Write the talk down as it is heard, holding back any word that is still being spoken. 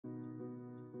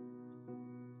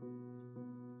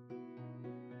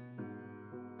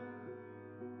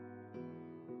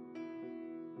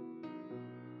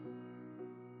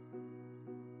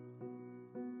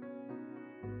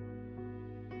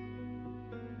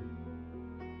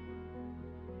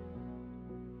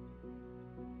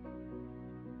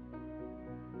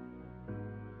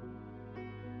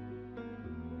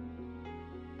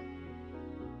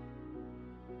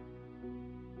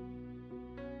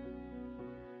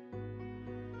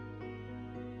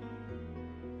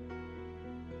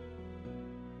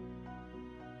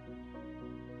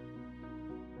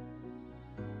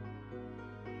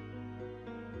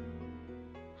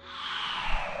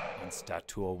Stat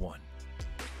 201.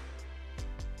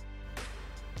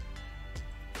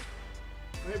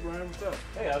 Hey Brian, what's up?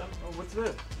 Hey Adam. Oh, what's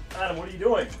this? Adam, what are you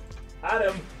doing?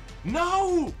 Adam!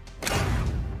 No!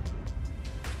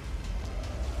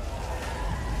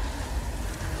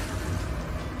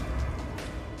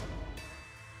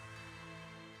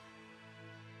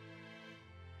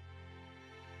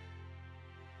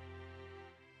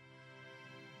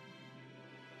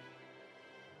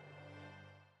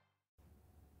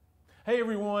 Hey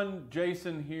everyone,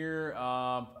 Jason here.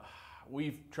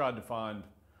 We've tried to find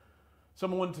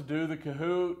someone to do the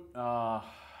Kahoot.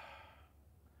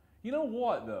 You know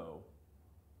what though?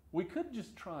 We could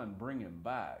just try and bring him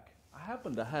back. I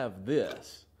happen to have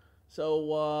this. So,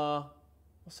 we'll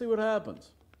see what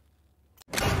happens.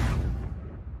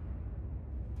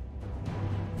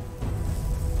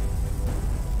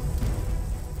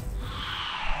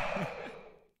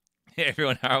 Hey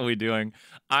everyone, how are we doing?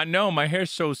 I know my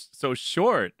hair's so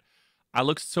short. I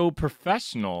look so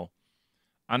professional.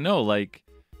 I know, like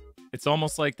it's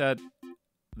almost like that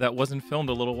wasn't filmed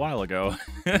a little while ago.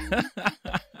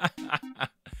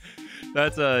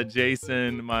 That's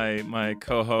Jason, my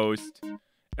co-host.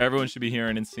 Everyone should be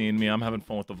hearing and seeing me. I'm having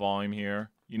fun with the volume here.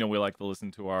 You know we like to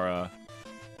listen to our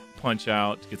punch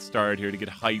out to get started here, to get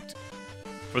hyped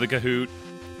for the Kahoot.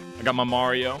 I got my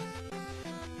Mario.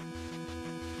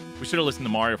 We should have listened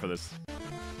to Mario for this.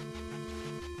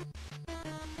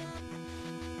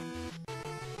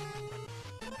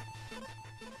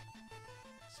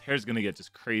 His hair's gonna get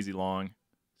just crazy long.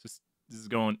 This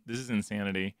is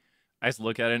insanity. I just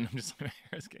look at it and I'm just like, my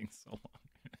hair's getting so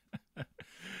long.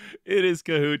 It is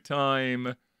Kahoot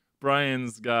time.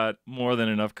 Brian's got more than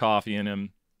enough coffee in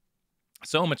him.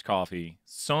 So much coffee.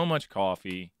 So much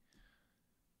coffee.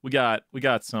 We got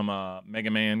some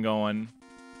Mega Man going.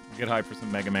 Get hyped for some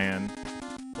Mega Man.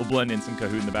 We'll blend in some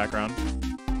Kahoot in the background.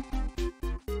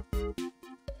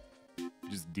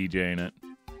 Just DJing it.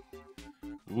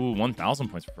 Ooh, 1,000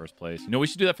 points for first place. You know, we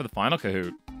should do that for the final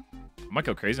Kahoot. I might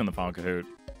go crazy on the final Kahoot.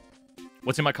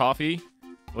 What's in my coffee?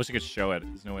 I wish I could show it.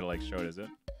 There's no way to, like, show it, is it?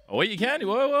 Oh, wait, you can?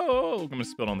 Whoa, whoa, whoa. I'm going to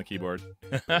spill it on the keyboard.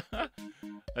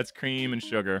 That's cream and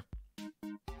sugar.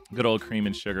 Good old cream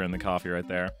and sugar in the coffee right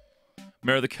there.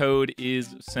 Remember, the code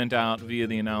is sent out via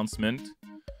the announcement.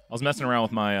 I was messing around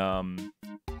with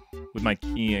my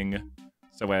keying,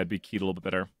 so I'd be keyed a little bit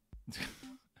better.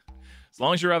 As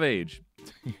long as you're of age.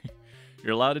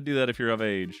 You're allowed to do that if you're of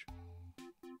age.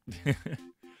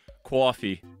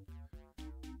 Coffee.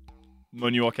 My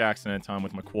New York accent at time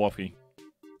with my coffee.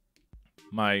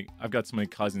 I've got so many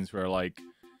cousins who are like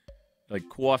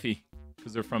coffee,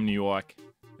 because they're from New York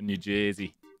and New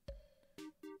Jersey.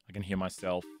 I can hear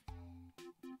myself.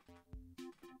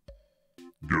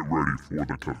 Get ready for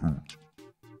the Kahoot.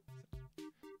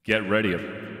 Get ready,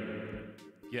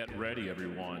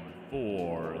 everyone,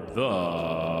 for the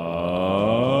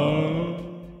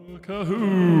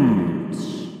Kahoot.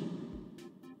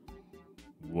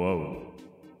 Whoa.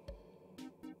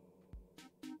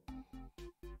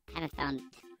 I haven't found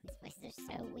these places are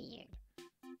so weird.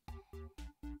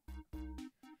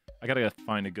 I gotta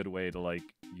find a good way to,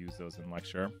 like, use those in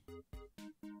lecture.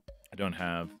 I don't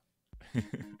have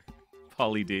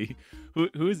Polly D.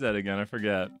 Who is that again? I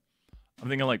forget. I'm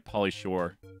thinking like Polly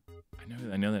Shore. I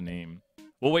know that name.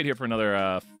 We'll wait here for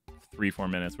another 3-4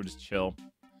 minutes. We'll just chill.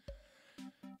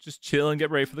 Just chill and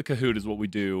get ready for the Kahoot is what we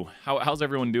do. How's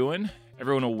everyone doing?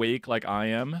 Everyone awake like I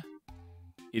am?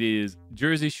 It is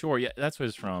Jersey Shore. Yeah, that's where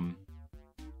it's from.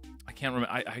 I can't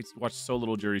remember. I watched so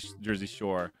little Jersey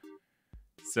Shore.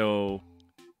 So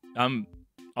I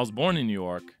was born in New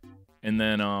York, and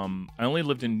then I only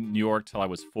lived in New York till I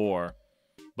was 4.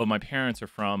 But my parents are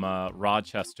from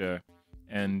Rochester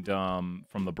and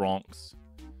from the Bronx.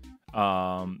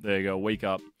 There you go. Wake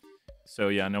up. So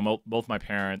yeah, no, both my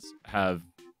parents have.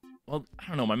 Well, I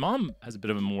don't know. My mom has a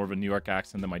bit of more of a New York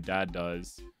accent than my dad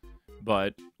does,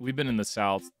 but we've been in the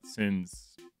South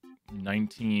since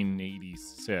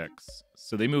 1986.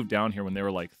 So they moved down here when they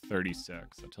were like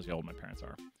 36. That tells you how old my parents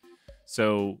are.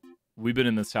 So we've been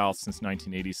in the South since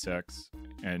 1986,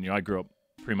 and I grew up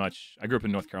in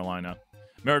North Carolina.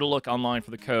 Remember to look online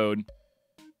for the code.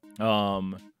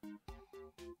 I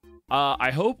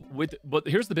hope but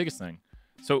here's the biggest thing.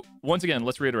 So once again,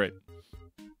 let's reiterate.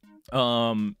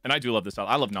 And I do love this South.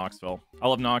 I love Knoxville.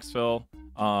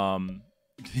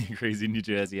 Crazy New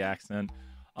Jersey accent.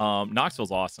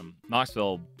 Knoxville's awesome.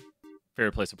 Knoxville,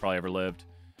 favorite place I've probably ever lived.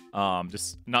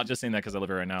 Just not just saying that because I live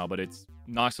here right now, but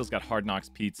Knoxville's got Hard Knocks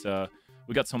Pizza.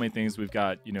 We got so many things. We've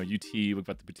got, UT, we've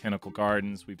got the Botanical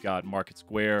Gardens, we've got Market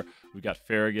Square, we've got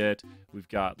Farragut, we've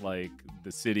got like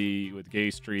the city with Gay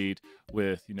Street,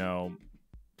 with,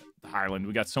 the Highland.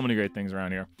 We got so many great things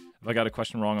around here. If I got a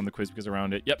question wrong on the quiz because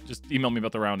around it, yep, just email me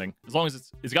about the rounding. As long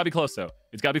as it's got to be close, though.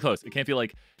 It's got to be close. It can't be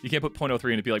like, you can't put 0.03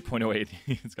 and it be like 0.08.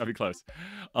 It's got to be close.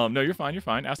 No, you're fine. You're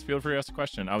fine. Feel free to ask a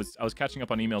question. I was catching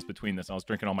up on emails between this. I was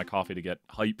drinking all my coffee to get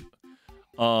hype.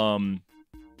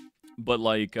 But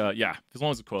like, yeah, as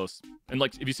long as it's close. And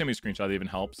like, if you send me a screenshot, it even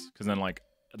helps. Because then like,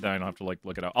 then I don't have to like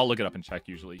look it up. I'll look it up and check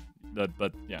usually.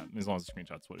 But yeah, as long as the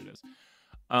screenshot's what it is.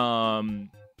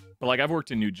 But like I've worked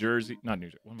in New Jersey, not New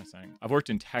Jersey, what am I saying? I've worked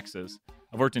in Texas.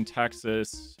 I've worked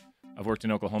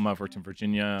in Oklahoma, I've worked in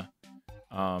Virginia.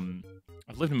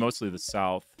 I've lived in mostly the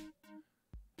South.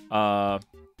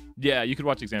 Yeah, you could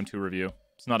watch Exam 2 review.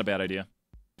 It's not a bad idea.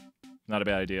 Not a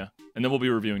bad idea. And then we'll be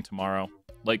reviewing tomorrow.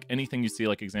 Like anything you see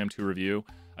like Exam 2 review,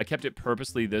 I kept it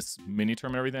purposely this mini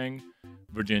term and everything.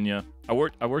 Virginia. I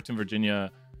worked in Virginia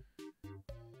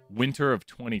winter of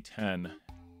 2010.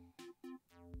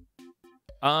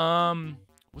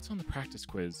 What's on the practice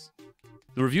quiz?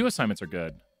 The review assignments are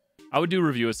good. I would do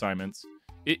review assignments.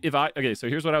 Okay, so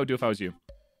here's what I would do if I was you.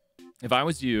 If I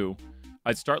was you,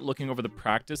 I'd start looking over the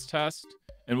practice test,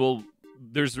 and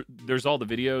there's all the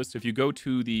videos. So if you go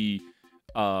to the,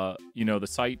 the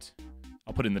site,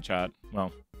 I'll put it in the chat.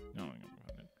 Well, no.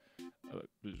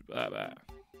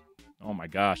 Oh my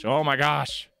gosh.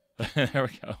 There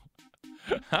we go.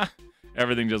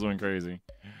 Everything just went crazy.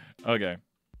 Okay.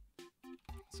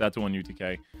 So that's one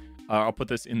UTK. I'll put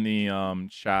this in the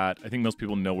chat. I think most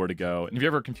people know where to go. And if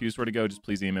you're ever confused where to go, just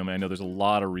please email me. I know there's a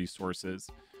lot of resources.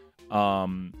 Are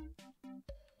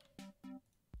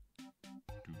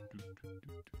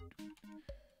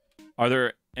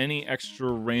there any extra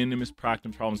randomest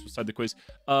practice problems beside the quiz?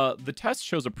 The test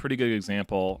shows a pretty good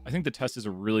example. I think the test is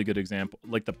a really good example.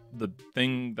 Like the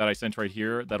thing that I sent right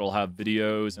here that'll have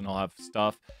videos and I'll have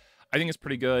stuff. I think it's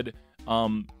pretty good.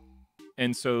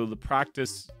 And so the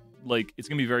practice, like, it's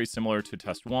going to be very similar to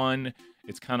test 1.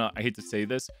 It's kind of, I hate to say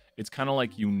this, it's kind of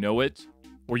like you know it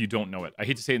or you don't know it. I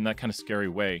hate to say it in that kind of scary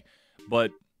way.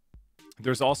 But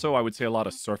there's also, I would say, a lot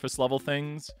of surface level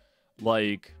things.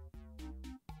 Like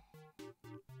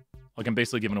I'm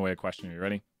basically giving away a question. Are you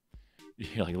ready?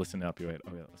 You're like, listen up. You wait.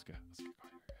 Oh, yeah, let's go.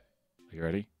 Are you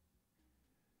ready?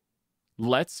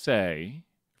 Let's say,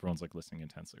 everyone's like listening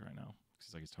intensely right now.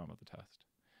 Because like he's talking about the test.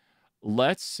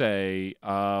 Let's say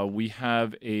we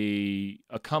have a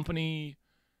company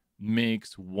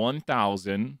makes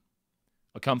 1,000.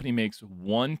 A company makes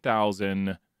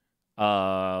 1,000,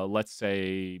 let's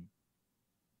say,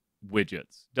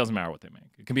 widgets. Doesn't matter what they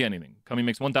make. It can be anything. Company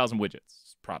makes 1,000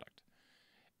 widgets, product.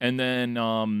 And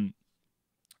then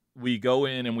we go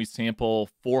in and we sample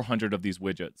 400 of these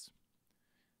widgets.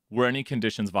 Were any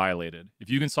conditions violated? If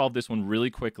you can solve this one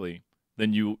really quickly,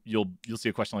 then you'll see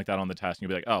a question like that on the test, and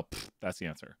you'll be like, oh, that's the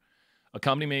answer. A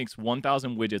company makes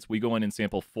 1,000 widgets. We go in and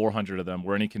sample 400 of them.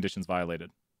 Were any conditions violated?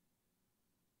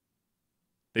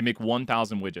 They make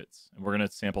 1,000 widgets, and we're going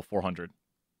to sample 400.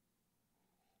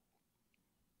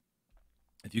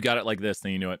 If you got it like this,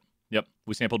 then you knew it. Yep,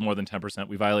 we sampled more than 10%.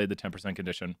 We violated the 10%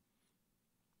 condition.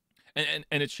 And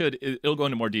it'll go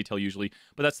into more detail usually,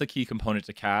 but that's the key component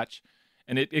to catch.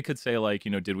 And it could say like,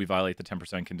 did we violate the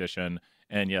 10% condition?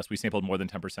 And yes, we sampled more than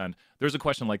 10%. There's a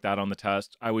question like that on the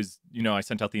test. I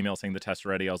sent out the email saying the test's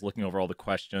ready. I was looking over all the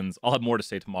questions. I'll have more to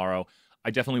say tomorrow.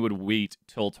 I definitely would wait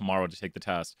till tomorrow to take the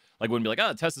test. Like, wouldn't be like,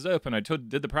 the test is open. I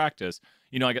did the practice.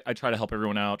 I try to help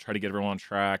everyone out, try to get everyone on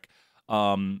track.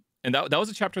 And that was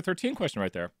a chapter 13 question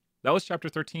right there. That was chapter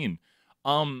 13.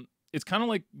 It's kind of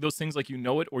like those things like you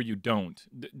know it or you don't.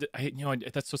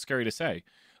 That's so scary to say.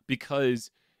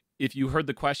 Because if you heard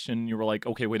the question, you were like,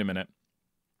 okay, wait a minute.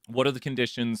 What are the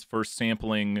conditions for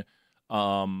sampling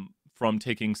from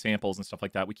taking samples and stuff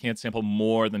like that? We can't sample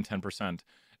more than 10%.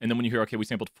 And then when you hear, okay, we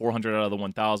sampled 400 out of the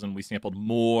 1,000, we sampled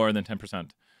more than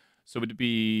 10%. So it would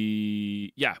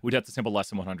be, we'd have to sample less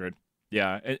than 100.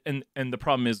 Yeah, and the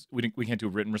problem is we can't do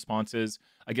written responses.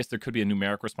 I guess there could be a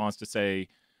numeric response to say,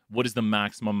 what is the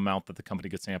maximum amount that the company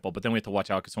could sample? But then we have to watch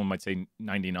out because someone might say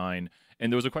 99.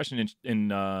 And there was a question in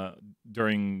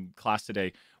during class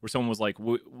today where someone was like,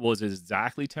 was it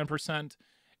exactly 10%?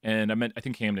 And I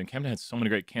think Camden. Camden had so many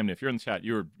great Camden. If you're in the chat,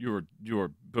 you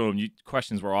were boom.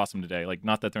 Questions were awesome today. Like,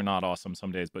 not that they're not awesome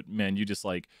some days, but man, you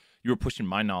were pushing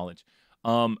my knowledge.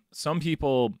 Some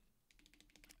people,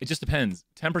 it just depends.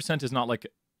 10% is not like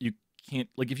you can't,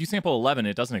 like if you sample 11,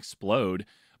 it doesn't explode.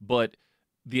 But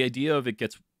the idea of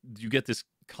you get this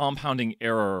compounding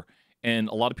error, and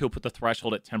a lot of people put the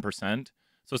threshold at 10%.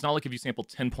 So it's not like if you sample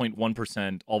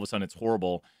 10.1%, all of a sudden it's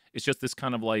horrible. It's just this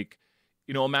kind of like,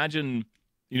 imagine,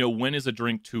 when is a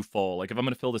drink too full? Like if I'm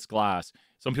going to fill this glass,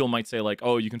 some people might say like,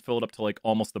 oh, you can fill it up to like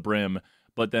almost the brim.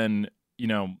 But then,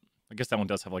 I guess that one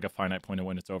does have like a finite point of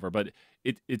when it's over, but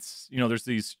it's you know, there's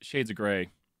these shades of gray.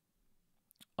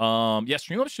 Yeah,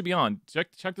 Streamlabs should be on. Check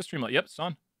the Streamlabs. Yep, it's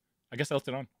on. I guess I left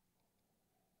it on.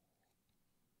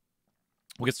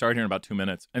 We'll get started here in about 2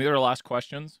 minutes. Any other last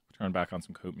questions? Turn back on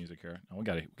some Kahoot music here. No, we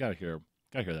gotta hear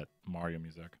that Mario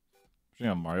music.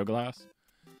 On Mario Glass.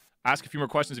 Ask a few more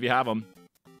questions if you have them.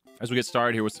 As we get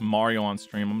started here with some Mario on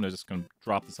stream, I'm just gonna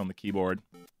drop this on the keyboard.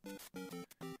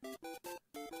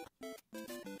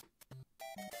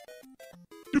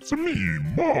 It's me,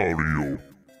 Mario.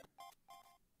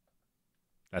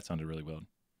 That sounded really weird.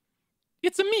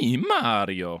 It's me,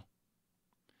 Mario.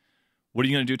 What are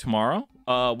you gonna do tomorrow?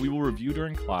 We will review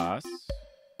during class,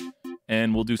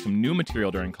 and we'll do some new material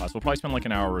during class. We'll probably spend like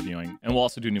an hour reviewing, and we'll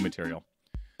also do new material.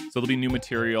 So there'll be new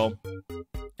material,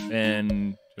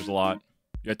 and there's a lot.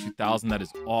 You got 2,000. That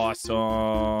is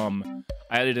awesome.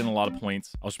 I added in a lot of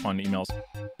points. I'll respond to emails.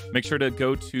 Make sure to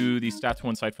go to the Stats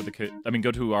One site for the kit.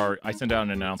 Go to our. I sent out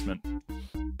an announcement.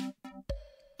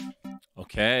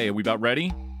 Okay, are we about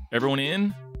ready? Everyone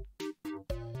in?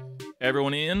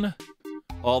 Everyone in?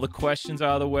 All the questions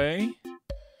out of the way?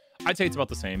 I'd say it's about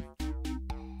the same.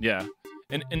 Yeah.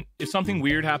 And if something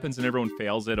weird happens and everyone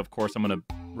fails it, of course I'm gonna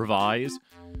revise.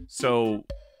 So,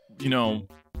 you know,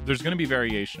 there's going to be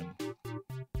variation.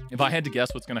 If I had to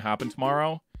guess what's going to happen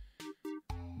tomorrow,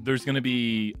 there's going to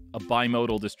be a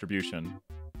bimodal distribution.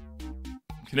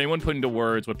 Can anyone put into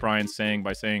words what Brian's saying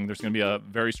by saying there's going to be a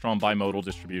very strong bimodal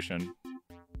distribution?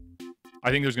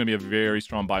 I think there's going to be a very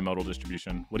strong bimodal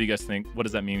distribution. What do you guys think? What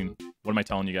does that mean? What am I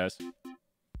telling you guys?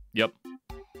 Yep.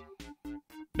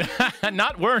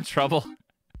 Not we're in trouble.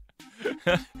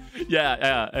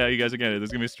 Yeah, you guys, again,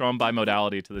 there's gonna be a strong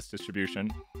bimodality to this distribution.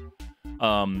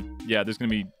 Yeah, there's gonna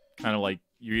be kind of like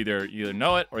you either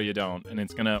know it or you don't, and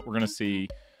we're gonna see.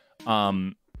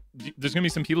 There's gonna be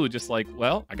some people who just like,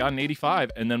 well, I got an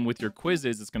 85, and then with your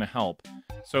quizzes, it's gonna help.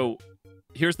 So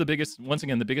here's the biggest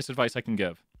advice I can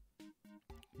give: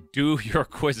 do your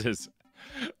quizzes.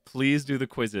 Please do the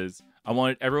quizzes. I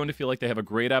want everyone to feel like they have a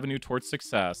great avenue towards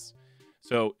success.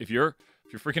 So if you're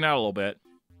freaking out a little bit,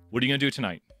 what are you gonna do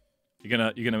tonight? You're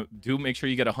gonna make sure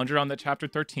you get 100 on that chapter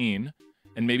 13,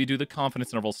 and maybe do the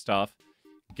confidence interval stuff.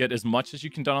 Get as much as you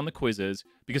can done on the quizzes,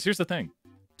 because here's the thing: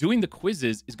 doing the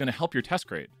quizzes is gonna help your test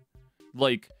grade.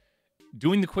 Like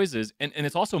doing the quizzes, and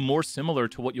it's also more similar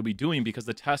to what you'll be doing because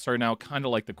the tests are now kind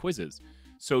of like the quizzes.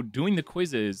 So doing the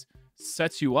quizzes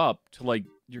sets you up to like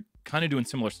you're kind of doing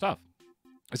similar stuff.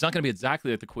 It's not gonna be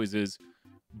exactly like the quizzes,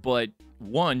 but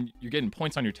one, you're getting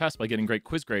points on your test by getting great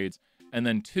quiz grades, and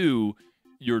then two,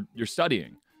 you're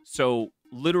studying. So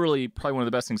literally, probably one of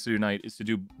the best things to do tonight is to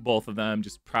do both of them.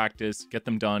 Just practice, get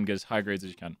them done, get as high grades as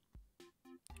you can.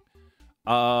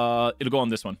 It'll go on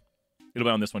this one. It'll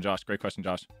be on this one, Josh. Great question,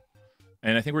 Josh.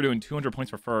 And I think we're doing 200 points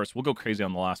for first. We'll go crazy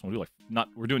on the last one.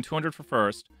 We're doing 200 for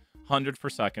first, 100 for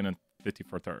second, and 50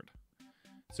 for third.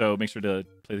 So make sure to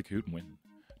play the Kahoot and win.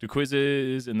 Do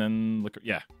quizzes and then look.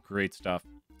 Yeah, great stuff.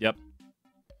 Yep.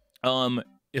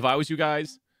 If I was you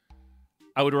guys,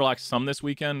 I would relax some this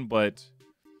weekend, but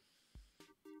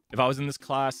if I was in this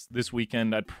class this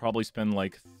weekend, I'd probably spend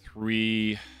like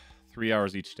three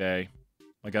hours each day.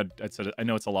 Like I'd said, I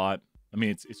know it's a lot. I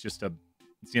mean, it's the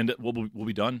end. We'll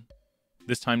be done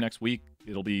this time next week.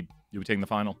 You'll be taking the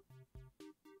final.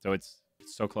 So it's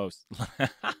so close.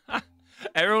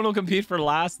 Everyone will compete for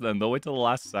last then. They'll wait till the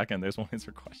last second. They just won't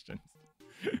answer questions.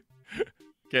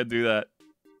 Can't do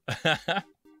that.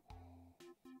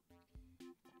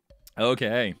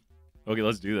 Okay,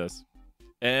 let's do this.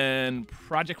 And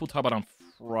project we'll talk about on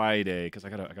Friday because I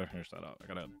gotta finish that up. I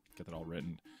gotta get that all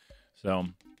written. So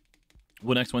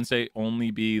will next Wednesday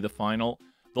only be the final?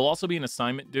 There'll also be an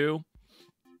assignment due.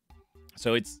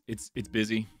 So it's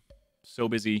busy, so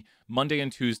busy. Monday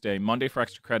and Tuesday. Monday for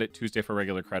extra credit, Tuesday for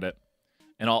regular credit.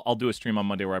 And I'll do a stream on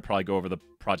Monday where I probably go over the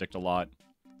project a lot.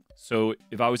 So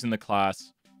if I was in the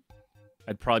class,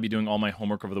 I'd probably be doing all my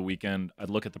homework over the weekend.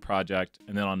 I'd look at the project,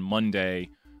 and then on Monday,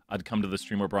 I'd come to the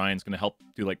stream where Brian's going to help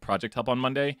do like project help on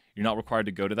Monday. You're not required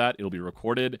to go to that. It'll be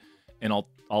recorded, and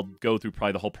I'll go through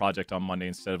probably the whole project on Monday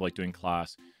instead of like doing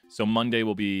class. So Monday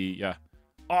will be, yeah.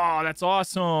 Oh, that's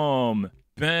awesome.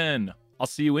 Ben, I'll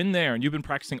see you in there. And you've been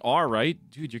practicing R, right?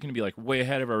 Dude, you're going to be like way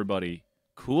ahead of everybody.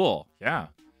 Cool. Yeah.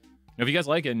 Now, if you guys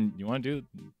like it and you want to do,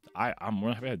 I'm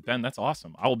more happy. Ben, that's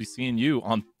awesome. I will be seeing you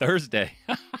on Thursday.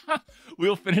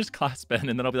 We'll finish class, Ben,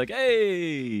 and then I'll be like,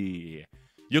 hey,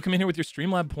 you'll come in here with your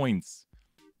Streamlab points.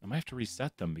 I might have to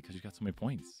reset them because you got so many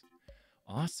points.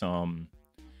 Awesome.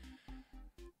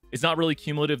 It's not really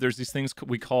cumulative. There's these things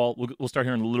we call, we'll start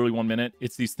here in literally 1 minute.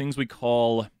 It's these things we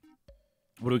call,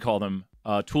 what do we call them?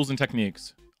 Tools and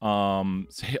techniques.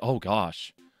 Say, oh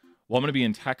gosh. Well, I'm going to be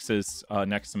in Texas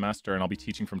next semester, and I'll be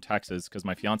teaching from Texas because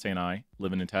my fiance and I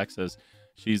living in Texas.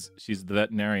 She's the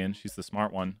veterinarian. She's the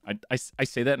smart one. I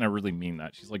say that, and I really mean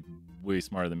that. She's like way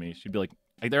smarter than me. She'd be like,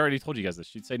 I already told you guys this.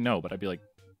 She'd say no, but I'd be like,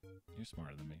 you're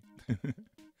smarter than me.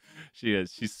 She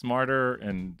is. She's smarter,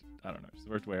 and I don't know. She's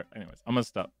worked way. Anyways, I'm gonna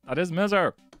stop. That is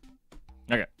Miser.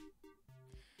 Okay.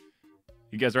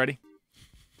 You guys ready?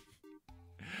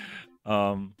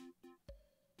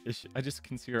 I just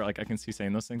can see her, like, I can see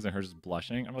saying those things and her just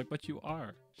blushing. I'm like, but you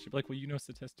are. She'd be like, well, you know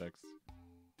statistics.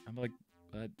 I'm like,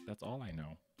 but that's all I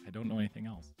know. I don't know anything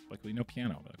else. She's like, well, you know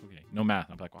piano. I'm like, okay. No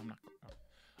math. I'm like, well, I'm not.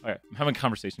 All right. I'm having a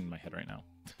conversation in my head right now.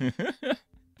 I'm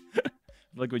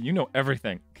like, well, you know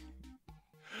everything.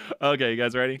 Okay, you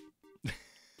guys ready?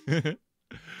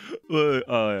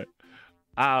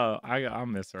 I'll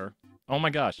miss her. Oh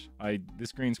my gosh.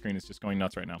 This green screen is just going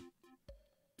nuts right now.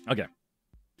 Okay.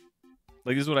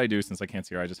 Like, this is what I do since I can't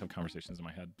see her. I just have conversations in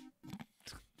my head.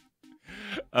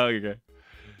 Okay.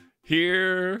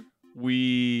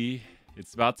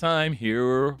 It's about time.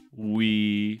 Here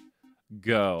we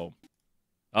go.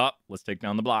 Let's take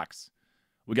down the blocks.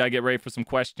 We got to get ready for some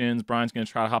questions. Brian's going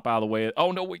to try to hop out of the way.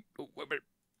 Oh, no, wait.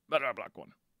 Block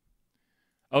one.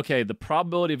 Okay, the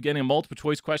probability of getting a multiple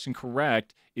choice question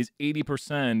correct is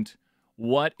 80%.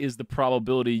 What is the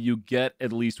probability you get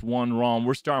at least one wrong?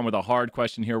 We're starting with a hard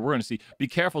question here. We're going to see. Be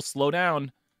careful. Slow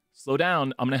down. Slow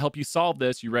down. I'm going to help you solve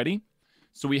this. You ready?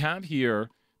 So we have here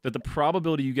that the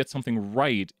probability you get something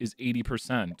right is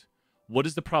 80%. What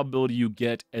is the probability you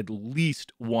get at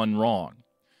least one wrong?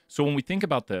 So when we think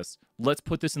about this, let's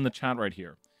put this in the chat right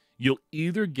here. You'll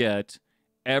either get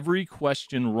every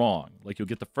question wrong. Like, you'll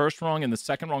get the first wrong and the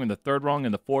second wrong and the third wrong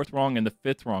and the fourth wrong and the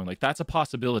fifth wrong. Like, that's a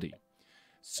possibility.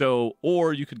 So,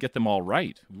 or you could get them all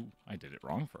right. Ooh, I did it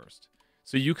wrong first.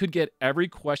 So you could get every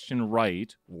question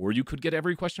right, or you could get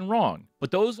every question wrong.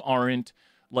 But those aren't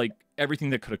like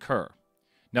everything that could occur.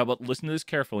 Now, but listen to this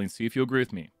carefully and see if you agree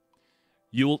with me.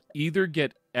 You'll either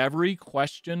get every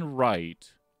question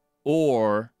right,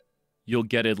 or you'll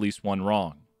get at least one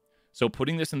wrong. So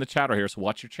putting this in the chat right here, so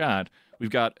watch your chat. We've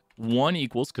got 1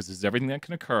 equals, because this is everything that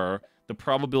can occur, the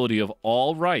probability of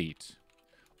all right.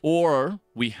 Or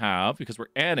we have, because we're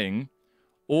adding,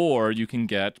 or you can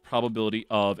get probability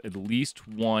of at least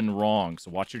one wrong.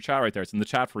 So watch your chat right there. It's in the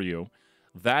chat for you.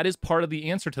 That is part of the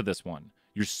answer to this one.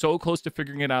 You're so close to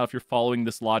figuring it out if you're following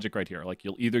this logic right here. Like,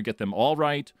 you'll either get them all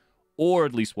right or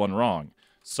at least one wrong.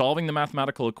 Solving the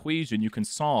mathematical equation, you can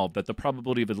solve that the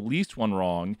probability of at least one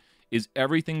wrong is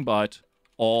everything but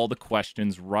all the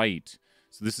questions right.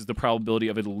 So this is the probability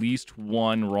of at least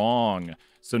one wrong.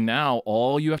 So now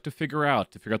all you have to figure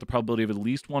out the probability of at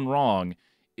least one wrong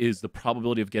is the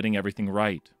probability of getting everything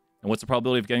right. And what's the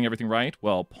probability of getting everything right?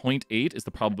 Well, 0.8 is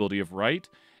the probability of right,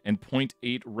 and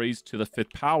 0.8 raised to the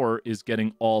 5th power is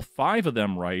getting all 5 of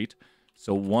them right.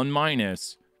 So 1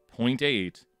 minus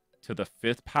 0.8 to the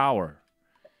 5th power.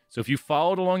 So if you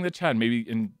followed along the chat, maybe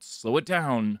and slow it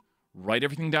down, write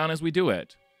everything down as we do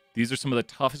it. These are some of the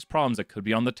toughest problems that could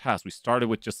be on the test. We started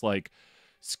with just like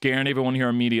scaring everyone here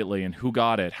immediately and who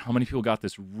got it. How many people got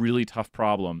this really tough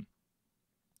problem?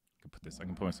 I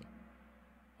can put myself.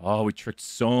 Oh, we tricked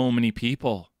so many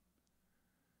people.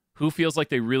 Who feels like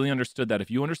they really understood that?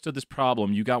 If you understood this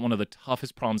problem, you got one of the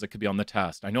toughest problems that could be on the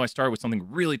test. I know I started with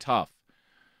something really tough,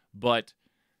 but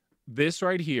this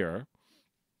right here,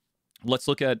 let's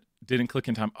look at didn't click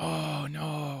in time. Oh,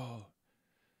 no.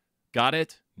 Got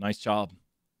it? Nice job.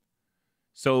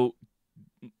 So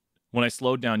when I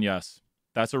slowed down, yes,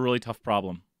 that's a really tough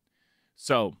problem.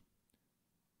 So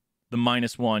the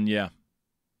 -1, yeah,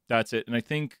 that's it. And I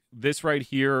think this right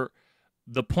here,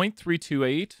 the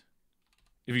 0.328,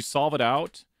 if you solve it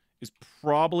out, is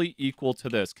probably equal to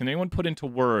this. Can anyone put into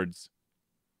words?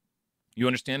 You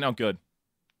understand now? Good.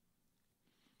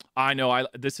 I know,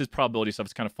 this is probability stuff.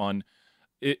 It's kind of fun.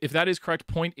 If that is correct,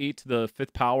 0.8 to the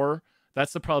 5th power,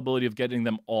 that's the probability of getting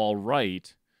them all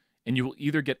right. And you will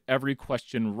either get every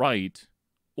question right,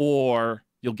 or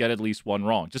you'll get at least one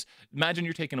wrong. Just imagine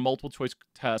you're taking a multiple choice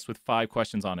test with 5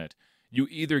 questions on it. You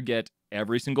either get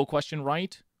every single question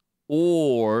right,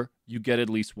 or you get at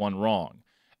least one wrong.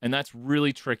 And that's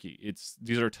really tricky.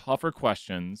 These are tougher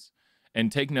questions.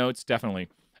 And take notes, definitely.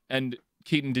 And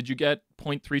Keaton, did you get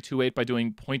 0.328 by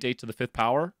doing 0.8 to the 5th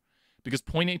power? Because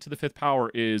 0.8 to the 5th power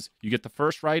is you get the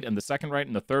first right, and the second right,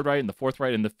 and the third right, and the fourth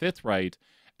right, and the 5th right.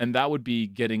 And that would be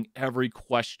getting every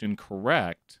question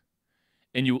correct.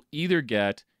 And you'll either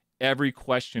get every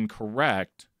question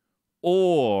correct,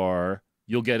 or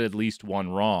you'll get at least one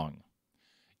wrong.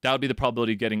 That would be the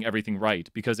probability of getting everything right,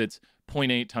 because it's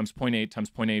 0.8 times 0.8 times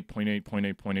 0.8, 0.8,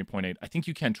 0.8, 0.8, 0.8. I think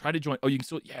you can. Try to join. Oh, you can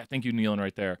still. Yeah, thank you, Nealon,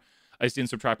 right there. I just didn't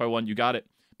subtract by 1. You got it.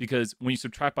 Because when you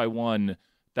subtract by 1,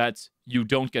 that's you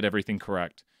don't get everything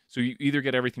correct. So you either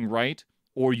get everything right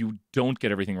or you don't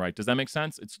get everything right. Does that make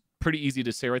sense? It's pretty easy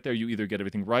to say right there. You either get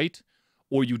everything right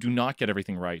or you do not get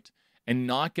everything right. And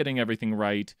not getting everything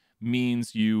right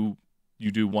means you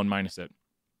do 1 minus it.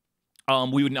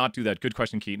 We would not do that. Good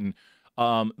question, Keaton.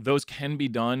 Those can be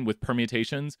done with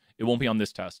permutations. It won't be on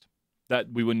this test.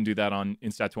 That we wouldn't do that on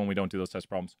in Stats 1. We don't do those test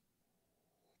problems.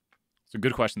 It's a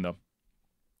good question though.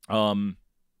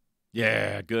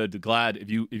 Yeah, good. Glad if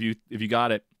you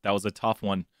got it. That was a tough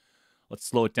one. Let's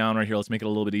slow it down right here. Let's make it a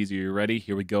little bit easier. You ready?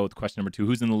 Here we go with question number 2.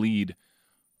 Who's in the lead?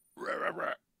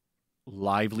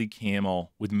 Lively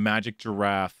Camel with Magic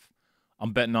Giraffe.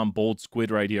 I'm betting on Bold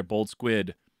Squid right here. Bold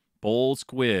Squid. Bold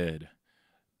Squid.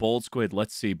 Bold Squid.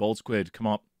 Let's see. Bold Squid. Come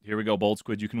up. Here we go. Bold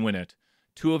Squid. You can win it.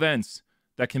 2 events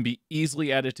that can be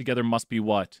easily added together must be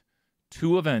what?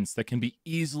 2 events that can be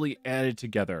easily added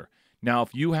together. Now,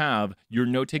 if you have your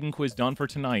note-taking quiz done for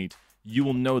tonight, you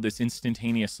will know this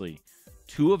instantaneously.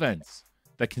 2 events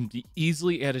that can be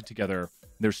easily added together.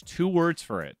 There's 2 words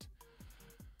for it.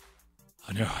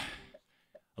 Oh, no.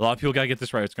 A lot of people got to get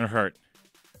this right. It's going to hurt.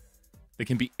 They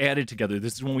can be added together.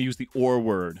 This is when we use the or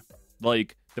word.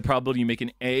 Like the probability you make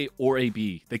an A or a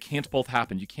B. They can't both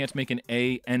happen. You can't make an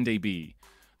A and a B.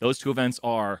 Those 2 events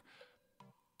are...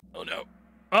 Oh, no.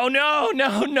 Oh, no,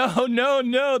 no, no, no,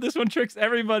 no. This one tricks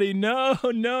everybody. No,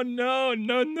 no, no,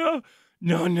 no, no.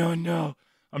 No, no, no.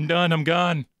 I'm done. I'm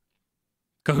gone.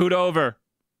 Kahoot over.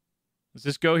 Let's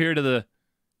just go here to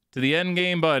the end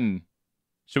game button.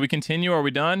 Should we continue? Are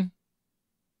we done?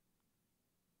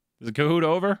 Is the Kahoot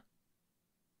over?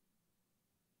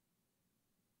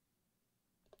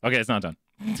 Okay, it's not done.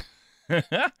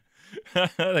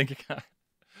 Thank you, God.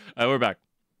 We're back.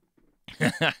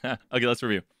 Okay, let's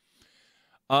review.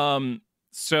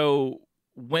 So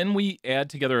when we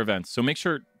add together events, so make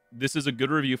sure this is a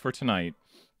good review for tonight.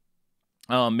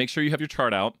 Make sure you have your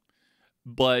chart out.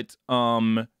 But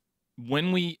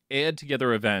when we add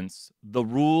together events, the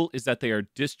rule is that they are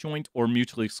disjoint or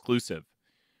mutually exclusive.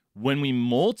 When we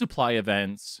multiply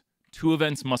events, 2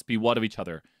 events must be what of each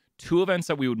other? 2 events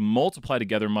that we would multiply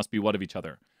together must be what of each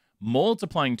other?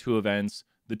 Multiplying 2 events,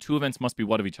 the 2 events must be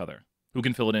what of each other? Who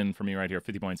can fill it in for me right here?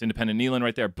 50 points. Independent Nealon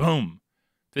right there. Boom.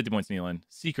 50 points, Nealon.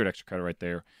 Secret extra credit right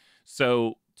there.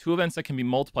 So 2 events that can be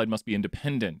multiplied must be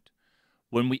independent.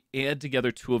 When we add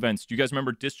together 2 events, do you guys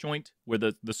remember disjoint, where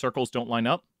the circles don't line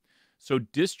up? So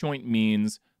disjoint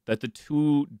means that the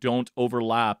 2 don't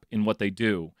overlap in what they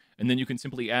do. And then you can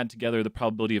simply add together the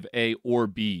probability of A or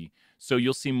B. So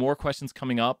you'll see more questions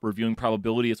coming up, reviewing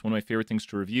probability. It's one of my favorite things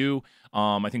to review.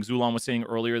 I think Zulon was saying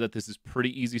earlier that this is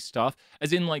pretty easy stuff.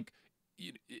 As in, like,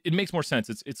 it makes more sense.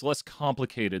 It's less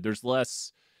complicated. There's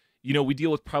less... You know, we deal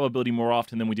with probability more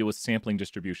often than we deal with sampling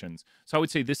distributions. So I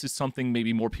would say this is something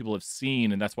maybe more people have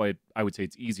seen, and that's why I would say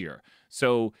it's easier.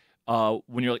 So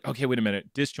when you're like, okay, wait a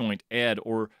minute, disjoint, add,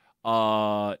 or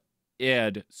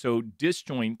add. So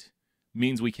disjoint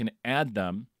means we can add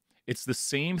them. It's the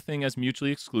same thing as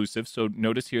mutually exclusive. So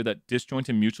notice here that disjoint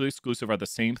and mutually exclusive are the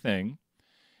same thing.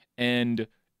 And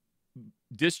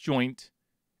disjoint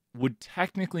would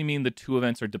technically mean the 2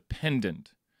 events are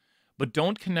dependent. But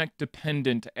don't connect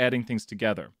dependent to adding things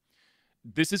together.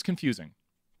 This is confusing.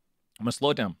 I'm going to slow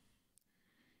it down.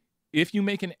 If you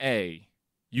make an A,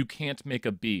 you can't make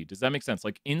a B. Does that make sense?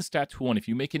 Like in Stat 1, if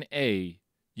you make an A,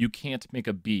 you can't make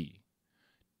a B.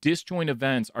 Disjoint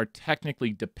events are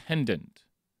technically dependent,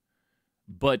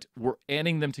 but we're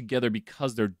adding them together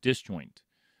because they're disjoint.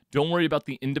 Don't worry about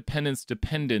the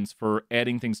dependence for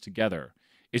adding things together.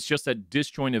 It's just that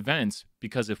disjoint events,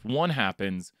 because if one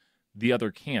happens, the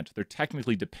other can't. They're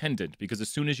technically dependent because as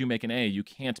soon as you make an A, you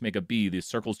can't make a B. These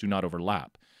circles do not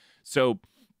overlap. So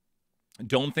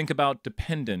don't think about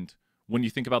dependent when you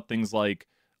think about things like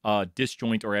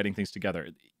disjoint or adding things together.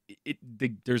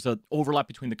 There's an overlap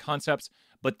between the concepts,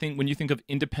 but when you think of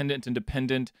independent and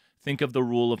dependent, think of the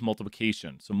rule of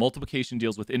multiplication. So multiplication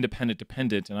deals with independent,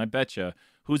 dependent, and I bet you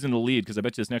who's in the lead, because I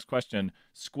bet you this next question,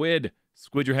 Squid,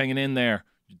 you're hanging in there.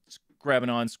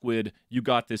 Grabbing on, Squid. You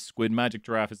got this, Squid. Magic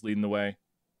Giraffe is leading the way.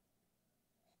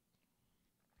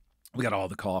 We got all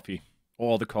the coffee.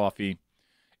 All the coffee.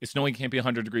 It's snowing, can't be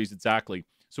 100 degrees exactly.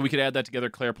 So we could add that together.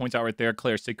 Claire points out right there.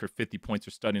 Claire's secret 50 points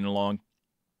are studying along.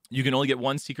 You can only get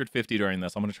 1 secret 50 during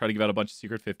this. I'm going to try to give out a bunch of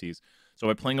secret 50s. So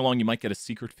by playing along, you might get a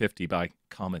secret 50 by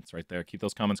comments right there. Keep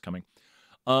those comments coming.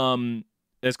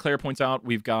 As Claire points out,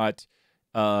 we've got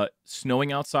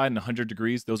snowing outside and 100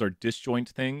 degrees. Those are disjoint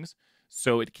things.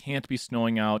 So it can't be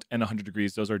snowing out and 100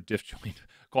 degrees. Those are disjoint.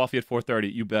 Coffee at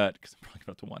 4:30, you bet, because I'm probably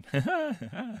about to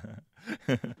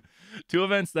 1. Two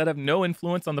events that have no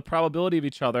influence on the probability of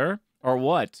each other are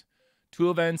what? Two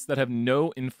events that have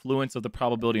no influence of the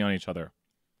probability on each other.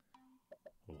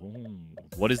 Oh,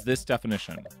 what is this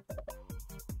definition?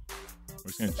 We're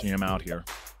just going to jam out here.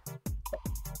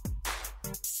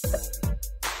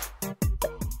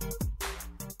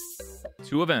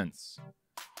 Two events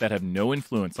that have no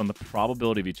influence on the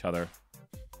probability of each other.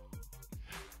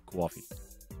 Coffee.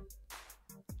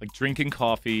 Like drinking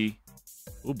coffee.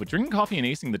 Ooh, but drinking coffee and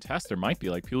acing the test, there might be.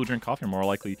 Like, people who drink coffee are more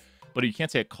likely. But you can't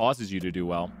say it causes you to do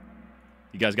well.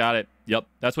 You guys got it? Yep.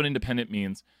 That's what independent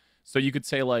means. So you could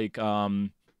say, like,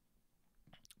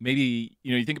 maybe,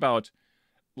 you think about,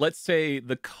 let's say,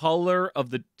 the color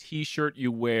of the T-shirt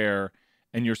you wear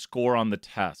and your score on the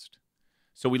test.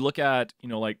 So we look at,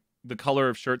 like, the color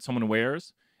of shirt someone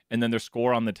wears and then their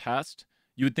score on the test.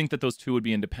 You would think that those two would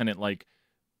be independent. Like,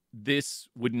 this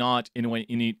would not in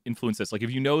any influence this. Like, if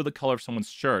you know the color of someone's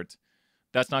shirt,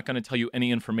 that's not going to tell you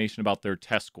any information about their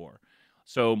test score.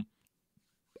 So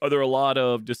are there a lot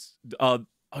of just oh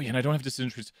yeah, and I don't have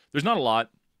decision trees. There's not a lot.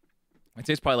 I'd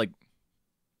say it's probably like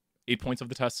 8 points of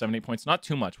the test, 7, 8 points. Not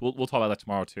too much. We'll talk about that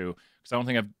tomorrow too, because I don't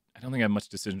think I have much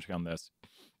decision tree on this.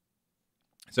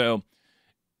 So,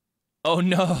 oh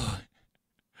no,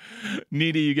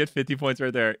 Needy, you get 50 points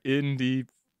right there. 50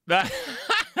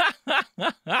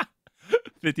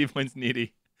 points,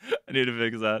 Needy. I need to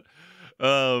fix that.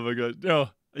 Oh my god, no,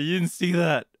 you didn't see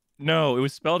that. No, it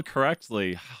was spelled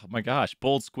correctly. Oh my gosh,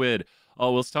 Bold Squid.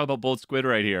 Oh, let's talk about Bold Squid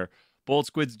right here. Bold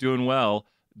Squid's doing well.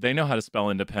 They know how to spell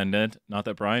independent. Not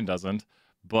that Brian doesn't,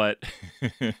 but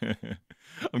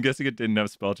I'm guessing it didn't have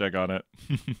spell check on it.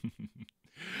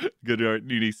 Good art,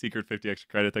 Needy, secret 50 extra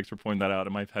credit. Thanks for pointing that out.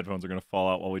 And my headphones are going to fall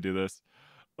out while we do this.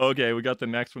 Okay, we got the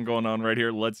next one going on right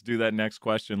here. Let's do that next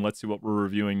question. Let's see what we're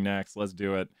reviewing next. Let's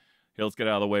do it. Here, let's get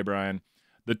out of the way, Brian.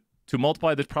 To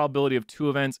multiply the probability of two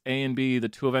events, A and B, the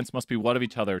two events must be what of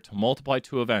each other? To multiply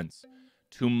two events.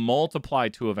 To multiply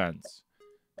two events.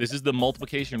 This is the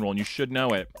multiplication rule, and you should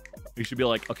know it. You should be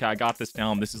like, okay, I got this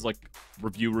down. This is like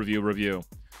review, review, review.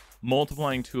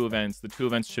 Multiplying two events. The two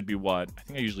events should be what? I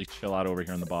think I usually chill out over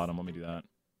here on the bottom. Let me do that.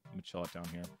 Let me chill out down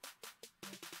here.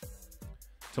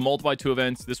 To multiply two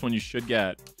events, this one you should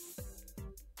get.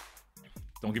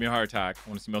 Don't give me a heart attack. I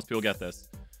want to see most people get this.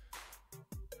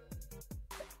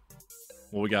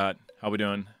 What we got? How we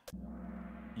doing?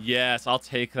 Yes, I'll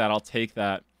take that. I'll take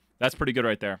that. That's pretty good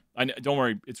right there. Don't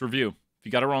worry. It's review. If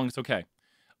you got it wrong, it's okay.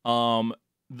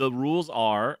 The rules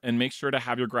are, and make sure to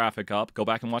have your graphic up. Go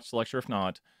back and watch the lecture if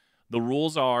not. The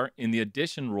rules are, in the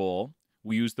addition rule,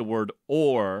 we use the word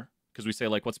or, because we say,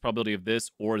 like, what's the probability of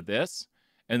this or this?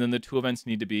 And then the two events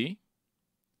need to be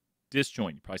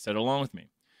disjoint. You probably said it along with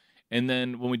me. And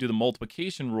then when we do the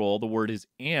multiplication rule, the word is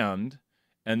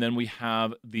and then we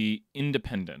have the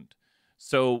independent.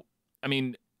 So, I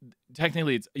mean,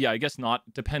 technically it's, yeah, I guess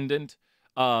not dependent.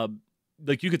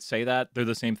 Like, you could say that. They're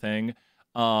the same thing.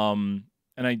 And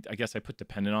I guess I put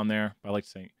dependent on there. But I like to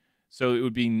say, so it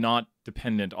would be not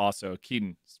dependent also.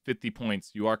 Keaton, 50 points.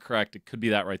 You are correct. It could be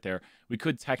that right there. We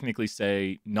could technically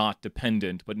say not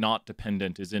dependent, but not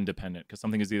dependent is independent because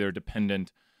something is either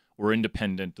dependent or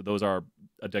independent. Those are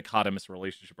a dichotomous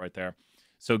relationship right there.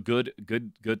 So good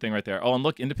thing right there. Oh, and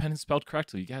look, independent spelled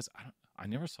correctly. You guys, I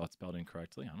never saw it spelled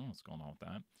incorrectly. I don't know what's going on with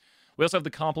that. We also have the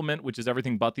complement, which is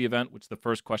everything but the event, which the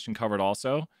first question covered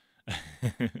also.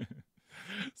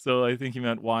 So I think he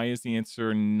meant, why is the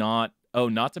answer not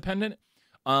dependent?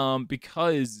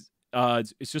 Because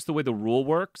it's just the way the rule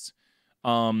works.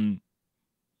 And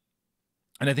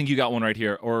I think you got one right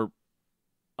here. Or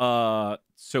so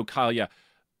Kyle, yeah.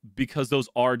 Because those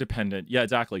are dependent. Yeah,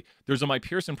 exactly. There's a Mike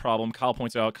Pearson problem. Kyle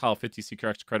points out. Kyle 50 secret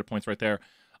extra credit points right there.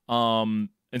 And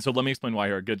so let me explain why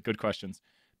here. Good questions.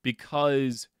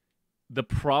 Because the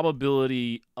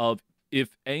probability of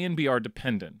if A and B are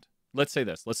dependent. Let's say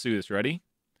this. Let's do this. Ready?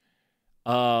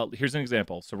 Here's an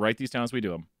example. So write these down as we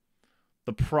do them.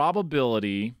 The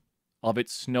probability of it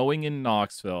snowing in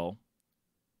Knoxville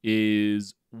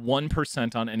is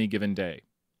 1% on any given day.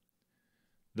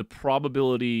 The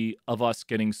probability of us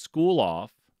getting school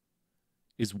off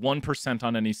is 1%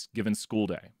 on any given school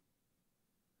day.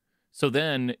 So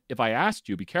then, if I asked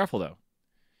you, be careful though,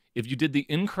 if you did the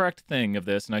incorrect thing of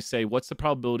this, and I say, what's the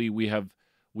probability we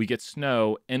get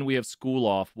snow and we have school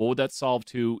off, what would that solve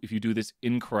to if you do this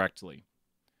incorrectly?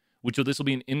 This will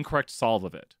be an incorrect solve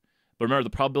of it. But remember, the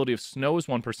probability of snow is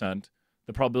 1%.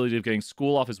 The probability of getting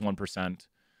school off is 1%.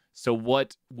 So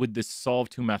what would this solve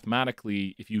to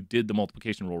mathematically if you did the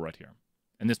multiplication rule right here?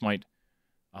 And this might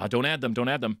Don't add them. Don't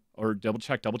add them. Or double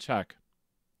check. Double check.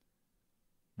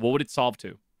 What would it solve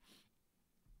to?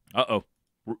 Uh-oh.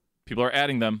 People are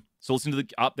adding them. So listen to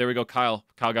the... there we go, Kyle.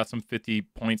 Kyle got some 50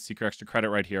 points, secret extra credit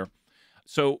right here.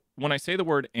 So when I say the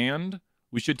word and,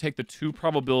 we should take the two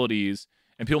probabilities,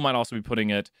 and people might also be putting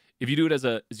it... If you do it as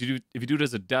a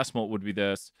decimal, it would be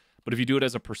this. But if you do it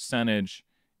as a percentage,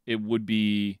 it would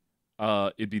be...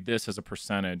 it'd be this as a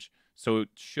percentage. So it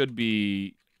should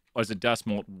be... As a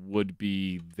decimal, it would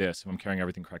be this, if I'm carrying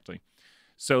everything correctly.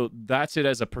 So that's it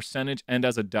as a percentage and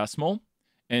as a decimal.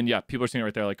 And yeah, people are seeing it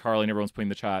right there, like Carly and everyone's putting in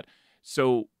the chat.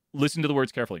 So listen to the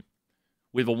words carefully.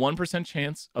 We have a 1%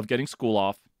 chance of getting school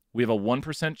off. We have a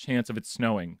 1% chance of it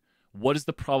snowing. What is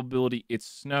the probability it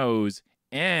snows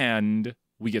and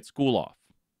we get school off?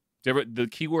 The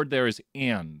key word there is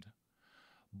and.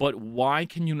 But why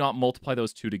can you not multiply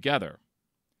those two together?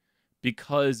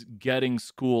 Because getting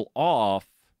school off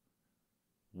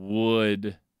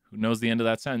would, who knows the end of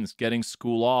that sentence? Getting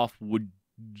school off would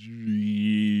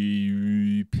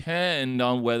depend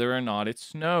on whether or not it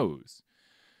snows.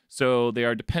 So they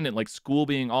are dependent, like school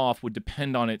being off would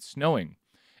depend on it snowing.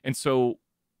 And so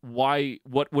what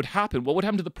would happen? What would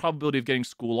happen to the probability of getting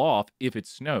school off if it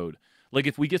snowed? Like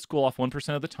if we get school off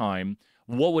 1% of the time,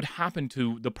 what would happen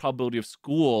to the probability of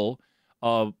school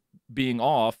being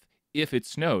off if it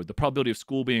snowed? The probability of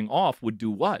school being off would do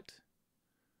what?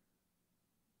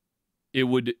 It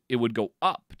would go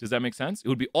up. Does that make sense? It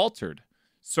would be altered.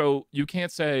 So you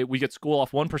can't say we get school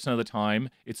off 1% of the time,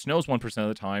 it snows 1% of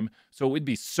the time, so it would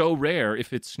be so rare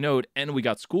if it snowed and we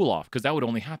got school off, because that would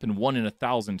only happen 1 in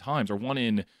 1,000 times, or 1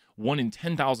 in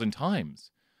 10,000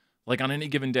 times. Like on any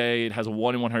given day, it has a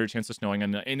 1 in 100 chance of snowing,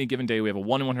 and on any given day, we have a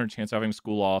 1 in 100 chance of having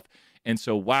school off. And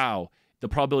so, wow, the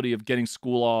probability of getting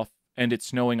school off and it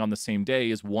snowing on the same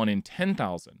day is 1 in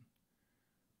 10,000.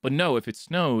 But no, if it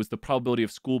snows, the probability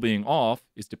of school being off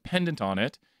is dependent on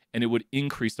it, and it would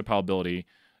increase the probability.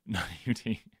 Not UT.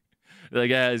 Like,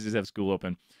 just have school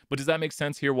open. But does that make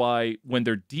sense here why when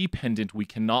they're dependent, we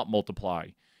cannot multiply?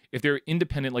 If they're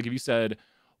independent, like if you said,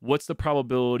 what's the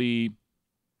probability,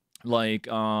 like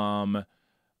I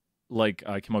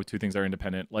came up with two things that are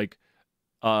independent.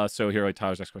 So here, like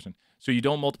Tyler's next question. So you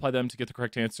don't multiply them to get the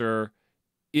correct answer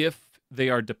if they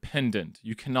are dependent.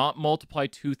 You cannot multiply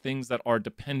two things that are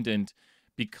dependent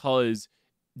because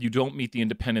you don't meet the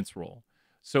independence rule.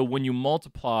 So when you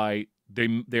multiply,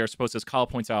 they are supposed to, as Kyle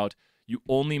points out, you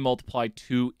only multiply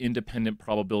two independent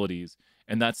probabilities.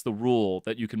 And that's the rule,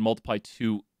 that you can multiply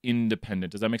two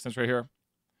independent. Does that make sense right here?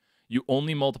 You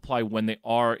only multiply when they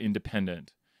are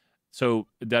independent. So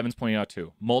Devin's pointing out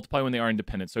too. Multiply when they are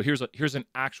independent. So here's an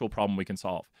actual problem we can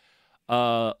solve.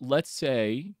 Let's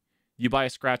say you buy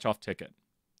a scratch-off ticket.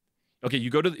 Okay,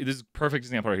 you go to, this is a perfect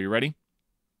example right here. You ready?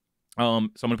 So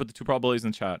I'm going to put the two probabilities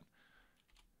in the chat.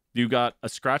 You got a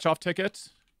scratch-off ticket,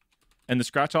 and the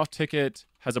scratch-off ticket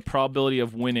has a probability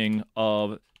of winning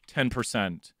of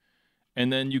 10%.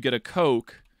 And then you get a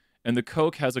Coke, and the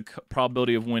Coke has a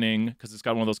probability of winning, because it's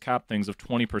got one of those cap things, of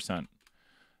 20%.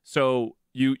 So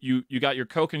you got your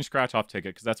Coke and your scratch-off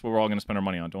ticket, because that's what we're all going to spend our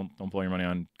money on. Don't blow your money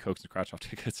on Cokes and scratch-off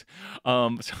tickets.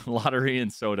 Lottery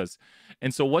and sodas.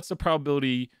 And so what's the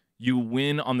probability you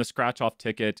win on the scratch-off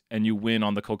ticket and you win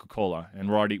on the Coca-Cola?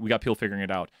 And we got people figuring it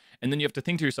out. And then you have to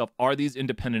think to yourself, are these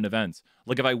independent events?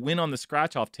 Like if I win on the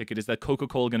scratch-off ticket, is that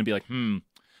Coca-Cola going to be like,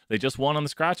 they just won on the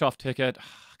scratch-off ticket.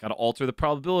 Got to alter the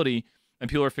probability. And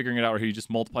people are figuring it out, where you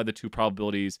just multiply the two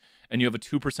probabilities and you have a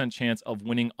 2% chance of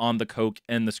winning on the Coke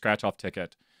and the scratch-off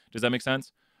ticket. Does that make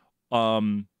sense? Yeah,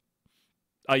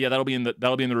 that'll be in the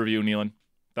review, Neelan.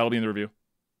 That'll be in the review.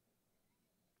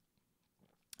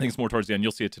 I think it's more towards the end.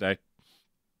 You'll see it today.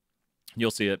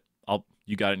 You'll see it.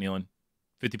 You got it, Neelan.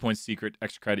 50 points secret,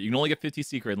 extra credit. You can only get 50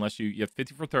 secret unless you have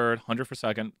 50 for third, 100 for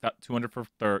second, 200 for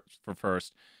third, for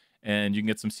first, and you can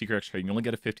get some secret extra credit. You can only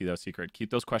get a 50 though secret. Keep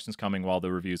those questions coming while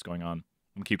the review is going on.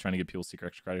 I'm gonna keep trying to get people secret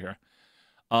extra credit here.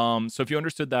 So if you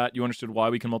understood that, you understood why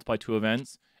we can multiply two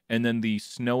events, and then the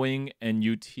snowing and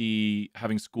UT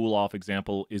having school off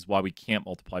example is why we can't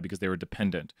multiply, because they were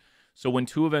dependent. So when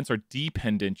two events are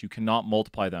dependent, you cannot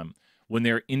multiply them. When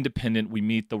they're independent, we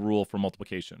meet the rule for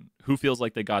multiplication. Who feels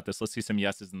like they got this? Let's see some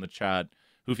yeses in the chat.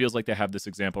 Who feels like they have this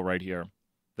example right here?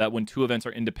 That when two events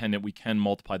are independent, we can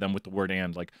multiply them with the word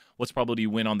and. Like, what's probably you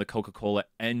win on the Coca-Cola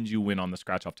and you win on the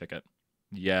scratch-off ticket?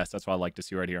 Yes, that's what I like to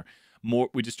see right here.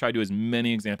 We just try to do as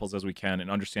many examples as we can and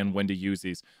understand when to use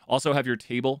these. Also have your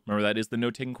table. Remember, that is the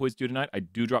note-taking quiz due tonight. I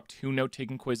do drop 2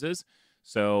 note-taking quizzes,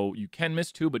 so you can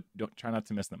miss 2, but try not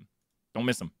to miss them. Don't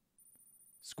miss them.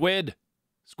 Squid,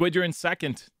 you're in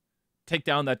second. Take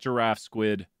down that giraffe,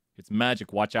 Squid. It's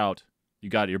magic. Watch out. You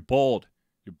got it. You're bold.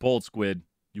 You're bold, Squid.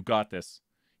 You got this.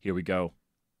 Here we go.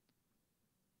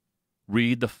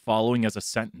 Read the following as a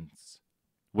sentence.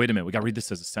 Wait a minute. We got to read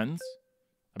this as a sentence?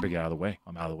 I better get out of the way.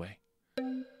 I'm out of the way.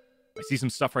 I see some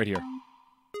stuff right here.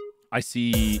 I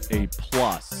see a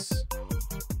plus.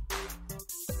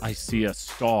 I see a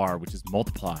star, which is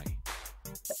multiply.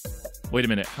 Wait a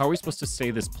minute. How are we supposed to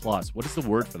say this plus? What is the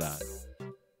word for that?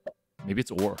 Maybe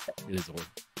it's or. It is or.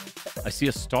 I see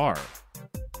a star.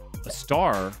 A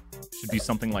star should be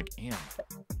something like and.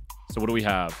 So what do we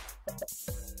have?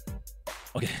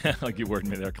 Okay, like you worded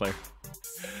me there, Claire.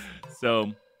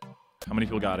 So how many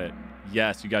people got it?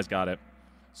 Yes, you guys got it.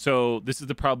 So this is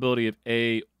the probability of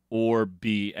A or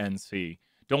B and C.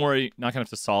 Don't worry, not gonna have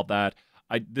to solve that.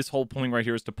 This whole point right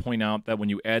here is to point out that when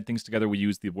you add things together, we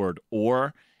use the word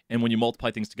or, and when you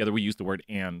multiply things together, we use the word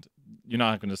and. You're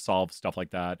not going to solve stuff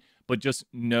like that, but just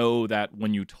know that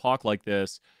when you talk like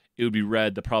this, it would be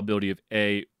read the probability of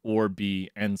A or B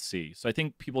and C. So I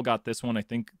think people got this one. I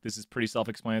think this is pretty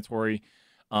self-explanatory.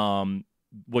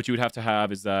 What you would have to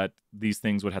have is that these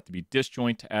things would have to be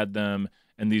disjoint to add them,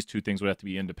 and these two things would have to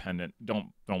be independent.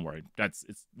 Don't worry.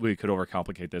 We could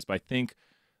overcomplicate this, but I think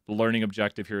the learning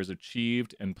objective here is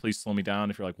achieved, and please slow me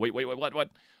down if you're like, wait, what?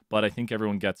 But I think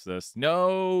everyone gets this.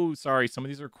 No, sorry, some of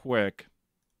these are quick.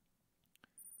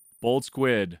 Bold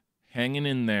squid, hanging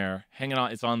in there, hanging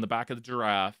on. It's on the back of the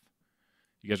giraffe.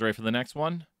 You guys ready for the next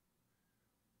one?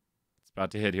 It's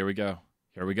about to hit. Here we go.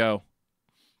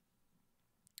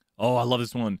 Oh, I love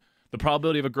this one. The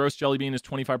probability of a gross jelly bean is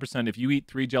 25%. If you eat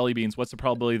 3 jelly beans, what's the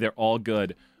probability they're all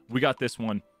good? We got this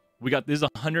one. This is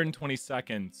 120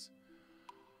 seconds.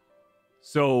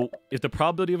 So if the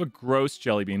probability of a gross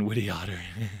jelly bean, witty otter,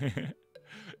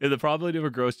 if the probability of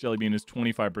a gross jelly bean is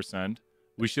 25%,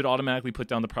 we should automatically put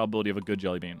down the probability of a good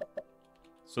jelly bean.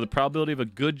 So the probability of a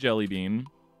good jelly bean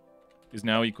is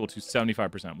now equal to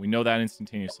 75%. We know that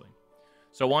instantaneously.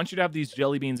 So I want you to have these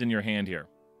jelly beans in your hand here.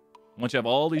 I want you to have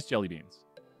all these jelly beans.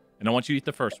 And I want you to eat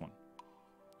the first one.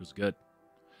 It was good.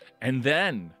 And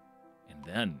then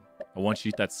I want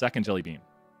you to eat that second jelly bean.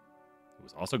 It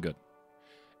was also good.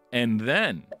 And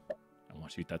then I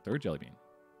want you to eat that third jelly bean.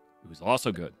 It was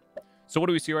also good. So what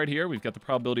do we see right here? We've got the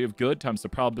probability of good times the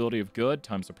probability of good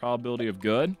times the probability of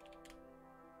good.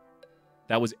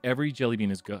 That was every jelly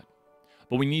bean is good.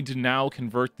 But we need to now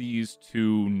convert these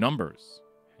to numbers.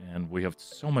 And we have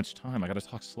so much time. I got to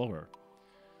talk slower.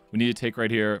 We need to take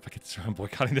right here. If I get this wrong, I'm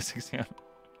boycotting this exam.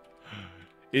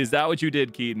 Is that what you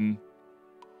did, Keaton?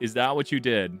 Is that what you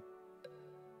did?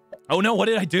 Oh no, what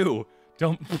did I do?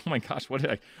 Oh my gosh, what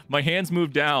did I? My hands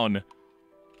moved down.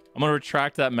 I'm going to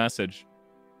retract that message.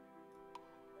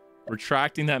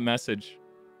 Retracting that message.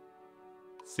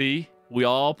 See? We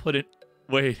all put it...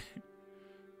 Wait.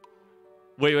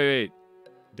 Did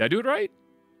I do it right?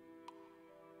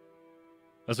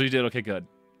 That's what you did. Okay, good.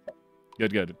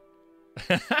 Good.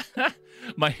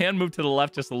 My hand moved to the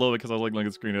left just a little bit because I was looking at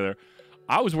the screen there.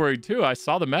 I was worried too. I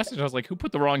saw the message. I was like, who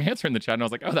put the wrong answer in the chat? And I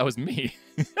was like, oh, that was me.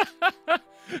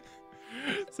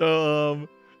 So,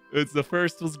 it's the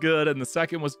first was good, and the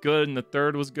second was good, and the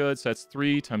third was good. So that's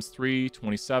 3 times 3,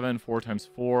 27. 4 times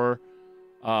 4.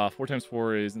 4 times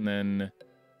 4 is, and then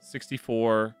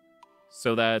 64.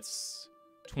 So that's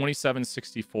 27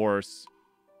 64ths.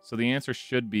 So the answer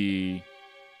should be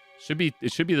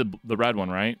the red one,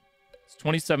 right? It's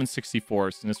 27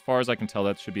 64ths, and as far as I can tell,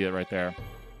 that should be it right there.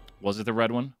 Was it the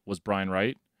red one? Was Brian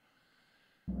right?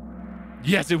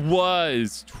 Yes, it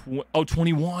was.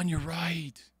 21, you're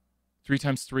right. 3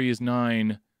 times 3 is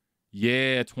 9.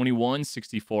 Yeah, 21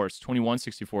 64ths. 21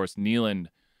 64ths. Neeland,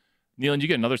 you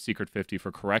get another secret 50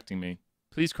 for correcting me.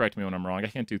 Please correct me when I'm wrong. I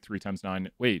can't do 3 times 9.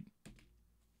 Wait.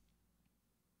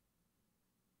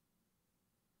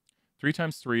 3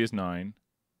 times 3 is 9.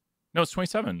 No, it's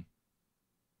 27.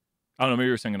 I don't know. Maybe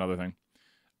you were saying another thing.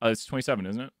 It's 27,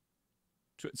 isn't it?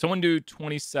 Someone do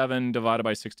 27 divided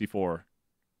by 64.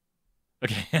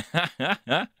 Okay.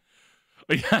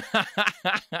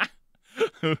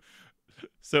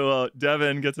 So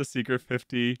Devin gets a secret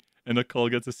 50 and Nicole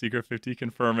gets a secret 50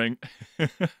 confirming.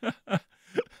 I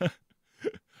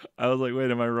was like,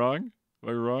 wait, am I wrong?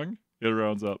 It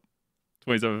rounds up.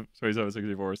 27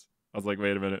 64s. I was like,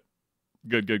 wait a minute.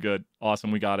 Good.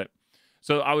 Awesome, we got it.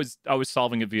 So I was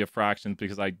solving it via fractions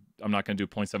because I'm not going to do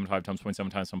 0.75 times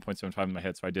 0.7 times 1.75 in my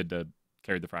head, so I did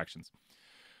carry the fractions.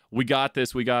 We got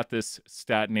this,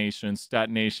 Stat Nation.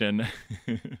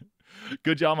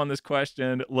 Good job on this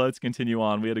question. Let's continue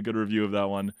on. We had a good review of that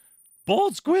one.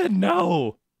 Bold Squid,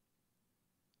 no!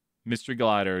 Mystery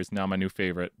Glider is now my new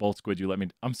favorite. Bold Squid, you let me...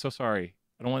 I'm so sorry.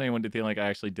 I don't want anyone to think like I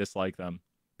actually dislike them.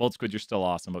 Bold Squid, you're still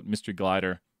awesome, but Mystery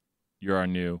Glider, you're our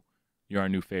new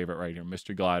favorite right here.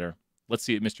 Mystery Glider. Let's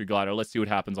see it, Mystery Glider. Let's see what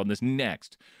happens on this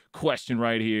next question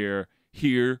right here.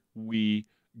 Here we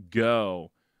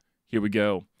go. Here we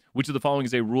go. Which of the following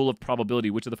is a rule of probability?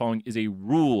 Which of the following is a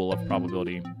rule of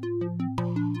probability?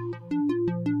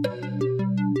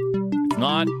 It's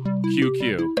not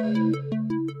QQ.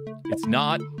 It's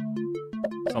not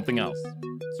something else.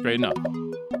 Straighten up.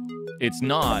 It's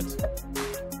not.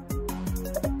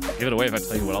 Give it away if I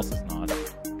tell you what else it's not.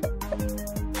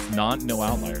 It's not no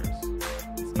outliers.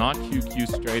 It's not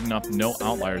QQ, straighten up, no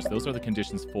outliers. Those are the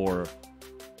conditions for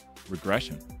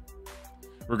regression.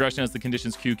 Regression has the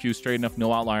conditions QQ, straight enough,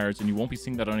 no outliers, and you won't be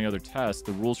seeing that on any other test.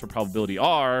 The rules for probability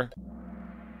are...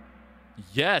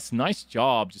 Yes, nice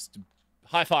job. Just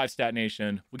high five, Stat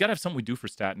Nation. We got to have something we do for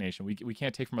Stat Nation. We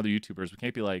can't take from other YouTubers. We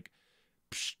can't be like,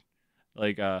 psh,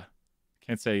 like,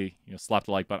 can't say, you know, slap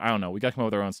the like button. I don't know. We got to come up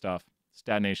with our own stuff.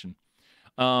 Stat Nation.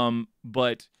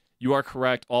 But you are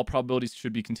correct. All probabilities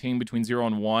should be contained between 0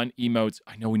 and 1. Emotes.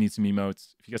 I know we need some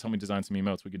emotes. If you guys help me design some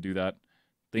emotes, we could do that.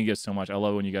 Thank you guys so much. I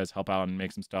love when you guys help out and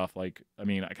make some stuff. Like, I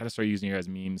mean, I gotta start using you guys'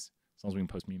 memes. As long as we can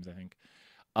post memes, I think.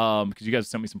 Because you guys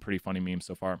sent me some pretty funny memes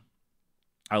so far.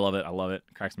 I love it. I love it.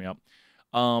 It cracks me up.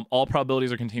 All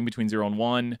probabilities are contained between 0 and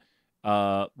 1.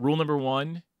 Rule number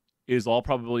 1 is all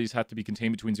probabilities have to be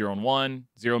contained between 0 and 1.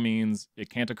 0 means it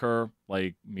can't occur,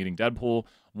 like meeting Deadpool.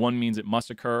 1 means it must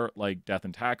occur, like death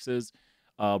and taxes.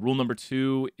 Rule number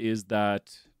 2 is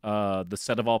that the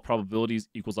set of all probabilities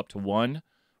equals up to 1.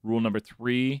 Rule number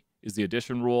 3 is the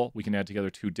addition rule. We can add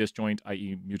together 2 disjoint,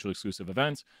 i.e. mutually exclusive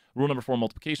events. Rule number 4,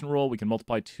 multiplication rule. We can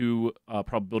multiply 2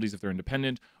 probabilities if they're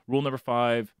independent. Rule number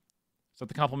 5, is that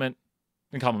the complement?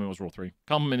 I think complement was rule 3.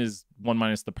 Complement is 1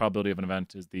 minus the probability of an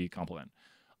event is the complement.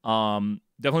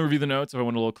 Definitely review the notes if I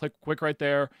went a little quick right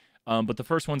there. But the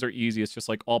first ones are easy. It's just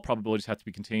like all probabilities have to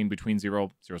be contained between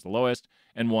 0 is the lowest,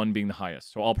 and 1 being the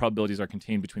highest. So all probabilities are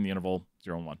contained between the interval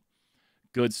 0 and 1.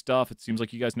 Good stuff. It seems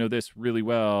like you guys know this really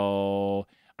well.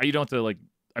 You don't have to, like,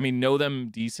 I mean, know them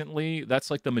decently.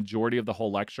 That's like the majority of the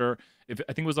whole lecture. I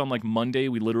think it was on like Monday,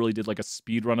 we literally did like a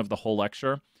speed run of the whole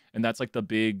lecture, and that's like the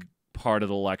big part of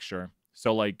the lecture.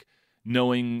 So like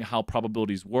knowing how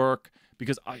probabilities work,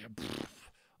 because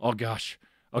oh gosh,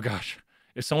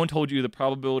 if someone told you the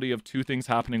probability of 2 things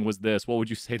happening was this, what would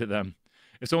you say to them?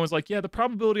 If someone's like, yeah, the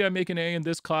probability I make an A in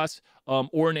this class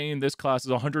or an A in this class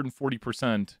is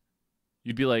 140%,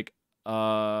 you'd be like,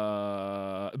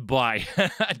 bye.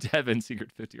 Devin,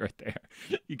 secret 50 right there.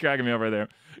 You cracking me up right there.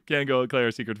 Can't go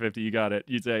Claire, secret 50. You got it.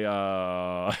 You'd say,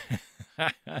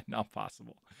 not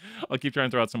possible. I'll keep trying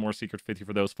to throw out some more secret 50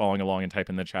 for those following along and type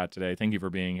in the chat today. Thank you for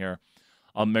being here.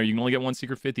 You can only get 1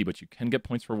 secret 50, but you can get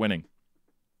points for winning.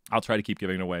 I'll try to keep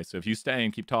giving it away. So if you stay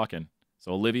and keep talking.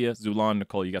 So Olivia, Zulon,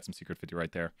 Nicole, you got some secret 50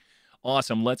 right there.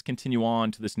 Awesome. Let's continue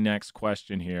on to this next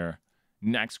question here.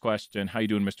 Next question. How you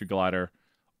doing, Mr. Glider?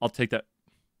 I'll take that.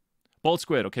 Bold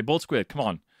Squid. Okay, Bold Squid. Come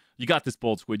on. You got this,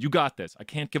 Bold Squid. You got this. I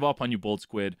can't give up on you, Bold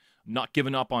Squid. I'm not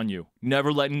giving up on you.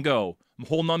 Never letting go. I'm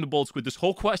holding on to Bold Squid. This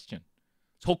whole question,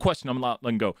 I'm not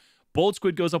letting go. Bold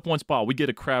Squid goes up 1 spot. We get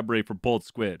a crab ray for Bold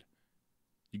Squid.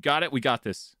 You got it? We got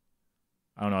this.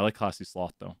 I don't know. I like Classy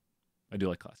Sloth, though. I do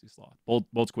like Classy Sloth.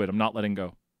 Bold Squid. I'm not letting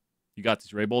go. You got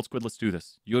this. You ready, Bold Squid? Let's do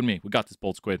this. You and me. We got this,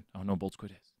 Bold Squid. I don't know what Bold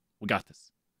Squid is. We got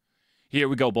this. Here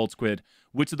we go, Bold Squid.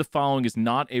 Which of the following is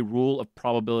not a rule of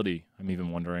probability? I'm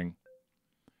even wondering.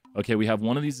 Okay, we have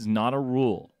one of these is not a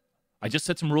rule. I just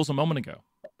said some rules a moment ago.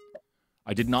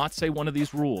 I did not say one of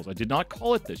these rules. I did not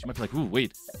call it this. You might be like, ooh,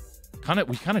 wait.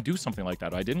 We kind of do something like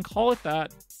that. I didn't call it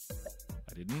that.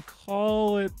 I didn't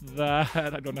call it that.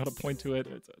 I don't know how to point to it.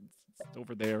 It's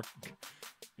over there.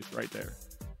 It's right there.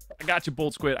 I got you,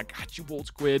 Bold Squid. I got you, Bold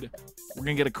Squid. We're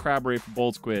going to get a crab ray for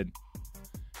Bold Squid.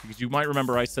 Because you might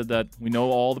remember I said that we know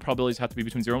all the probabilities have to be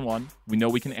between 0 and 1. We know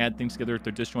we can add things together if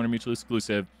they're disjoint or mutually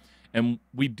exclusive. And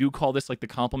we do call this like the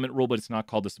complement rule, but it's not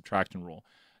called the subtraction rule.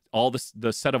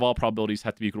 The set of all probabilities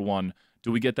have to be equal to 1.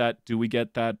 Do we get that? Do we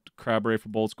get that crab ray for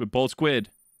Bold Squid? Bold Squid.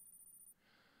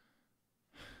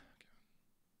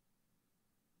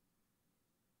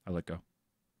 I let go.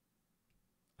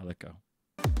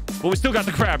 But we still got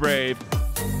the crab rave.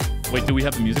 Wait, do we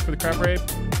have the music for the crab rave?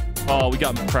 Oh, we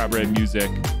got crab rave music.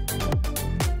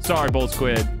 Sorry, Bold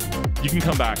Squid. You can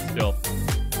come back still.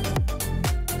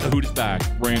 Kahoot is back.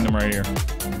 Random right here.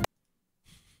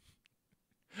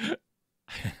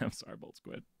 I'm sorry, Bold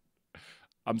Squid.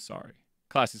 I'm sorry.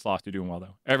 Classy Sloth, you're doing well,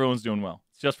 though. Everyone's doing well.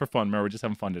 It's just for fun. Remember, we're just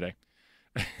having fun today.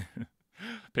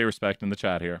 Pay respect in the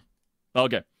chat here.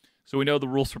 Okay. So we know the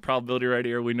rules for probability right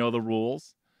here. We know the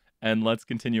rules. And let's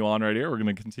continue on right here. We're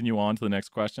going to continue on to the next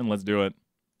question. Let's do it.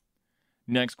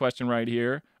 Next question right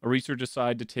here. A researcher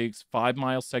decided to take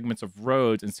 5-mile segments of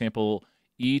roads and sample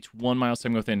each 1 mile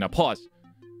segment within. Now pause.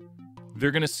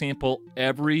 They're going to sample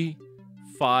every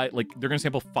they're going to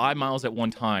sample 5 miles at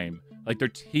one time. Like they're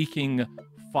taking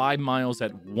 5 miles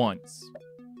at once.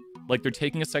 Like they're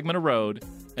taking a segment of road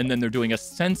and then they're doing a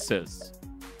census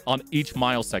on each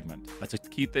mile segment. That's a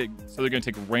key thing. So they're going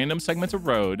to take random segments of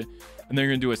road and they're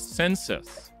going to do a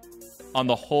census on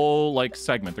the whole like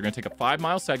segment. They're going to take a 5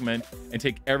 mile segment and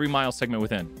take every mile segment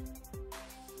within.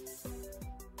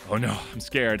 Oh no, I'm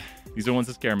scared. These are the ones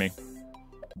that scare me.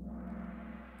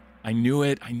 I knew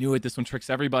it. This one tricks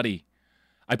everybody.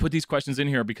 I put these questions in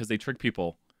here because they trick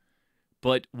people.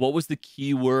 But what was the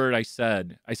key word I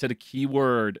said? I said a key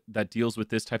word that deals with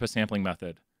this type of sampling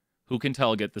method. Who can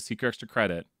tell? Get the secret extra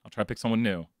credit. I'll try to pick someone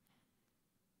new.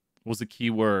 What was the key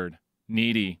word?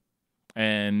 Needy.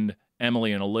 And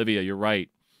Emily and Olivia, you're right.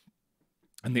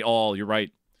 And you're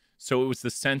right. So it was the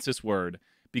census word.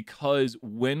 Because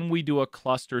when we do a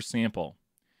cluster sample,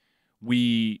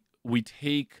 we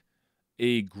take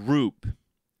a group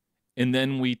and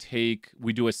then we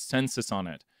do a census on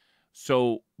it.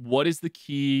 So what is the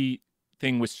key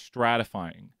thing with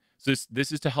stratifying? So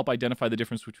this is to help identify the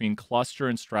difference between cluster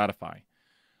and stratify.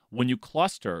 When you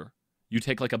cluster, you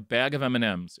take like a bag of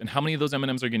M&Ms, and how many of those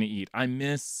M&Ms are you going to eat? I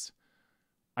had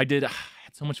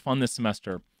so much fun this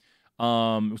semester. It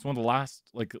was one of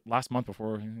the last month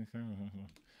before.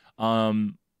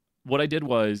 What I did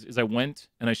is I went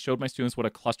and I showed my students what a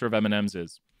cluster of M&Ms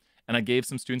is. And I gave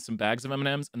some students some bags of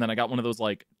M&Ms, and then I got one of those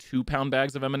like 2-pound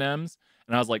bags of M&Ms,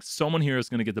 and I was like, someone here is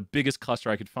going to get the biggest cluster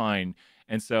I could find.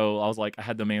 And so I was like, I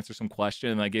had them answer some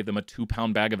question, and I gave them a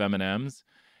 2-pound bag of M&Ms,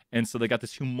 and so they got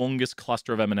this humongous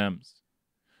cluster of M&Ms.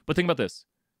 But think about this.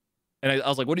 And I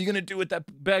was like, what are you going to do with that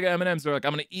bag of M&Ms? They're like,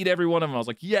 I'm going to eat every one of them. I was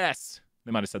like, yes.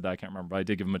 They might have said that. I can't remember, but I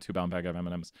did give them a 2-pound bag of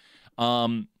M&Ms.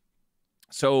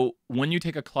 So when you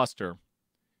take a cluster,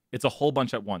 it's a whole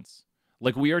bunch at once.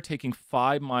 Like we are taking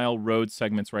 5-mile road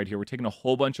segments right here. We're taking a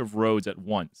whole bunch of roads at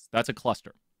once. That's a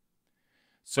cluster.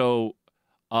 So,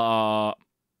 kind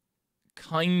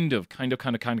of.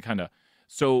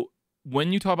 So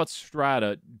when you talk about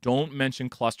strata, don't mention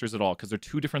clusters at all because they're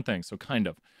two different things. So kind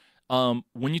of.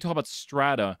 When you talk about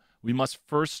strata, we must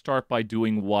first start by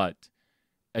doing what?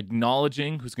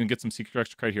 Acknowledging, who's going to get some secret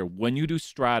extra credit here. When you do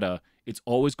strata, it's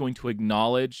always going to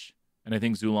acknowledge. And I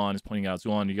think Zulon is pointing out,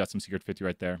 Zulon, you got some secret 50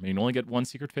 right there. I mean, you only get one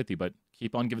secret 50, but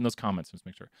keep on giving those comments. Just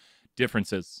make sure.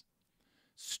 Differences.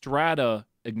 Strata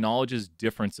acknowledges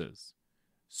differences.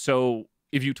 So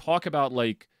if you talk about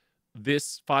like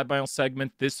this 5-mile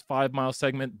segment, this 5-mile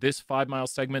segment, this 5-mile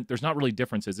segment, there's not really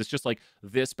differences. It's just like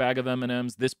this bag of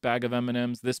M&Ms, this bag of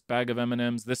M&Ms, this bag of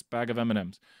M&Ms, this bag of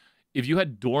M&Ms. If you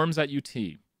had dorms at UT,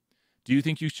 do you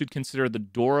think you should consider the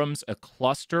dorms a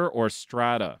cluster or a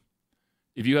strata?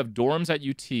 If you have dorms at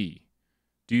UT,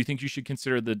 do you think you should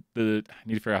consider I need to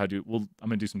figure out how to do, I'm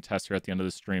going to do some tests here at the end of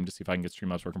the stream to see if I can get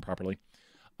StreamYards working properly.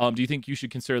 Do you think you should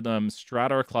consider them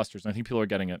strata or clusters? And I think people are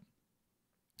getting it.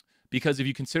 Because if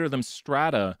you consider them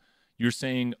strata, you're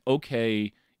saying,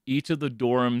 okay, each of the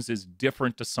dorms is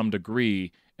different to some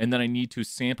degree, and then I need to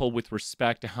sample with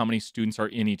respect to how many students are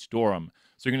in each dorm.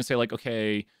 So you're going to say like,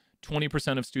 okay,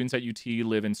 20% of students at UT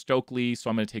live in Stokely, so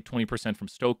I'm going to take 20% from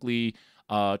Stokely.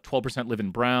 12% live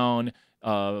in Brown,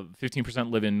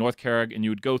 15% live in North Carrick, and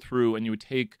you would go through and you would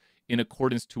take in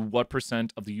accordance to what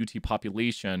percent of the UT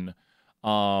population.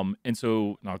 And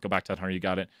so, I'll go back to that, Hunter, you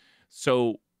got it.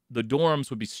 So the dorms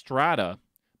would be strata,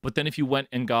 but then if you went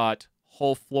and got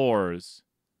whole floors,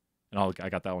 and I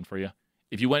got that one for you.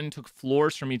 If you went and took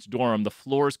floors from each dorm, the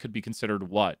floors could be considered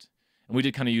what? And we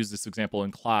did kind of use this example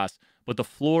in class, but the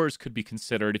floors could be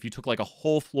considered if you took like a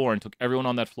whole floor and took everyone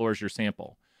on that floor as your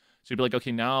sample. So you'd be like,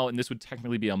 okay, now, and this would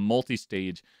technically be a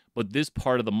multi-stage, but this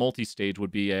part of the multi-stage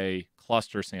would be a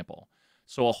cluster sample.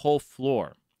 So a whole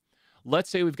floor. Let's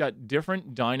say we've got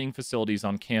different dining facilities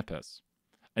on campus.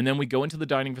 And then we go into the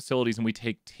dining facilities and we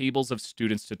take tables of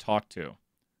students to talk to.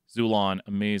 Zulon,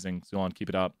 amazing. Zulon, keep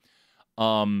it up.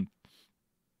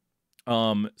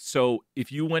 So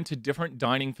if you went to different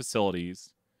dining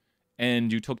facilities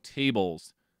and you took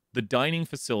tables, the dining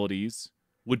facilities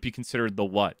would be considered the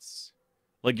whats.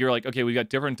 Like you're like, okay, we got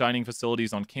different dining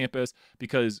facilities on campus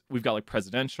because we've got like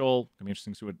presidential. It'll be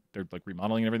interesting to see what they're like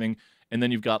remodeling and everything. And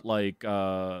then you've got like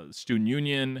student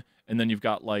union, and then you've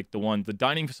got like the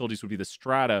dining facilities would be the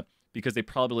strata because they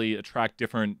probably attract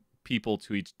different people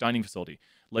to each dining facility.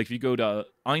 Like if you go to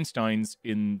Einstein's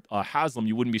in Haslam,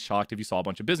 you wouldn't be shocked if you saw a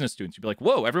bunch of business students. You'd be like,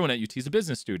 whoa, everyone at UT is a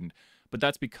business student. But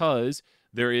that's because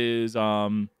there is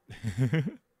you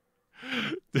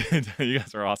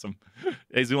guys are awesome.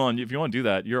 Hey, Zulon, if you want to do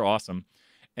that, you're awesome.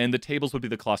 And the tables would be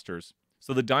the clusters.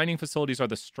 So the dining facilities are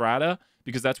the strata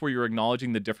because that's where you're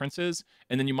acknowledging the differences.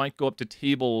 And then you might go up to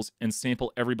tables and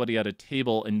sample everybody at a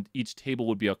table, and each table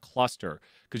would be a cluster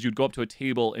because you'd go up to a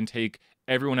table and take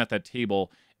everyone at that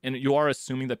table. And you are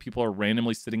assuming that people are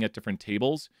randomly sitting at different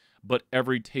tables, but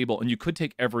every table, and you could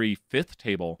take every fifth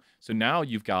table. So now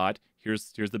you've got,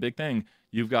 here's the big thing.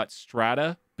 You've got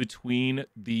strata between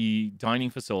the dining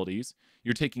facilities.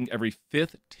 You're taking every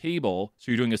fifth table,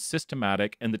 so you're doing a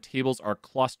systematic, and the tables are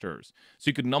clusters. So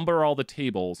you could number all the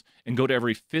tables and go to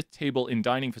every fifth table in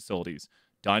dining facilities.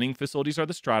 Dining facilities are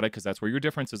the strata because that's where your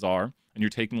differences are, and you're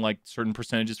taking like certain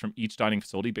percentages from each dining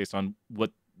facility based on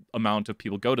what amount of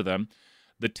people go to them.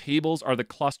 The tables are the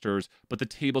clusters, but the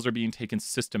tables are being taken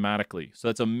systematically. So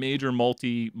that's a major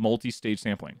multi-stage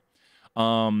sampling.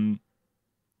 So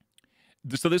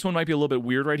this one might be a little bit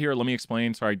weird right here. Let me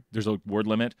explain. Sorry, there's a word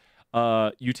limit.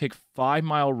 You take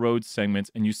 5-mile road segments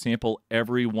and you sample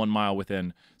every 1 mile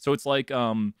within. So it's like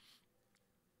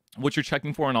what you're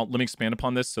checking for, and let me expand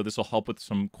upon this. So this will help with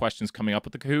some questions coming up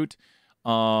with the Kahoot.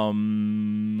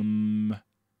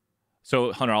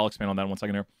 So Hunter, I'll expand on that in 1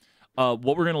 second here.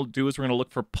 What we're going to do is we're going to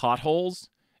look for potholes,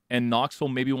 and Knoxville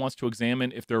maybe wants to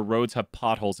examine if their roads have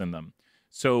potholes in them.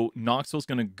 So Knoxville's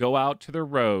going to go out to their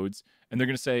roads, and they're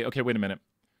going to say, okay, wait a minute.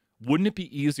 Wouldn't it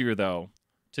be easier, though,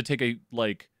 to take we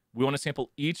want to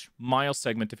sample each mile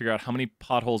segment to figure out how many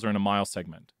potholes are in a mile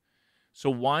segment. So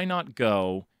why not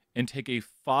go and take a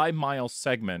 5-mile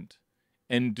segment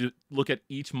and look at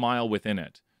each mile within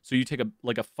it? So you take a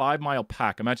 5-mile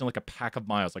pack. Imagine like a pack of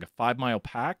miles, like a 5-mile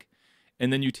pack.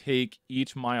 And then you take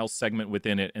each mile segment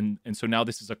within it. And so now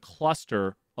this is a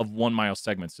cluster of 1-mile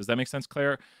segments. Does that make sense,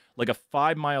 Claire? Like a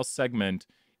 5-mile segment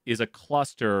is a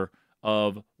cluster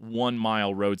of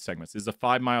 1-mile road segments. This is a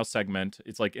 5-mile segment.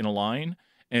 It's like in a line,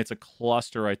 and it's a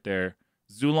cluster right there.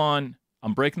 Zulon,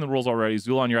 I'm breaking the rules already.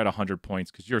 Zulon, you're at 100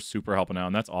 points because you're super helping out,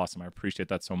 and that's awesome. I appreciate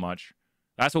that so much.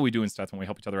 That's what we do in stats when we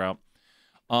help each other out.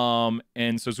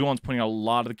 And so Zulon's pointing out a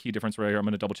lot of the key difference right here. I'm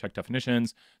going to double check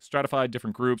definitions. Stratified,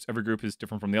 different groups. Every group is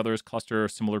different from the others. Cluster,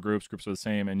 similar groups. Groups are the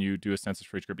same, and you do a census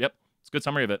for each group. Yep, it's a good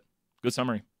summary of it. Good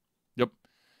summary. Yep.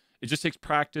 It just takes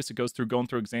practice. It goes through going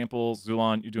through examples.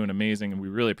 Zulon, you're doing amazing, and we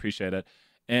really appreciate it.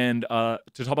 And to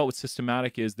talk about what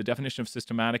systematic is, the definition of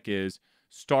systematic is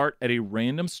start at a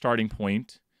random starting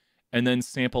point and then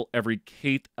sample every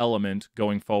kth element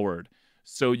going forward.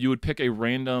 So you would pick a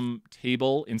random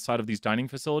table inside of these dining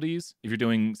facilities if you're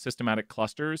doing systematic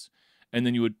clusters, and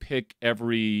then you would pick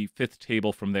every fifth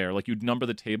table from there. Like you'd number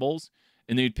the tables,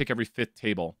 and then you'd pick every fifth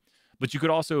table. But you could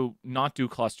also not do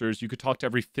clusters. You could talk to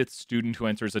every fifth student who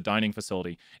enters a dining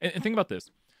facility. And think about this.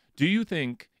 Do you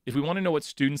think, if we want to know what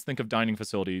students think of dining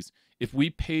facilities, if we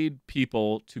paid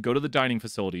people to go to the dining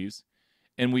facilities,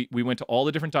 and we went to all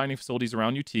the different dining facilities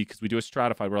around UT, because we do a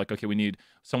stratified. We're like, okay, we need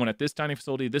someone at this dining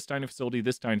facility, this dining facility,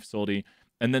 this dining facility.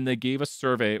 And then they gave a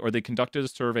survey, or they conducted a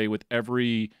survey with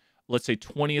every, let's say,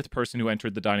 20th person who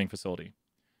entered the dining facility.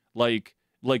 Like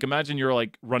imagine you're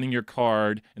like running your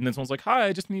card, and then someone's like, hi,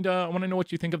 I just need, I want to know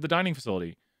what you think of the dining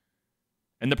facility.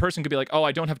 And the person could be like, oh,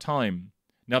 I don't have time.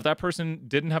 Now, if that person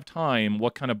didn't have time,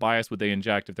 what kind of bias would they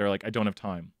inject if they're like, I don't have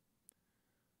time?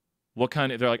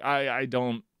 They're like, I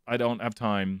don't have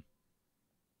time.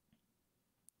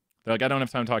 They're like, I don't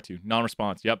have time to talk to you.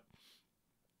 Non-response. Yep.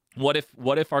 What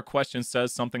if our question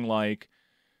says something like,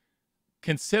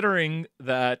 considering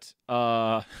that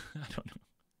I don't know.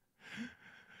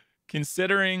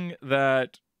 Considering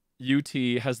that UT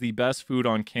has the best food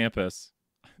on campus,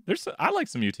 I like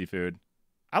some UT food.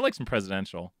 I like some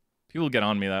presidential. People get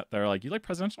on me that they're like, you like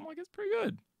presidential? I'm like, it's pretty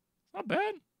good. It's not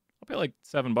bad. I'll pay like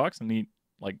 $7 and eat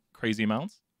like crazy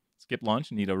amounts. Skip lunch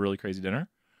and eat a really crazy dinner.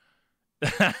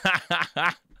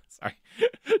 Sorry.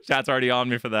 Chat's already on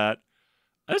me for that.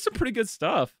 That's some pretty good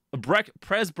stuff.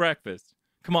 Pres breakfast.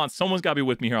 Come on, someone's got to be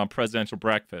with me here on presidential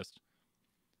breakfast.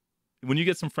 When you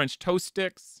get some French toast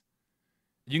sticks,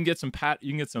 you can get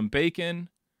some bacon.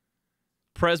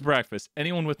 Pres breakfast.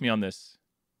 Anyone with me on this?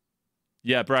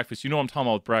 Yeah, breakfast. You know what I'm talking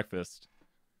about with breakfast.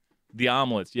 The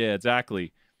omelets. Yeah,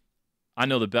 exactly. I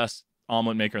know the best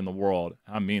omelet maker in the world.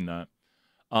 I mean that.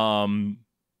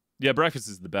 Yeah, breakfast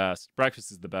is the best.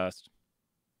 Breakfast is the best.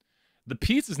 The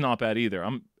pizza's not bad either.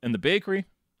 I'm in the bakery.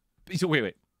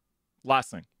 Wait.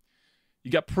 Last thing. You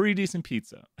got pretty decent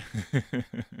pizza.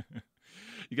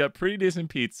 You got pretty decent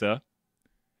pizza.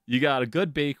 You got a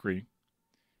good bakery.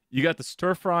 You got the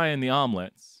stir fry and the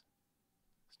omelets.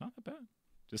 It's not that bad.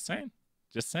 Just saying.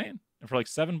 And for like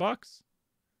 $7.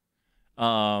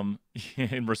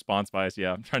 In response bias,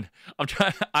 yeah.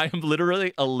 I am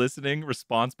literally eliciting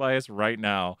response bias right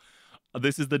now.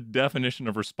 This is the definition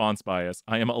of response bias.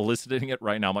 I am eliciting it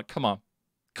right now. I'm like, come on.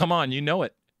 Come on, you know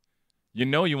it. You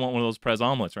know you want one of those Prez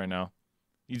omelets right now.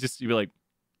 You'd be like,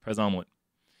 Prez omelet.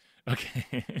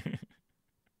 Okay.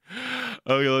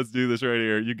 Okay, let's do this right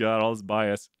here. You got all this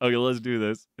bias. Okay, let's do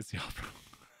this. It's the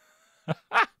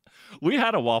opera. We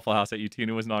had a Waffle House at UT and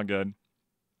it was not good.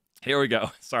 Here we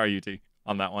go. Sorry, UT,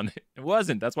 on that one. It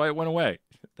wasn't. That's why it went away.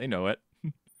 They know it.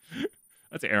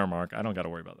 That's an error mark. I don't got to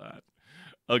worry about that.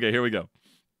 Okay, here we go.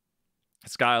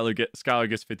 Skylar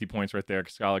gets 50 points right there.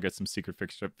 Skylar gets some secret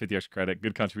 50 extra credit.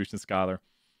 Good contribution, Skylar.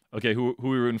 Okay, who are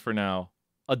we rooting for now?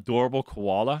 Adorable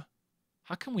Koala?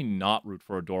 How can we not root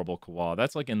for Adorable Koala?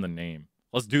 That's like in the name.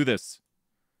 Let's do this.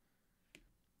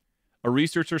 A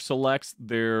researcher selects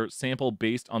their sample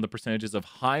based on the percentages of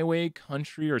highway,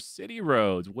 country, or city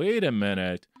roads. Wait a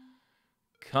minute.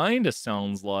 Kind of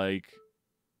sounds like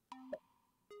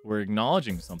we're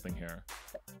acknowledging something here.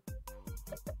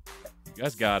 You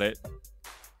guys got it.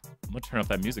 I'm going to turn off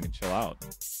that music and chill out.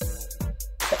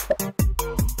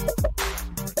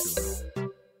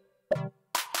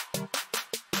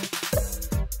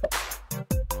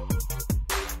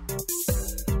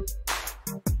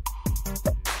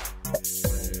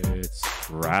 It's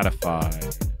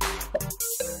stratified.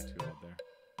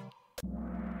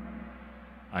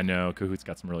 I know Kahoot's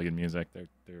got some really good music.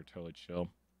 They're totally chill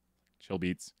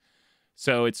beats.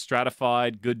 So it's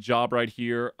stratified. Good job right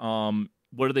here.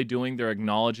 What are they doing? They're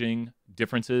acknowledging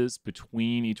differences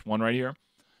between each one right here.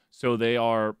 So they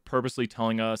are purposely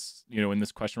telling us, in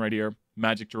this question right here,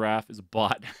 Magic Giraffe is a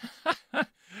bot.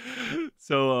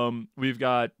 So we've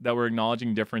got that we're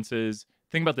acknowledging differences.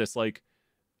 Think about this, like,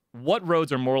 what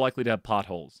roads are more likely to have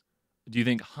potholes? Do you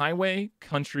think highway,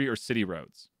 country, or city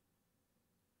roads?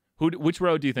 Which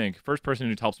road do you think? First person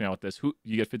who helps me out with this,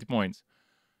 you get 50 points.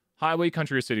 Highway,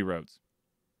 country, or city roads?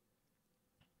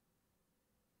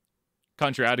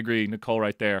 Country, I'd agree. Nicole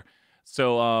right there.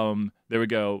 So there we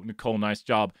go. Nicole, nice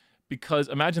job. Because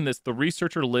imagine this, the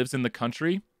researcher lives in the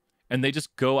country and they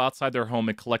just go outside their home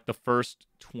and collect the first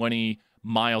 20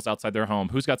 miles outside their home.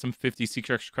 Who's got some 50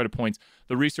 secret extra credit points?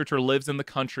 The researcher lives in the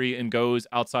country and goes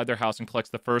outside their house and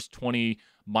collects the first 20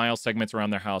 mile segments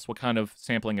around their house. What kind of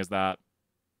sampling is that?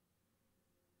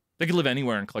 They could live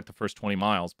anywhere and collect the first 20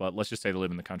 miles, but let's just say they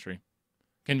live in the country.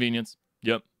 Convenience.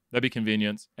 Yep. That'd be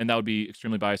convenience, and that would be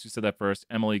extremely biased. You said that first.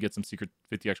 Emily gets some secret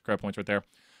 50 extra credit points right there.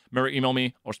 Remember, email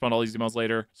me. I'll respond to all these emails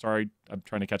later. Sorry, I'm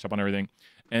trying to catch up on everything.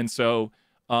 And so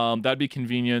that'd be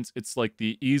convenience. It's like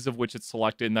the ease of which it's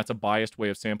selected, and that's a biased way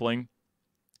of sampling.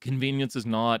 Convenience is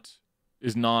not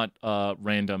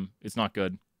random. It's not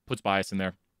good. Puts bias in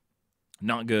there.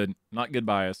 Not good. Not good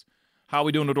bias. How are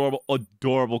we doing, adorable?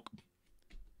 Adorable.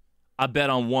 I bet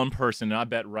on one person, and I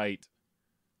bet right.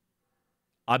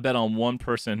 I bet on one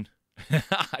person.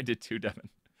 I did too, Devin.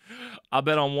 I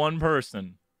bet on one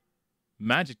person.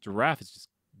 Magic Giraffe is just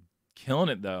killing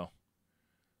it, though.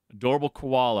 Adorable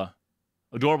Koala.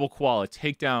 Adorable Koala.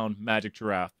 Take down Magic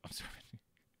Giraffe. I'm sorry.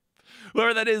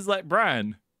 Whoever that is, like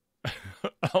Brian.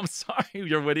 I'm sorry.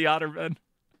 You're witty otter, Ben.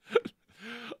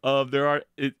 There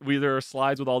are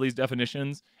slides with all these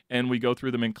definitions, and we go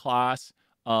through them in class.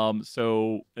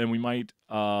 So we might...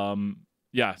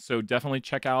 yeah, so definitely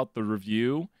check out the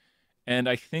review. And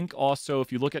I think also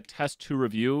if you look at Test 2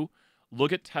 review,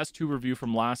 look at Test 2 review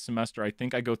from last semester. I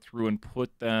think I go through and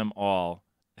put them all.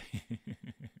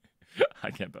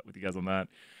 I can't bet with you guys on that.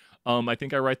 I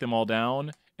think I write them all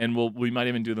down, and we might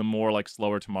even do them more like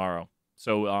slower tomorrow.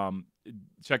 So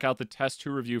check out the Test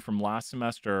 2 review from last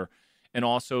semester, and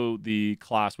also the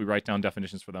class. We write down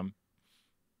definitions for them.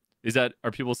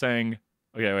 Are people saying,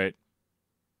 okay,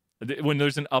 wait. When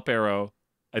there's an up arrow,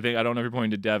 I don't know if you're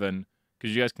pointing to Devin,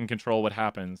 because you guys can control what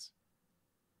happens.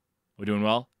 We doing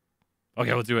well?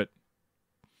 Okay, let's do it.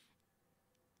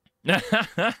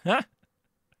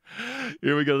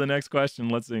 Here we go, the next question.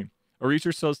 Let's see. A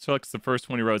researcher took the first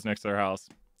 20 roads next to their house.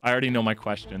 I already know my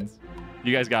questions.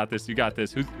 You guys got this. You got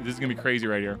this. This is going to be crazy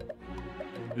right here.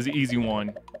 This is an easy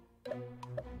one.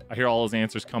 I hear all those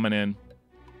answers coming in.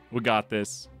 We got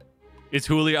this. It's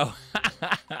Julio.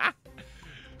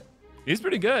 He's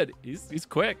pretty good. He's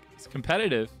quick. He's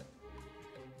competitive.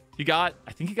 I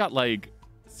think he got like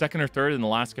second or third in the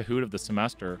last Kahoot of the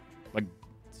semester. Like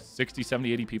 60,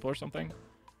 70, 80 people or something.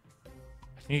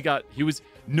 I think he was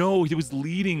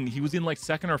leading. He was in like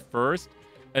second or first,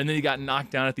 and then he got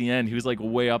knocked down at the end. He was like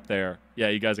way up there. Yeah,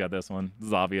 you guys got this one. This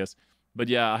is obvious. But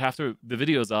yeah, the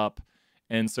video's up.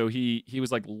 And so he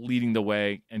was like leading the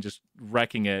way and just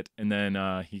wrecking it. And then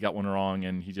he got one wrong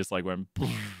and he just like went,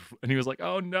 and he was like,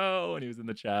 oh no. And he was in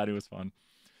the chat. It was fun.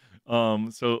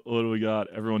 So what do we got?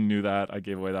 Everyone knew that. I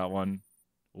gave away that one.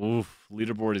 Oof.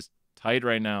 Leaderboard is tight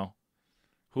right now.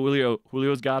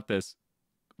 Julio's got this.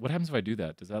 What happens if I do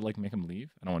that? Does that like make him leave?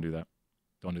 I don't want to do that.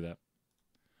 Don't do that.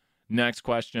 Next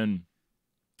question.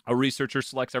 A researcher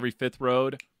selects every 5th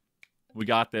road. We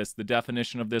got this. The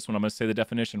definition of this one, I'm going to say the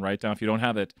definition. Write down if you don't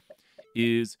have it.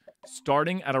 Is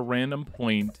starting at a random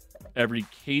point, every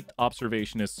kth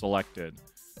observation is selected.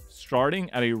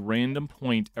 Starting at a random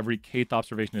point, every kth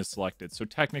observation is selected. So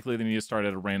technically, they need to start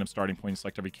at a random starting point and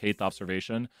select every kth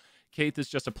observation. Kth is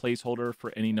just a placeholder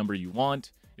for any number you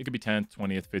want. It could be 10th,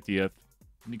 20th, 50th.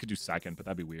 You could do second, but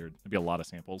that'd be weird. That'd be a lot of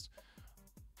samples.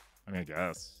 I mean, I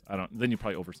guess. I don't. Then you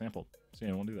probably oversample. So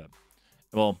yeah, I won't do that.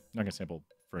 Well, not gonna sample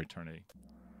for eternity.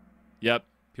 Yep,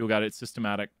 people got it.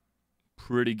 Systematic.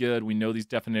 Pretty good. We know these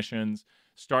definitions.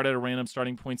 Start at a random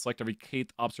starting point. Select every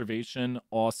kth observation.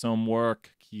 Awesome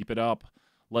work. Keep it up.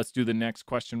 Let's do the next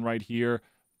question right here.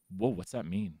 Whoa, what's that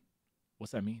mean?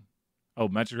 What's that mean? Oh,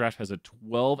 Magic Giraffe has a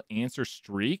 12 answer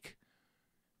streak.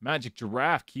 Magic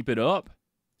Giraffe, keep it up.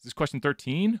 Is this question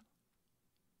 13?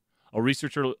 A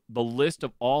researcher, the list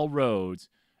of all roads,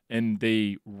 and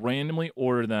they randomly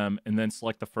order them and then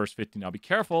select the first 50. Now be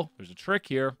careful. There's a trick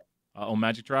here. Oh,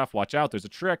 Magic Giraffe, watch out. There's a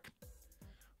trick.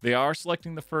 They are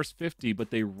selecting the first 50,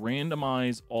 but they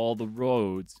randomize all the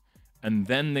roads, and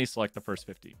then they select the first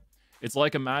 50. It's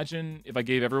like, imagine if I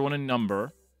gave everyone a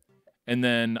number, and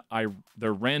then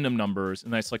they're random numbers,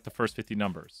 and I select the first 50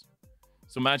 numbers.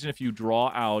 So imagine if you draw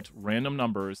out random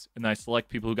numbers, and I select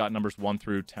people who got numbers 1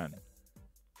 through 10.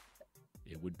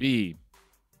 It would be...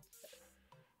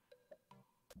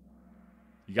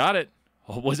 You got it.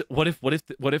 Oh,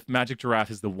 what if Magic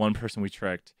Giraffe is the one person we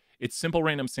tricked? It's simple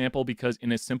random sample because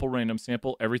in a simple random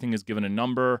sample, everything is given a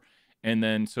number. And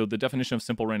then, so the definition of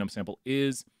simple random sample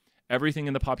is everything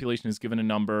in the population is given a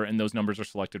number and those numbers are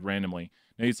selected randomly.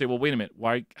 Now you'd say, well, wait a minute.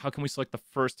 How can we select the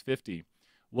first 50?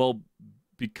 Well,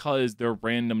 because they're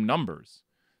random numbers.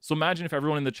 So imagine if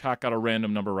everyone in the chat got a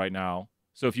random number right now.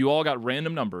 So if you all got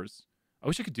random numbers, I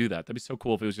wish I could do that. That'd be so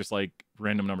cool if it was just like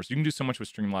random numbers. You can do so much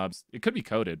with Streamlabs. It could be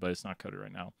coded, but it's not coded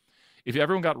right now. If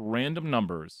everyone got random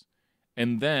numbers,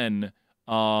 and then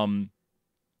 29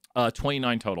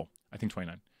 total. I think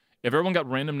 29. If everyone got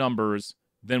random numbers,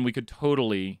 then we could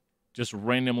totally just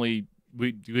randomly,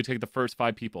 we could take the first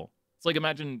 5 people. It's like,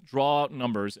 imagine draw out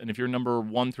numbers, and if you're number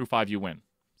 1 through 5, you win.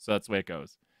 So that's the way it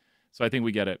goes. So I think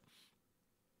we get it.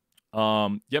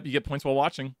 Yep, you get points while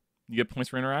watching. You get points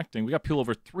for interacting. We got people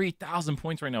over 3,000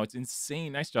 points right now. It's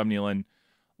insane. Nice job, Neelan.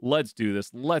 Let's do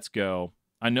this. Let's go.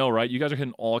 I know, right? You guys are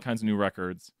hitting all kinds of new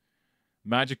records.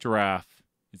 Magic Giraffe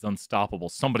is unstoppable.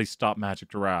 Somebody stop Magic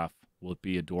Giraffe. Will it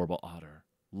be Adorable Otter?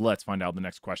 Let's find out the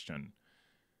next question.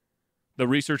 The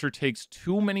researcher takes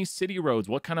too many city roads.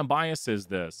 What kind of bias is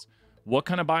this? What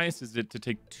kind of bias is it to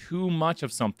take too much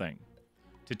of something?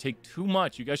 To take too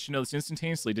much, you guys should know this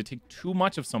instantaneously. To take too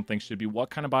much of something should be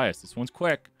what kind of bias? This one's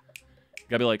quick. You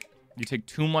gotta be like, you take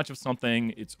too much of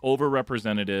something, it's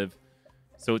over-representative.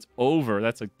 So it's over.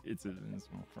 That's you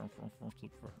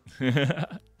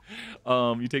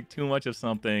take too much of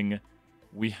something,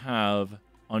 we have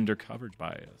undercoverage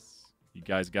bias. You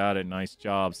guys got it. Nice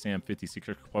job. Sam, 50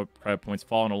 secret credit points.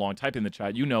 Following along. Type in the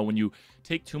chat. You know, when you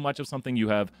take too much of something, you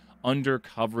have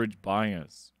undercoverage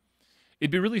bias.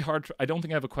 It'd be really hard. I don't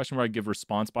think I have a question where I give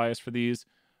response bias for these.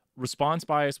 Response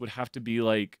bias would have to be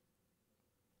like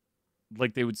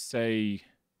they would say,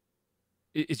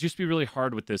 it's just be really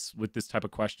hard with this type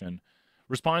of question.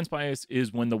 Response bias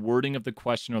is when the wording of the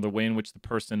question or the way in which the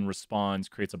person responds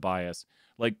creates a bias.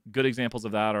 Like, good examples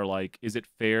of that are like, is it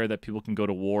fair that people can go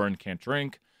to war and can't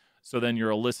drink? So then you're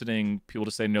eliciting people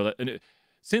to say no.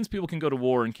 Since people can go to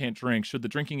war and can't drink, should the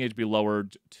drinking age be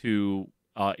lowered to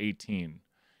 18?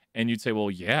 And you'd say,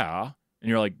 well, yeah. And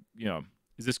you're like, you know,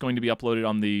 is this going to be uploaded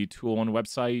on the 201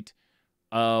 website?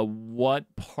 What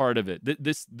part of it?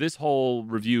 This whole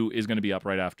review is going to be up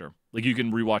right after. Like, you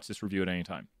can rewatch this review at any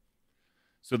time.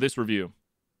 So this review.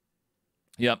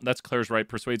 Yeah, that's Claire's right.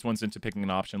 Persuades ones into picking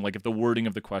an option. Like, if the wording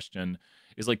of the question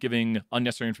is like giving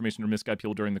unnecessary information or misguide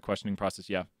people during the questioning process,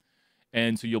 yeah.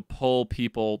 And so you'll pull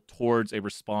people towards a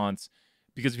response.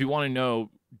 Because if you want to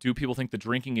know, do people think the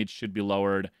drinking age should be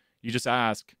lowered? You just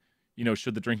ask, you know,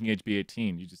 should the drinking age be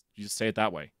 18? You just say it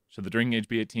that way. Should the drinking age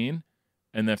be 18?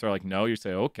 And then if they're like, no, you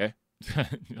say, okay.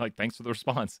 You're like, thanks for the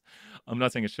response. I'm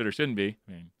not saying it should or shouldn't be.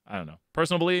 I mean, I don't know.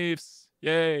 Personal beliefs.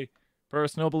 Yay.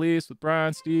 Personal beliefs with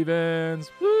Brian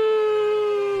Stevens. Woo!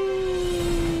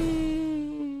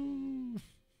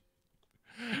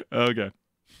 Okay.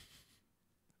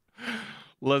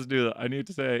 Let's do that. I need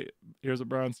to say, here's what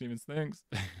Brian Stevens thinks.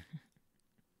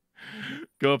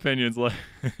 Go opinions. We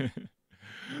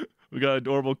got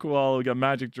adorable koala. We got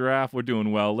magic giraffe. We're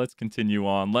doing well. Let's continue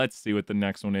on. Let's see what the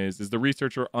next one is. Is the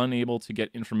researcher unable to get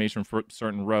information for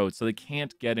certain roads? So they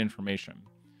can't get information.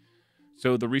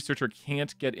 So the researcher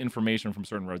can't get information from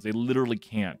certain roads. They literally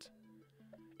can't.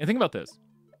 And think about this.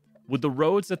 Would the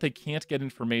roads that they can't get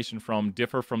information from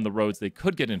differ from the roads they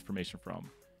could get information from?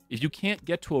 If you can't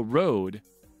get to a road,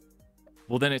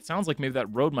 well, then it sounds like maybe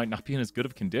that road might not be in as good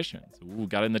of conditions. Ooh,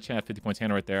 got it in the chat. 50 points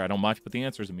hand right there. I don't mind if you put the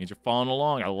answers. It means you're following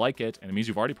along. I like it. And it means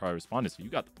you've already probably responded, so you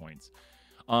got the points.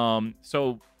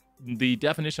 So the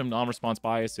definition of non-response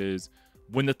bias is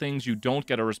when the things you don't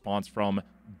get a response from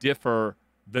differ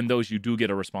than those you do get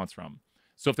a response from.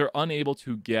 So if they're unable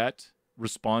to get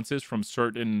responses from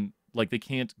certain, like they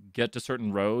can't get to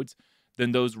certain roads,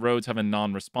 then those roads have a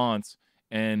non-response,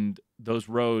 and those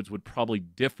roads would probably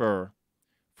differ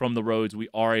from the roads we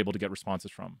are able to get responses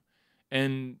from.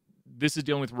 And this is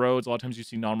dealing with roads. A lot of times you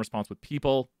see non-response with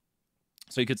people.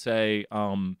 So you could say,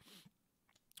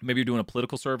 maybe you're doing a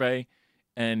political survey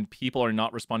and people are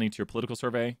not responding to your political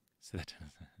survey. Say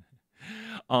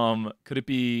that. Could it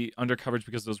be under coverage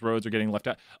because those roads are getting left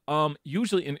out?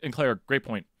 Usually, and Claire, great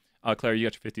point. Claire, you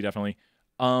got your 50 definitely.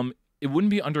 It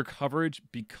wouldn't be under coverage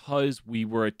because we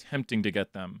were attempting to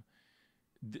get them.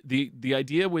 The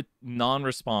idea with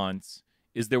non-response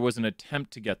is there was an attempt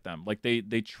to get them. Like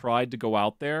they tried to go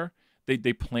out there.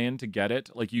 They planned to get it.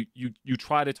 Like you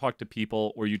try to talk to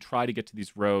people or you try to get to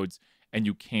these roads and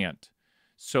you can't.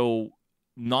 So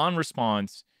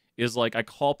non-response is like I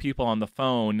call people on the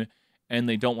phone and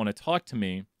they don't want to talk to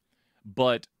me.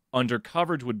 But under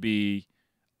coverage would be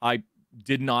I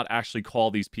did not actually call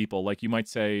these people. Like you might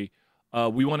say,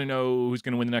 we want to know who's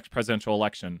going to win the next presidential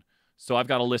election. So I've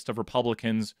got a list of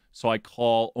Republicans, so I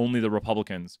call only the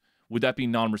Republicans. Would that be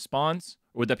non-response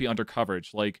or would that be under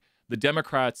coverage? Like the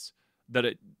Democrats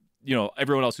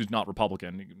everyone else who's not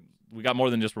Republican. We got more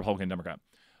than just Republican, Democrat.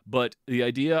 But the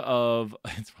idea of,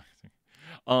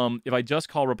 if I just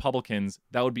call Republicans,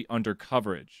 that would be under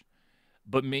coverage.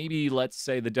 But maybe let's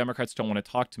say the Democrats don't want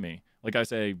to talk to me. Like I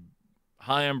say,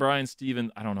 hi, I'm Brian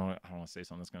Stevens. I don't know. I don't want to say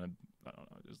something that's going to, I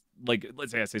don't know. Just like,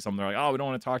 let's say I say something. They're like, oh, we don't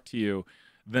want to talk to you.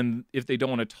 Then if they don't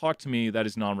want to talk to me, that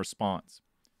is non-response.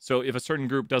 So if a certain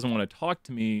group doesn't want to talk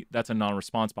to me, that's a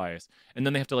non-response bias. And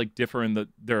then they have to like differ in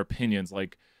their opinions.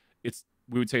 Like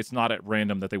we would say it's not at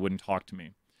random that they wouldn't talk to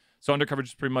me. So under coverage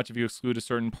is pretty much if you exclude a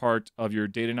certain part of your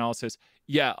data analysis.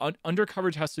 Yeah, under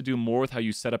coverage has to do more with how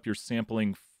you set up your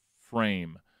sampling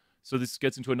frame. So this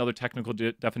gets into another technical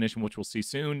definition, which we'll see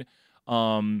soon.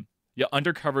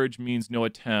 Under coverage means no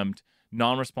attempt.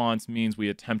 Non-response means we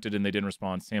attempted and they didn't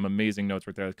respond. Sam, amazing notes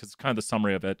right there because it's kind of the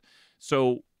summary of it.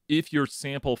 So if your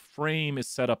sample frame is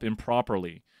set up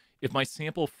improperly, if my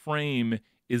sample frame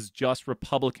is just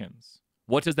Republicans,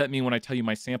 what does that mean when I tell you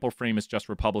my sample frame is just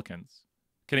Republicans?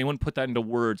 Can anyone put that into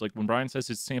words? Like when Brian says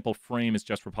his sample frame is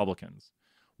just Republicans,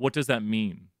 what does that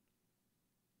mean?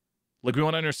 Like we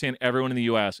want to understand everyone in the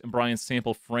U.S. and Brian's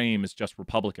sample frame is just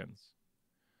Republicans.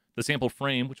 The sample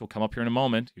frame, which will come up here in a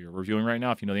moment, you're reviewing right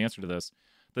now if you know the answer to this,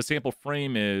 the sample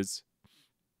frame is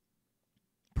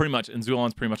pretty much, and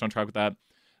Zulon's pretty much on track with that,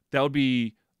 that would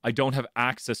be, I don't have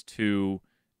access to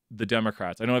the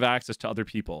Democrats. I don't have access to other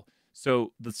people.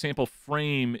 So the sample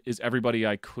frame is everybody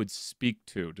I could speak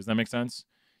to. Does that make sense?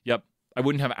 Yep. I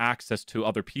wouldn't have access to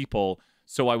other people,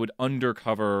 so I would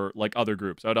undercover like other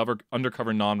groups. I would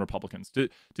undercover non-Republicans. To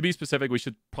be specific, we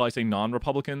should probably say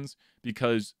non-Republicans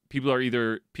because people are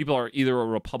either a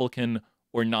Republican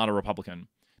or not a Republican.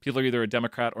 People are either a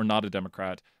Democrat or not a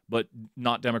Democrat, but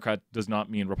not Democrat does not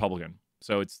mean Republican.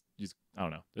 So it's just, I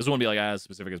don't know. This want to be like as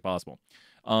specific as possible.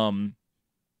 And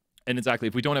exactly,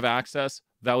 if we don't have access,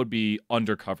 that would be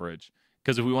under coverage.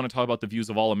 Because if we want to talk about the views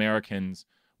of all Americans,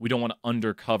 we don't want to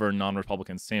undercover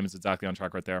non-Republicans. Sam is exactly on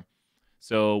track right there.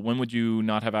 So when would you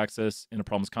not have access in a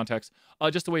problems context?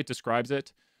 Just the way it describes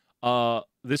it.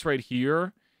 This right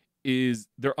here is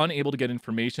they're unable to get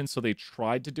information, so they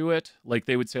tried to do it. Like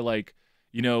they would say like,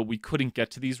 we couldn't get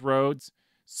to these roads.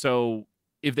 So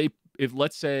if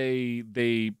let's say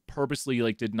they purposely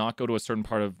like did not go to a certain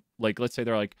part of, like, let's say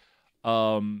they're like,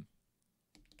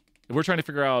 if we're trying to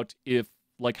figure out if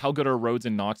like how good are roads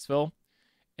in Knoxville,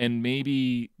 and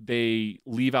maybe they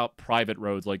leave out private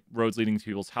roads, like roads leading to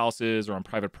people's houses or on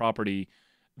private property,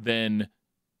 then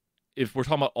if we're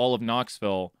talking about all of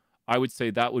Knoxville, I would say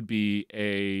that would be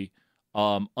a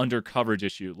under coverage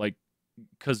issue, like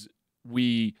because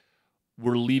we're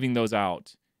leaving those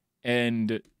out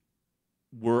and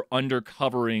we're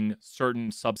undercovering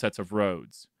certain subsets of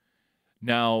roads.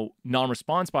 Now,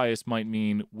 non-response bias might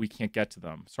mean we can't get to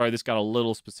them. Sorry, this got a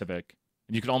little specific.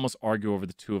 And you could almost argue over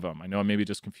the two of them. I know I maybe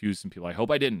just confused some people. I hope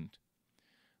I didn't.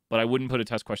 but I wouldn't put a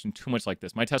test question too much like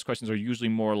this. My test questions are usually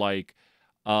more like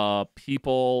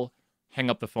people hang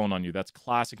up the phone on you. That's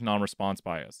classic non-response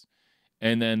bias.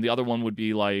 And then the other one would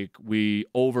be like we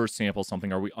oversample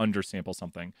something or we undersample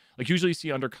something. Like usually you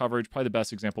see under coverage. Probably the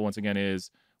best example once again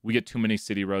is we get too many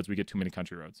city roads, we get too many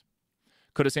country roads.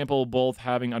 Could a sample both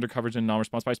having under coverage and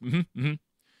non-response bias?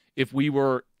 If we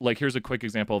were like, here's a quick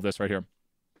example of this right here.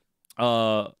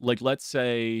 Like let's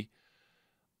say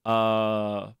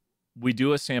we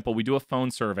do a sample, we do a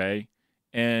phone survey,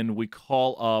 and we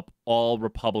call up all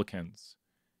Republicans.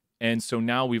 And so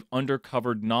now we've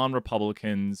undercovered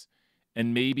non-Republicans,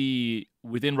 and maybe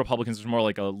within Republicans, there's more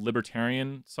like a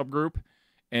libertarian subgroup,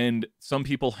 and some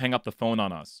people hang up the phone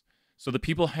on us. So the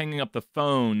people hanging up the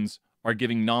phones are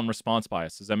giving non-response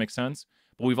bias. Does that make sense?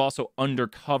 But we've also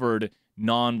undercovered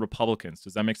non-Republicans.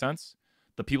 Does that make sense?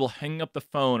 The people hanging up the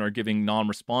phone are giving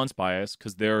non-response bias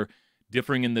because they're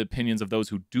differing in the opinions of those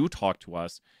who do talk to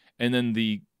us. And then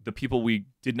the people we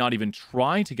did not even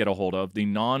try to get a hold of, the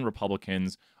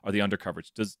non-Republicans, are the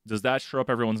undercoverage. Does that shore up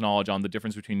everyone's knowledge on the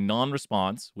difference between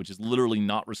non-response, which is literally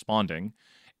not responding,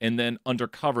 and then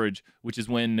undercoverage, which is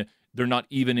when they're not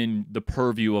even in the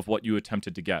purview of what you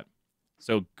attempted to get?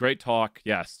 So great talk.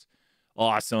 Yes.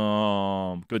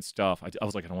 Awesome. Good stuff. I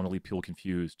was like, I don't want to leave people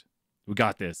confused. We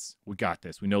got this. We got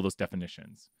this. We know those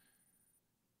definitions.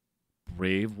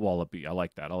 Brave Wallaby. I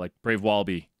like that. I like Brave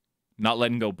Wallaby. Not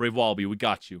letting go. Brave Wallaby, we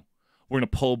got you. We're going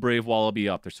to pull Brave Wallaby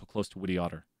up. They're so close to Witty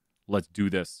Otter. Let's do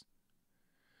this.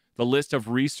 The list of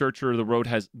researcher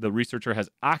the researcher has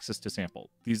access to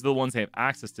sample. These are the ones they have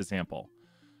access to sample.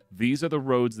 These are the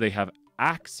roads they have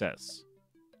access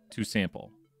to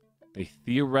sample. They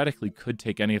theoretically could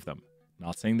take any of them.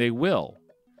 Not saying they will,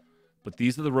 but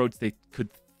these are the roads they could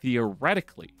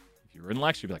theoretically, if you're in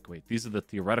lecture, you'd be like, wait, these are the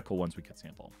theoretical ones we could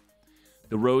sample.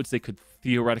 The roads they could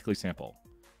theoretically sample.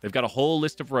 They've got a whole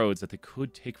list of roads that they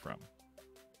could take from.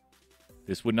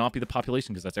 This would not be the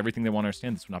population because that's everything they want to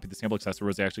understand. This would not be the sample because that's the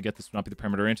roads they actually get. This would not be the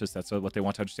parameter of interest. That's what they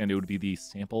want to understand. It would be the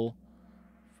sample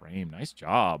frame. Nice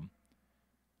job.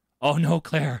 Oh no,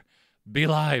 Claire. Be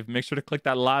live. Make sure to click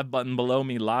that live button below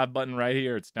me. Live button right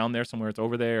here. It's down there somewhere. It's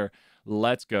over there.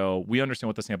 Let's go. We understand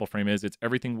what the sample frame is. It's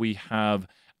everything we have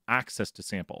access to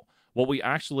sample. What we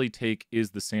actually take is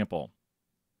the sample.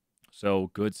 So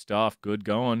good stuff. Good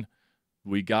going.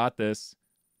 We got this.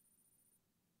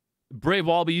 Brave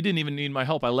Wallaby, you didn't even need my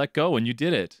help. I let go and you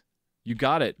did it. You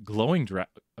got it. Glowing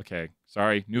Dragon. Okay,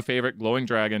 sorry. New favorite, Glowing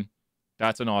Dragon.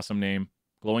 That's an awesome name.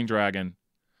 Glowing Dragon.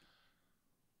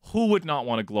 Who would not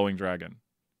want a Glowing Dragon?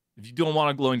 If you don't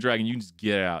want a Glowing Dragon, you can just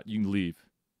get out. You can leave.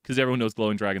 Because everyone knows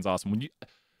Glowing Dragon's awesome.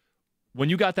 When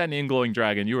you got that name, Glowing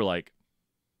Dragon, you were like,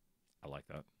 I like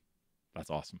that. That's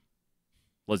awesome.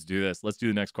 Let's do this. Let's do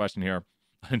the next question here.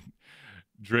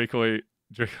 Dracoy.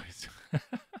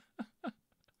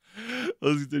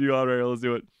 Let's continue on right here. Let's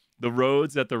do it. The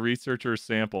roads that the researcher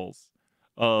samples.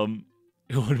 Brave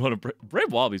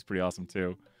Wallaby's pretty awesome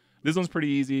too. This one's pretty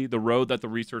easy. The road that the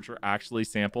researcher actually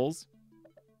samples.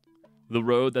 The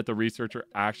road that the researcher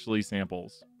actually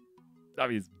samples.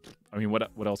 I mean, what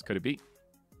else could it be?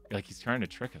 Like he's trying to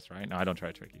trick us, right? No, I don't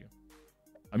try to trick you.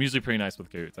 I'm usually pretty nice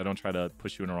with Kahoots. I don't try to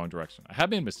push you in the wrong direction. I have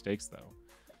made mistakes though.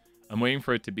 I'm waiting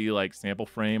for it to be like sample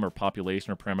frame or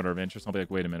population or parameter of interest. I'll be like,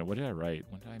 wait a minute, what did I write?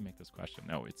 When did I make this question?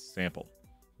 No, it's sample.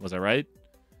 Was I right?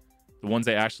 The ones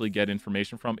they actually get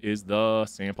information from is the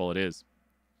sample. It is.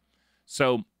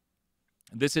 So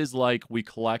this is like we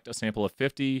collect a sample of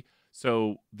 50.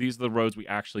 So these are the roads we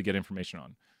actually get information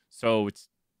on. So it's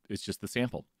just the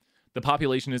sample. The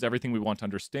population is everything we want to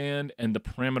understand, and the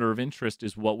parameter of interest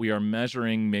is what we are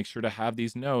measuring. Make sure to have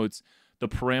these notes. The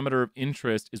parameter of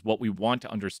interest is what we want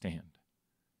to understand.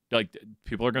 Like,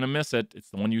 people are going to miss it. It's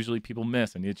the one usually people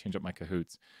miss. I need to change up my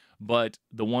Kahoots. But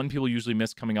the one people usually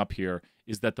miss coming up here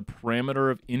is that the parameter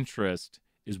of interest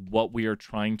is what we are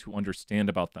trying to understand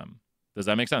about them. Does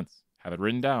that make sense? Have it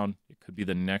written down. It could be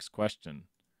the next question.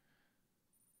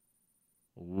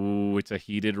 Ooh, it's a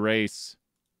heated race.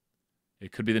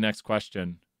 It could be the next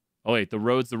question. Oh, wait, the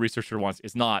roads the researcher wants.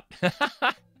 It's not.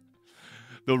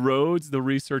 The roads the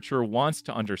researcher wants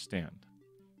to understand.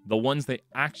 The ones they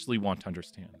actually want to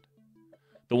understand.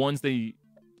 The ones they're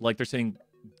saying,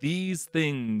 these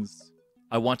things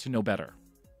I want to know better.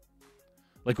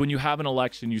 Like when you have an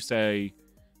election, you say,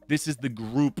 this is the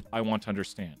group I want to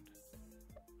understand.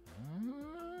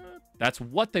 That's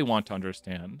what they want to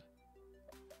understand.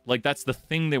 Like, that's the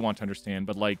thing they want to understand.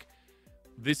 But, like,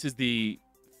 this is the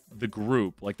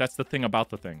group. Like, that's the thing about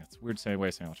the thing. It's a weird way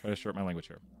of saying. I'll try to shorten my language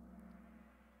here.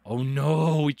 Oh,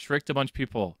 no. We tricked a bunch of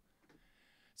people.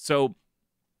 So,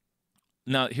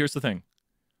 now, here's the thing.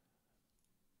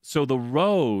 So the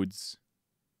roads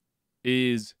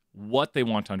is what they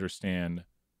want to understand.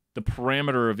 The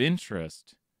parameter of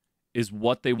interest is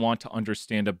what they want to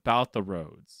understand about the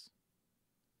roads.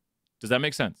 Does that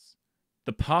make sense?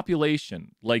 The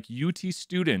population, like UT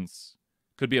students,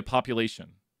 could be a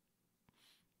population.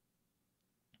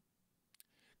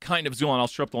 Kind of, Zulon, I'll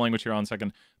show up the language here on a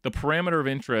second. The parameter of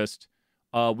interest,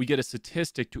 we get a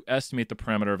statistic to estimate the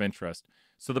parameter of interest.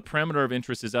 So the parameter of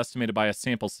interest is estimated by a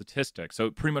sample statistic. So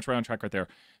pretty much right on track right there.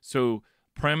 So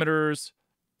parameters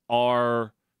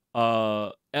are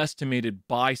estimated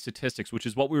by statistics, which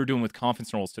is what we were doing with confidence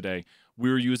intervals today. We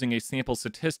were using a sample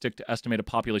statistic to estimate a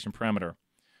population parameter.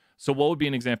 So what would be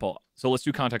an example? So let's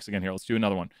do context again here. Let's do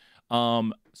another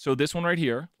one. So this one right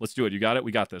here, let's do it. You got it?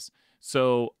 We got this.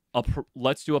 So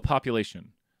let's do a population.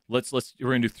 We're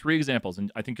going to do 3 examples,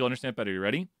 and I think you'll understand better. You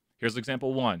ready? Here's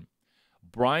example 1.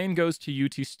 Brian goes to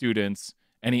UT students,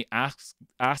 and he asks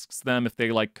them if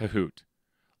they like Kahoot.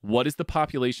 What is the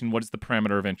population? What is the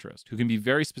parameter of interest? Who can be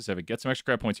very specific? Get some extra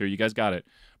credit points here. You guys got it.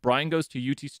 Brian goes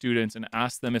to UT students and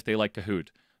asks them if they like Kahoot.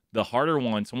 The harder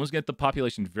one, someone's going to get the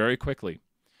population very quickly.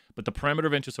 But the parameter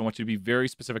of interest, I want you to be very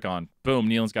specific on. Boom,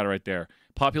 Nealon's got it right there.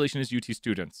 Population is UT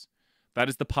students. That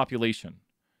is the population.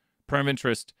 Parameter of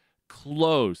interest,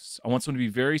 close. I want someone to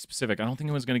be very specific. I don't think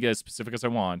anyone's going to get as specific as I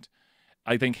want.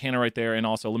 I think Hannah right there, and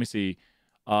also, let me see,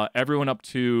 everyone up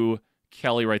to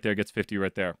Kelly right there gets 50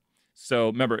 right there. So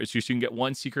remember, it's just you can get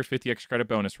 1 secret 50 extra credit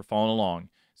bonus for following along.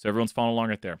 So everyone's following along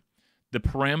right there. The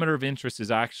parameter of interest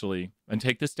is actually, and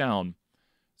take this down,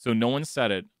 so no one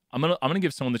said it. I'm gonna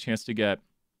give someone the chance to get,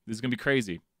 this is gonna be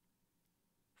crazy,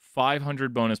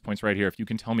 500 bonus points right here if you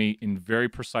can tell me in very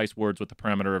precise words what the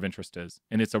parameter of interest is.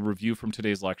 And it's a review from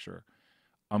today's lecture.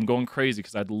 I'm going crazy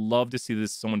because I'd love to see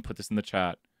this. Someone put this in the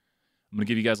chat. I'm gonna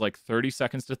give you guys like 30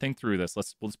 seconds to think through this.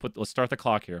 Let's start the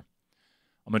clock here.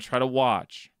 I'm gonna try to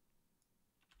watch.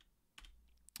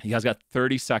 You guys got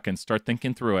 30 seconds. Start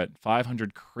thinking through it.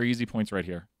 500 crazy points right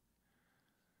here.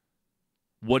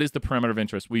 What is the parameter of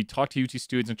interest? We talked to UT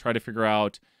students and try to figure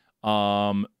out,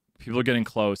 people are getting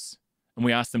close. And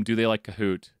we asked them, do they like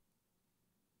Kahoot?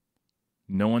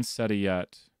 No one said it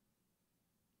yet.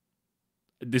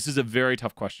 This is a very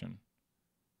tough question.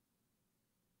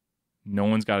 No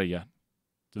one's got it yet.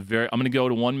 I'm going to go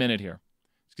to 1 minute here.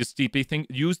 Just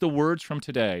use the words from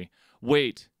today.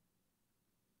 Wait.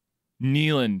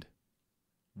 Neeland.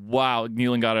 Wow,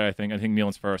 Neeland got it, I think. I think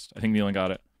Neeland's first. I think Neeland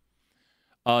got it.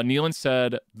 Neeland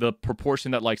said the proportion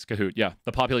that likes Kahoot. Yeah,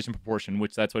 the population proportion,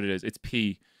 which that's what it is. It's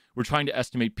P. We're trying to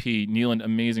estimate P. Neeland,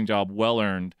 amazing job. Well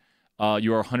earned.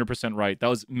 You are 100% right. That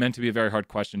was meant to be a very hard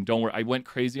question. Don't worry. I went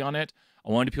crazy on it.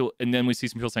 I wanted people, and then we see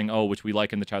some people saying, oh, which we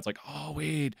like in the chat. It's like, oh,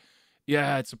 wait.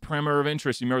 Yeah, it's a parameter of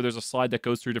interest. You remember there's a slide that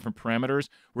goes through different parameters.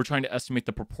 We're trying to estimate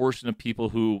the proportion of people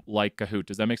who like Kahoot.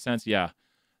 Does that make sense? Yeah.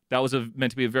 That was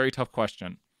meant to be a very tough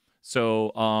question.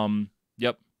 So,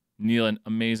 yep, Neelan,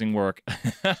 amazing work.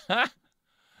 I'm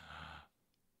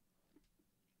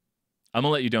going to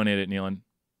let you donate it, Neelan.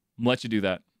 I'm going to let you do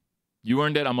that. You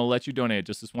earned it. I'm going to let you donate it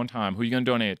just this one time. Who are you going to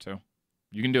donate it to?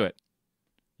 You can do it.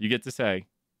 You get to say.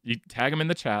 You tag them in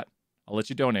the chat. I'll let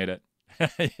you donate it.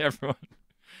 Everyone.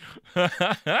 What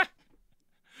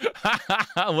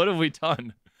have we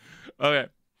done? Okay.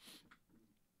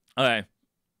 Okay.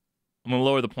 I'm going to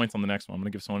lower the points on the next one. I'm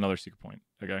going to give someone another secret point.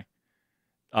 Okay.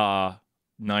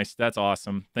 Nice. That's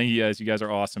awesome. Thank you guys. You guys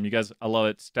are awesome. You guys, I love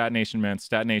it. Stat Nation, man.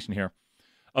 Stat Nation here.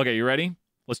 Okay, you ready?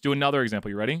 Let's do another example.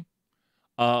 You ready?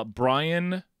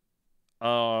 Brian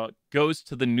goes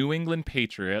to the New England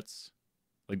Patriots.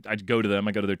 Like, I go to them.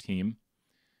 I go to their team.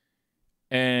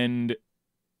 And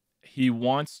he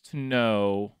wants to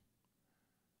know...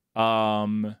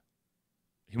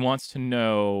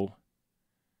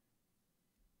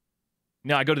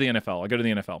 No, I go to the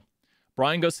NFL.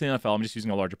 Brian goes to the NFL. I'm just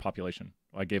using a larger population.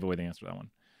 I gave away the answer to that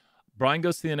one. Brian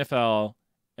goes to the NFL,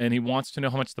 and he wants to know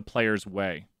how much the players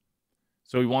weigh.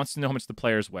 So he wants to know how much the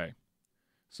players weigh.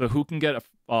 So who can get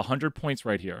 100 points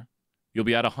right here? You'll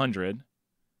be at 100.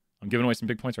 I'm giving away some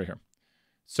big points right here.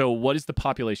 So what is the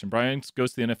population? Brian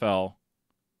goes to the NFL.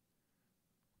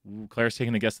 Ooh, Claire's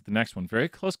taking a guess at the next one. Very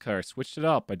close, Claire. Switched it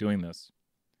up by doing this.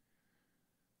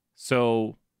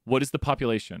 So what is the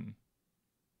population?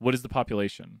 What is the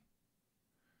population?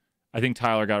 I think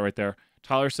Tyler got it right there.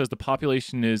 Tyler says the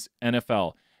population is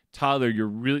NFL. Tyler,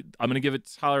 I'm going to give it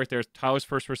to Tyler right there. Tyler's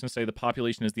first person to say the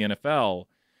population is the NFL,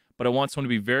 but I want someone to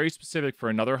be very specific for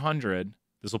another 100.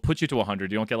 This will put you to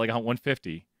 100. You don't get like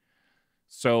 150.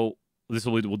 So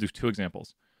we'll do 2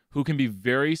 examples. Who can be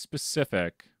very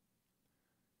specific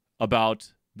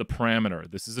about the parameter?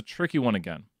 This is a tricky one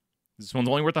again. This one's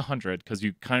only worth 100 because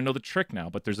you kind of know the trick now,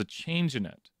 but there's a change in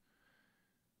it.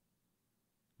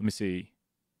 Let me see.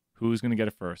 Who's going to get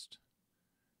it first?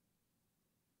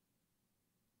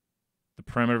 The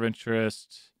parameter of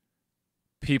interest.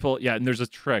 People, yeah, and there's a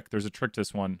trick. There's a trick to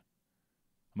this one.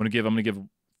 I'm gonna give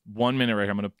 1 minute right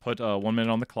here. I'm gonna put 1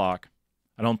 minute on the clock.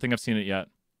 I don't think I've seen it yet.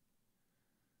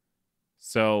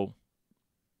 So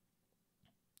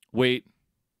wait.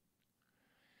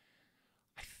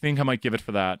 I think I might give it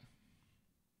for that.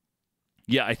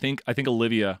 Yeah, I think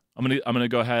Olivia. I'm gonna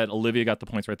go ahead. Olivia got the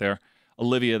points right there.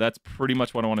 Olivia, that's pretty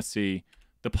much what I want to see.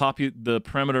 The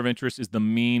parameter of interest is the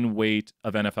mean weight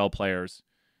of NFL players.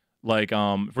 Like,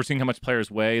 if we're seeing how much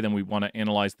players weigh, then we want to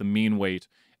analyze the mean weight.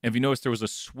 And if you notice, there was a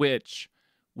switch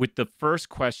with the first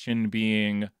question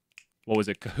being, what was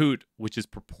it, Kahoot, which is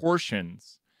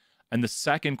proportions, and the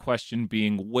second question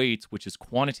being weight, which is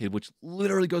quantitative, which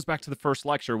literally goes back to the first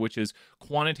lecture, which is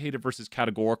quantitative versus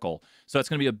categorical. So that's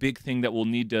going to be a big thing that we'll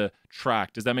need to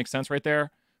track. Does that make sense right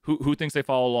there? Who thinks they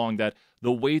follow along that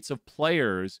the weights of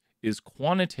players is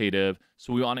quantitative,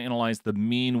 so we want to analyze the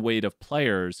mean weight of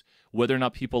players. Whether or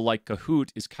not people like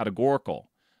Kahoot is categorical.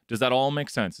 Does that all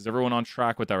make sense? Is everyone on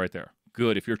track with that right there?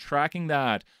 Good. If you're tracking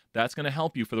that, that's going to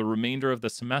help you for the remainder of the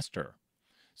semester.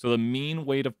 So the mean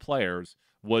weight of players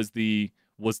was the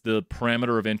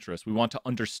parameter of interest. We want to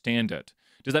understand it.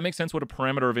 Does that make sense what a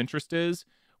parameter of interest is?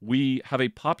 We have a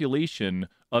population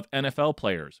of NFL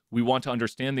players. We want to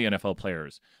understand the NFL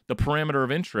players. The parameter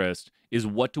of interest is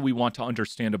what do we want to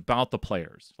understand about the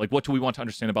players? Like, what do we want to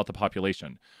understand about the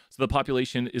population? So the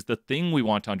population is the thing we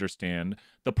want to understand.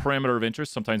 The parameter of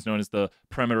interest, sometimes known as the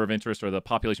parameter of interest or the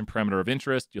population parameter of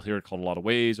interest. You'll hear it called a lot of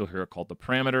ways. You'll hear it called the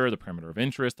parameter of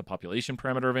interest, the population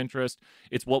parameter of interest.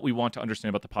 It's what we want to understand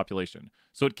about the population.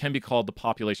 So it can be called the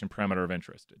population parameter of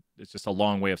interest. It's just a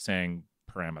long way of saying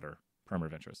parameter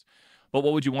of interest. But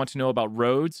what would you want to know about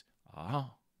roads?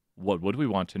 What would we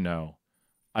want to know?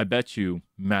 I bet you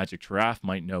Magic Giraffe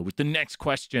might know with the next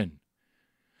question.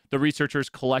 The researchers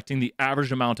collecting the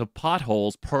average amount of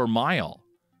potholes per mile.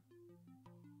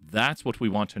 That's what we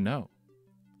want to know.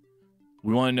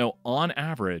 We want to know on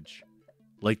average,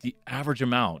 like the average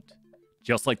amount,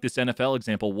 just like this NFL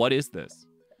example, what is this?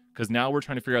 Because now we're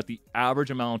trying to figure out the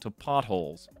average amount of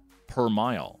potholes per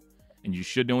mile. And you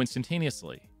should know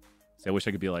instantaneously. See, I wish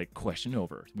I could be like, question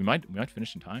over. We might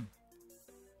finish in time.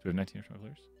 Do we have 19 or 20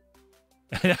 players?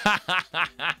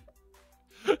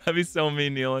 That'd be so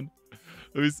mean, Neelan.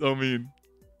 That'd be so mean.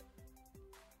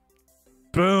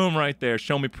 Boom, right there.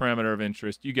 Show me parameter of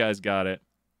interest. You guys got it.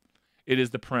 It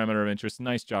is the parameter of interest.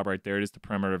 Nice job right there. It is the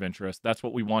parameter of interest. That's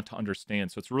what we want to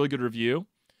understand. So it's a really good review.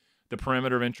 The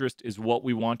parameter of interest is what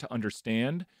we want to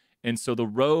understand. And so the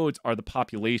roads are the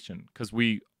population because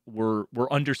we're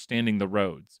understanding the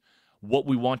roads. What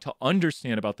we want to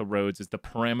understand about the roads is the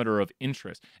parameter of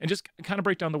interest. And just kind of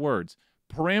break down the words.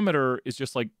 Parameter is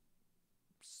just like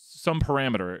some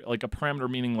parameter, like a parameter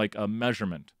meaning like a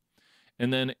measurement.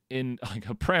 And then in like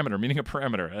a parameter, meaning a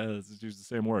parameter. Let's use the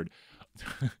same word.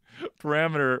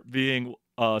 Parameter being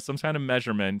some kind of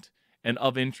measurement, and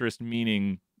of interest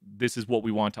meaning this is what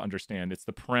we want to understand. It's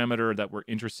the parameter that we're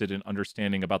interested in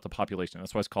understanding about the population.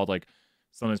 That's why it's called like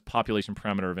sometimes population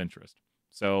parameter of interest.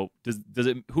 So does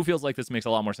it? Who feels like this makes a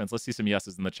lot more sense? Let's see some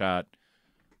yeses in the chat.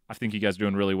 I think you guys are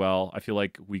doing really well. I feel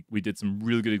like we did some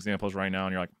really good examples right now,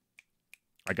 and you're like,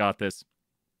 I got this.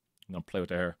 I'm gonna play with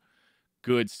the hair.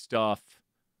 Good stuff.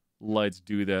 Let's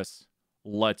do this.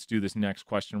 Let's do this next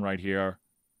question right here.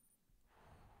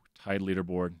 Tied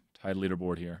leaderboard. Tied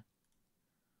leaderboard here.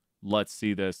 Let's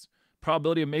see this.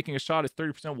 Probability of making a shot is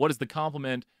 30%. What is the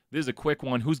complement? This is a quick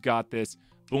one. Who's got this?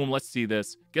 Boom, let's see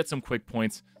this. Get some quick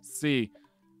points. See.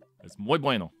 Es muy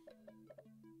bueno.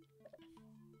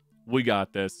 We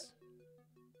got this.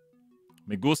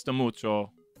 Me gusta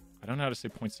mucho. I don't know how to say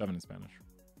 0.7 in Spanish.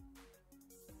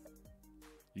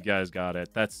 You guys got it.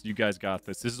 You guys got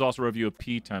this. This is also a review of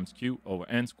P times Q over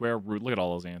N square root. Look at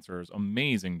all those answers.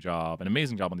 Amazing job. An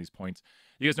amazing job on these points.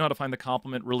 You guys know how to find the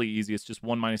complement. Really easy. It's just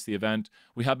 1 minus the event.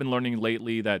 We have been learning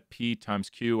lately that P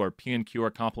times Q or P and Q are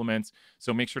complements.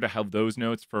 So make sure to have those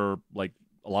notes for like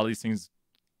a lot of these things.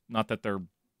 Not that they're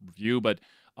review, but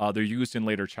they're used in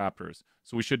later chapters.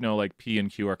 So we should know like P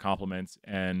and Q are complements.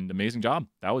 And amazing job.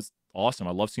 That was awesome.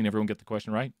 I love seeing everyone get the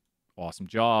question right. Awesome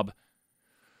job.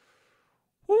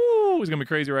 Woo, it's going to be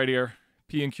crazy right here.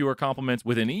 P and Q are complements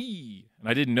with an E. And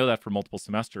I didn't know that for multiple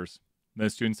semesters. And the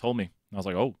students told me. And I was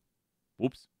like, oh,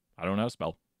 whoops, I don't know how to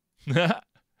spell. The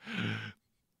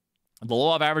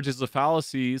law of averages is a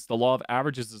fallacy. The law of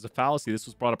averages is a fallacy. This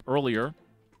was brought up earlier.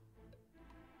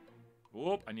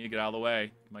 Whoop, I need to get out of the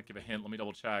way. I might give a hint. Let me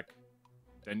double check.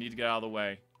 I need to get out of the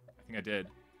way. I think I did.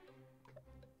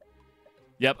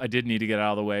 Yep, I did need to get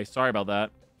out of the way. Sorry about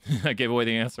that. I gave away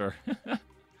the answer.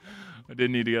 I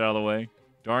did need to get out of the way.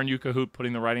 Darn you, Kahoot,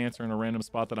 putting the right answer in a random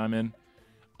spot that I'm in.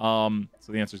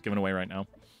 So the answer is given away right now.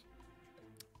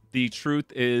 The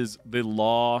truth is the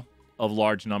law of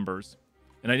large numbers.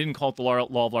 And I didn't call it the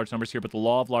law of large numbers here, but the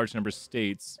law of large numbers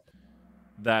states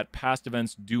that past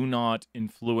events do not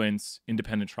influence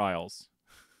independent trials.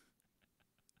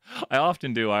 I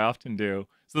often do.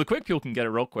 So the quick people can get it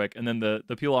real quick, and then the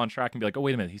people on track can be like, oh,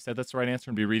 wait a minute, he said that's the right answer,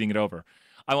 and be reading it over.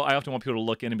 I often want people to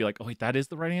look in and be like, oh, wait, that is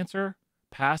the right answer?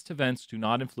 Past events do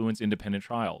not influence independent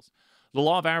trials. The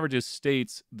law of averages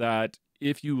states that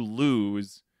if you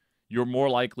lose, you're more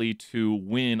likely to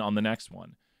win on the next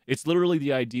one. It's literally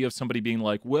the idea of somebody being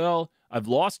like, well, I've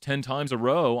lost 10 times a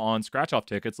row on scratch-off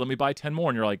tickets. Let me buy 10 more.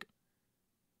 And you're like,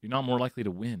 you're not more likely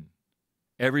to win.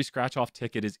 Every scratch-off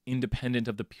ticket is independent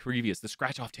of the previous. The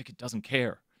scratch-off ticket doesn't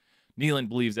care. Neelan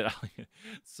believes it.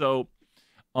 So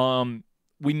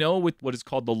we know with what is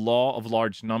called the law of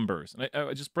large numbers. And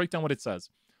I just break down what it says.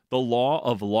 The law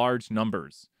of large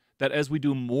numbers. That as we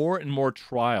do more and more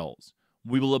trials,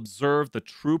 we will observe the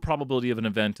true probability of an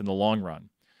event in the long run.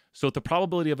 So if the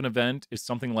probability of an event is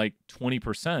something like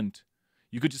 20%,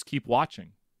 you could just keep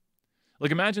watching.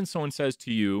 Like imagine someone says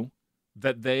to you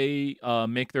that they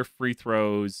make their free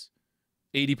throws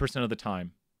 80% of the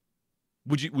time.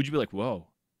 Would you be like, whoa,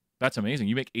 that's amazing.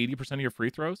 You make 80% of your free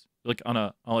throws? Like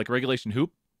on like regulation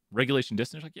hoop, regulation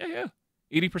distance? Like, yeah,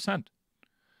 80%.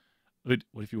 What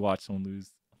if you watch someone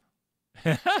lose?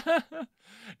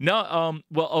 No,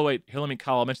 well, oh wait, here,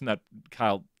 Kyle, I'll mention that,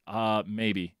 Kyle,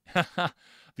 maybe.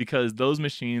 Because those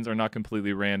machines are not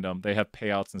completely random. They have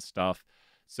payouts and stuff.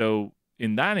 So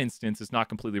in that instance, it's not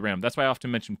completely random. That's why I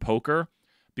often mention poker,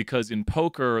 because in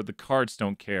poker, the cards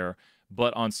don't care.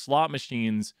 But on slot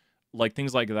machines, like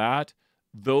things like that,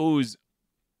 there's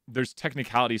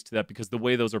technicalities to that because the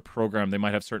way those are programmed, they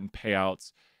might have certain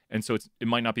payouts. And so it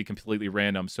might not be completely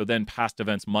random. So then past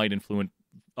events might influence,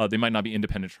 they might not be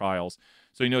independent trials.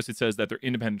 So you notice it says that they're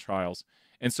independent trials.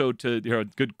 And so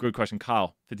good question,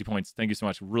 Kyle, 50 points. Thank you so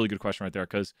much. Really good question right there,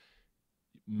 because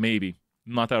maybe,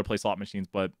 not that I would play slot machines,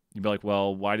 but you'd be like,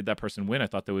 well, why did that person win? I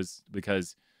thought that was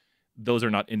because those are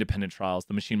not independent trials.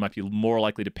 The machine might be more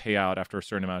likely to pay out after a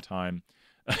certain amount of time.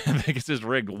 Vegas is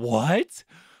rigged. What?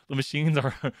 The machines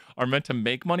are meant to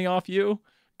make money off you?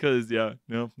 Because, that's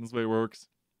the way it works.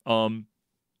 And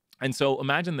so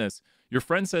imagine this. Your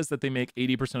friend says that they make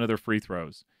 80% of their free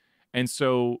throws. And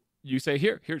so you say,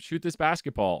 here, shoot this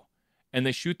basketball. And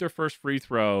they shoot their first free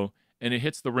throw, and it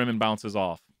hits the rim and bounces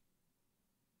off.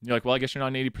 You're like, well, I guess you're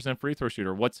not an 80% free throw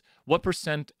shooter. What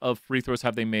percent of free throws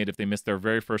have they made if they missed their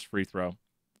very first free throw?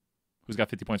 Who's got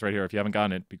 50 points right here? If you haven't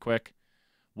gotten it, be quick.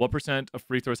 What percent of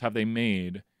free throws have they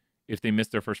made if they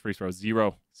missed their first free throw?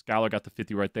 0. Skylar got the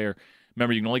 50 right there.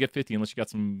 Remember, you can only get 50 unless you got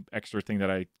some extra thing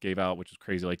that I gave out, which was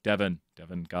crazy. Like Devin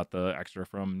got the extra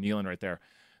from Neelan right there.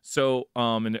 So,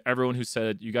 and everyone who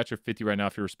said you got your 50 right now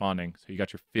if you're responding. So you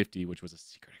got your 50, which was a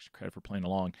secret extra credit for playing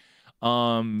along.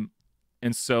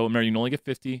 And so, remember, you can only get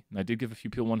 50, and I did give a few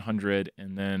people 100,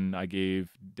 and then I gave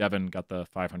Devin got the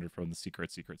 500 from the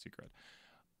secret.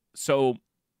 So,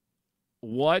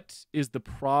 what is the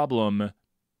problem?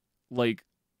 Like,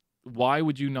 why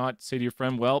would you not say to your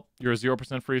friend, well, you're a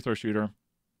 0% free throw shooter?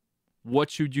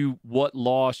 What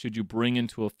law should you bring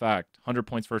into effect? 100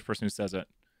 points first person who says it.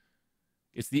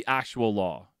 It's the actual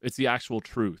law. It's the actual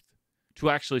truth.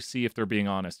 To actually see if they're being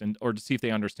honest or to see if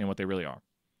they understand what they really are.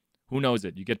 Who knows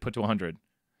it? You get put to 100.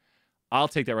 I'll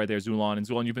take that right there, Zulon. And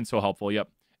Zulon, you've been so helpful. Yep.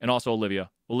 And also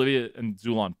Olivia. Olivia and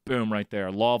Zulon. Boom, right there.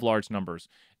 Law of large numbers.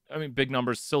 I mean, big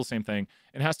numbers, still the same thing.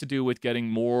 It has to do with getting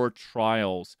more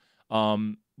trials. Law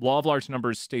of large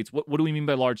numbers states, what do we mean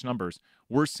by large numbers?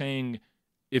 We're saying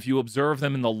if you observe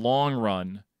them in the long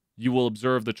run, you will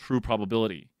observe the true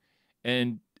probability.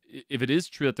 And if it is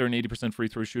true that they're an 80% free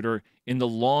throw shooter, in the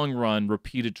long run,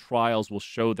 repeated trials will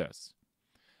show this.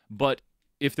 But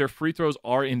if their free throws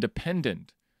are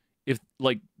independent,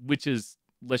 which is,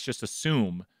 let's just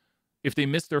assume, if they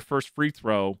miss their first free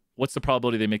throw, what's the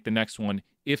probability they make the next one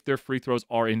if their free throws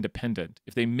are independent?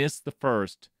 If they miss the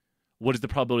first, what is the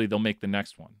probability they'll make the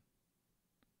next one?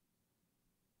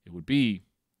 It would be,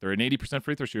 they're an 80%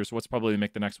 free throw shooter, so what's the probability they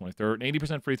make the next one? If they're an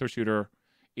 80% free throw shooter,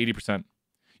 80%.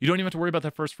 You don't even have to worry about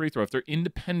that first free throw. If they're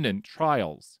independent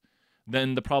trials,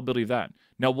 then the probability of that.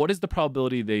 Now, what is the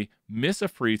probability they miss a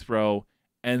free throw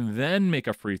and then make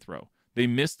a free throw? They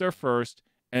miss their first,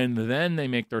 and then they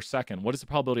make their second. What is the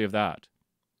probability of that?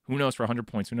 Who knows for 100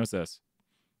 points? Who knows this?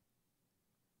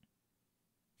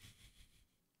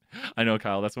 I know,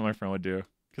 Kyle. That's what my friend would do,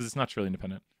 because it's not truly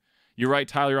independent. You're right,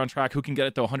 Tyler, you're on track. Who can get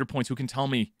it, though? 100 points. Who can tell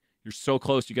me? You're so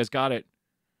close. You guys got it.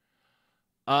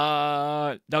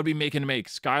 That would be make and make.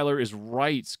 Skylar is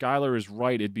right. Skylar is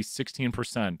right. It'd be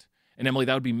 16%. And Emily,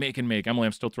 that would be make and make. Emily,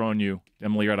 I'm still throwing you.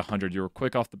 Emily, you're at 100. You were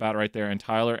quick off the bat right there. And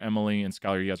Tyler, Emily, and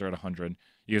Skylar, you guys are at 100.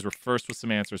 You guys were first with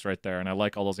some answers right there. And I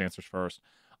like all those answers first.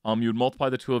 You would multiply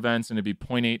the two events, and it'd be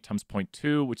 0.8 times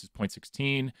 0.2, which is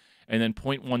 0.16. And then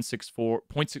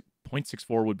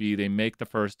 0.64 would be they make the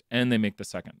first and they make the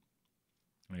second.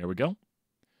 There we go.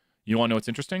 You want to know what's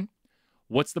interesting?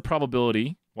 What's the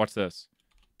probability? Watch this.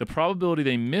 The probability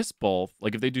they miss both,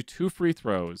 like if they do 2 free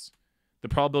throws, the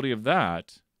probability of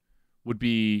that would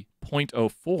be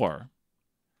 0.04.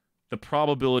 The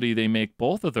probability they make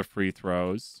both of the free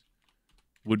throws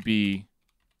would be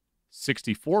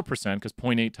 64%, because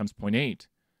 0.8 times 0.8.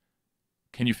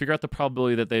 Can you figure out the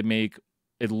probability that they make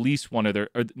at least one of their,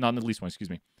 or not at least one, excuse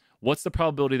me. What's the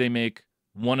probability they make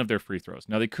one of their free throws?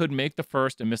 Now, they could make the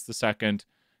first and miss the second.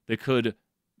 They could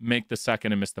make the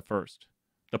second and miss the first.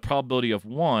 The probability of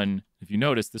one, if you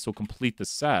notice, this will complete the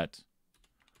set.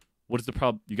 What is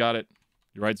the you got it.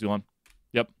 You're right, Zulon.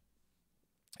 Yep.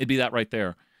 It'd be that right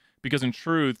there. Because in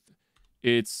truth,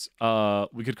 it's,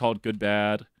 we could call it good,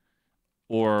 bad,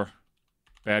 or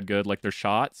bad, good, like they're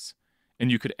shots.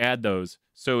 And you could add those.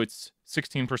 So it's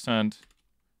 16%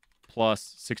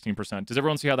 plus 16%. Does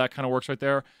everyone see how that kind of works right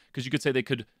there? Because you could say they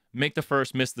could make the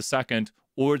first, miss the second,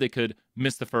 or they could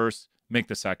miss the first, make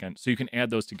the second. So you can add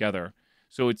those together.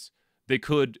 So it's, they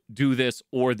could do this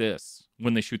or this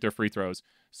when they shoot their free throws.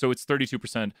 So it's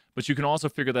 32%. But you can also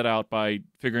figure that out by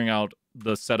figuring out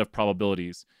the set of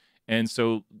probabilities. And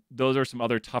so those are some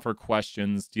other tougher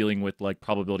questions dealing with like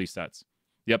probability sets.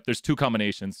 Yep, there's 2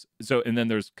 combinations. So, and then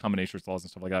there's combination laws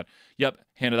and stuff like that. Yep,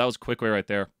 Hannah, that was a quick way right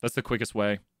there. That's the quickest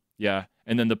way. Yeah,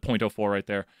 and then the 0.04 right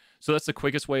there. So that's the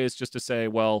quickest way, is just to say,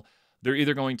 well, they're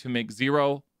either going to make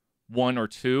 0, 1, or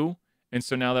 2. And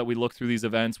so now that we look through these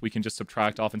events, we can just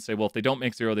subtract off and say, well, if they don't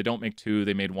make 0, they don't make 2,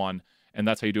 they made 1. And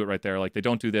that's how you do it right there. Like, they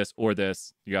don't do this or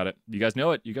this. You got it. You guys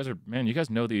know it. You guys are, man, you guys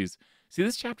know these. See,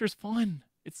 this chapter is fun.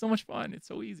 It's so much fun. It's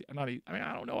so easy. I mean,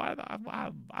 I don't know. I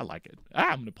like it.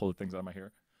 I'm going to pull the things out of my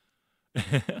hair.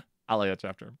 I like that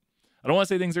chapter. I don't want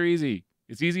to say things are easy.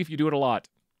 It's easy if you do it a lot.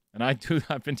 And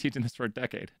I've been teaching this for a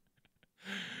decade.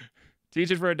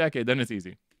 Teach it for a decade, then it's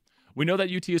easy. We know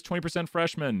that UT is 20%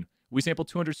 freshmen. We sampled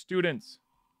 200 students.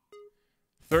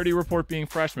 30 report being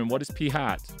freshmen. What is P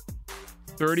hat?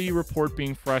 30 report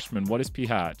being freshmen. What is P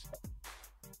hat?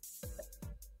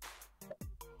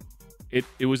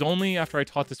 It was only after I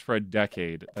taught this for a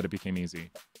decade that it became easy.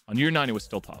 On year 9, it was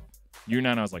still tough. Year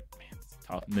 9, I was like, man, it's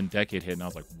tough. And then decade hit, and I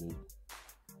was like, whoa.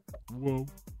 Whoa.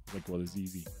 Like, well, it's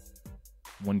easy.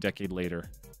 1 decade later.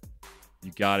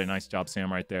 You got it. Nice job,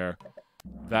 Sam, right there.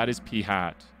 That is P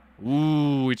hat.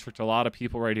 Ooh, we tricked a lot of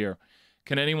people right here.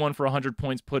 Can anyone for 100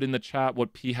 points put in the chat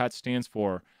what P hat stands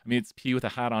for? I mean, it's P with a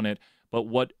hat on it, but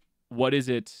what is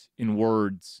it in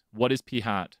words? What is P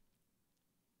hat?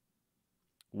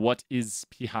 What is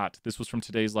P hat? This was from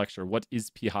today's lecture. What is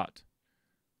P hat?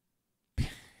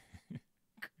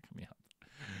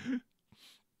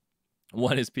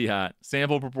 What is P hat?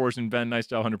 Sample proportion. Ben, nice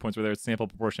job. 100 points right there. It's sample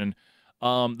proportion.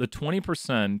 The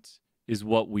 20% is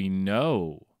what we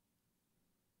know.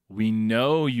 We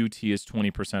know UT is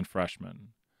 20% freshmen.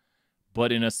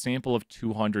 But in a sample of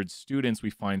 200 students, we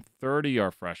find 30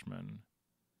 are freshmen.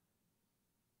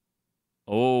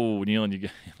 Oh, Nealon, you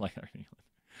get like that,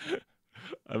 Nealon.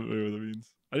 I don't know what that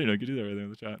means. I didn't know you could do that right there in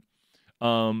the chat.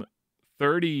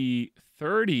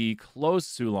 30, close,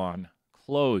 Sulon.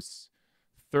 Close.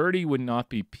 30 would not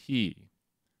be P.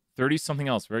 30 is something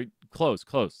else, right? Close.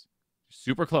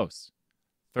 Super close.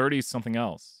 30 is something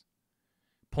else.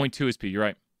 0.2 is P, you're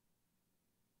right.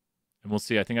 And we'll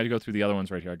see. I think I'd go through the other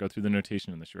ones right here. I go through the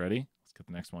notation in this. You ready? Let's get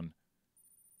the next one.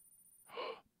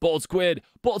 Bold Squid!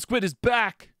 Bold Squid is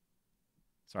back!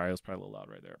 Sorry, I was probably a little loud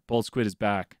right there. Bold Squid is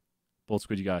back. Bold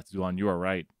Squid, you got it. Zulon, you are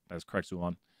right. That is correct,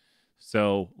 Zulon.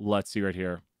 So let's see right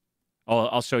here.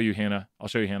 I'll show you, Hannah.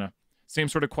 Same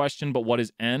sort of question, but what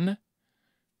is N?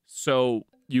 So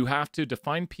you have to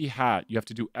define P hat. You have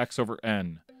to do X over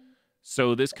N.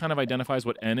 So this kind of identifies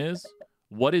what N is.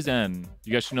 What is N?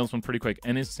 You guys should know this one pretty quick.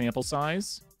 N is sample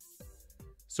size.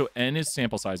 So N is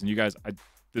sample size. And you guys,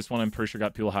 this one I'm pretty sure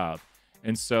got people have.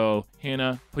 And so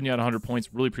Hannah, putting you at 100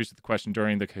 points. Really appreciate the question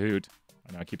during the Kahoot.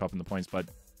 I know I keep upping the points, but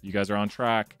you guys are on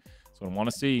track. That's what I want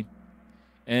to see.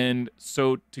 And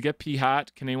so to get P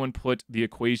hat, can anyone put the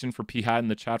equation for P hat in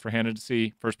the chat for Hannah to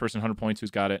see? First person, 100 points.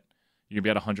 Who's got it? You're going to be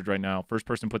at 100 right now. First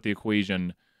person put the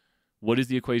equation. What is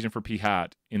the equation for P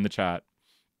hat in the chat?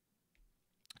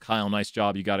 Kyle, nice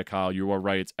job. You got it, Kyle. You are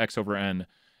right. It's X over N.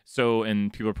 So,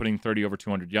 and people are putting 30 over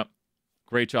 200. Yep.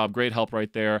 Great job. Great help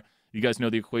right there. You guys know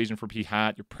the equation for p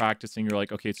hat. You're practicing. You're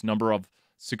like, okay, it's number of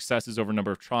successes over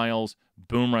number of trials.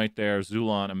 Boom right there.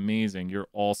 Zulon, amazing. You're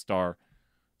all-star.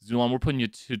 Zulon, we're putting you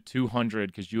to 200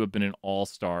 because you have been an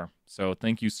all-star. So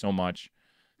thank you so much.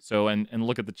 So, and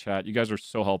look at the chat. You guys are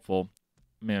so helpful.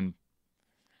 Man,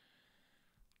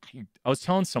 I was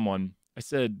telling someone, I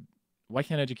said, why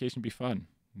can't education be fun?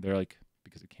 They're like,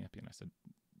 because it can't be. And I said,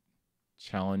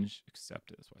 challenge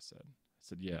accepted is what I said. I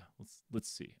said, yeah, let's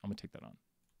see. I'm going to take that on.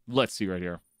 Let's see right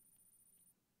here.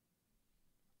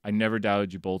 I never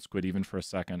doubted you, Bold Squid, even for a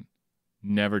second.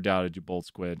 Never doubted you, Bold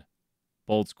Squid.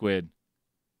 Bold Squid,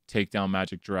 take down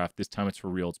Magic Giraffe. This time it's for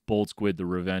real. It's Bold Squid, the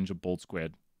revenge of Bold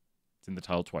Squid. It's in the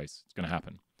title twice. It's going to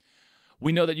happen.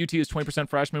 We know that UT is 20%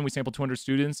 freshmen. We sampled 200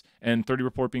 students and 30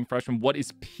 report being freshmen. What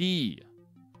is P?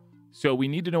 So we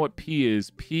need to know what P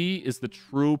is. P is the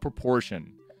true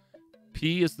proportion.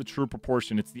 P is the true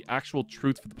proportion. It's the actual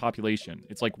truth for the population.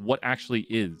 It's like what actually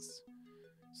is.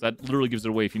 So that literally gives it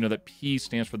away. If you know that P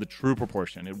stands for the true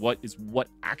proportion, and what is what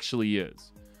actually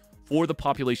is. For the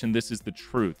population, this is the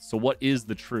truth. So what is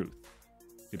the truth?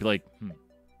 You'd be like,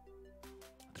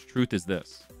 the truth is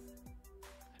this.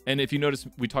 And if you notice,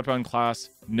 we talked about in class,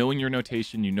 knowing your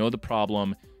notation, you know the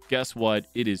problem. Guess what?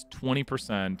 It is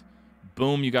 20%.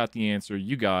 Boom, you got the answer.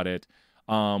 You got it.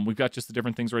 We've got just the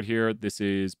different things right here. This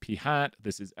is P hat,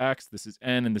 this is X, this is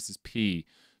N, and this is P.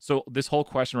 So this whole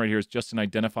question right here is just an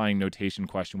identifying notation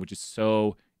question, which is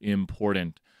so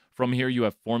important. From here, you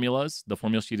have formulas. The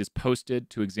formula sheet is posted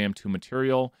to exam 2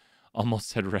 material. Almost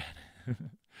said red.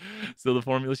 So the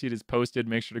formula sheet is posted.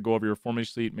 Make sure to go over your formula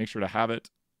sheet. Make sure to have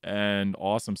it. And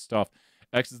awesome stuff.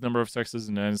 X is number of sexes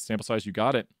and N is sample size. You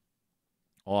got it.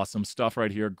 Awesome stuff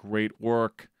right here. Great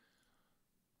work.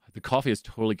 The coffee has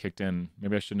totally kicked in.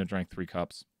 Maybe I shouldn't have drank 3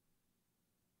 cups.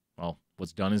 Well,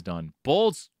 what's done is done.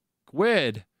 Bold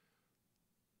Squid.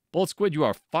 Bold Squid, you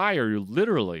are fire. You're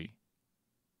literally.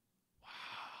 Wow.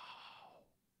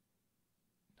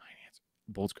 9 answers.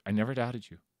 Bold Squid, I never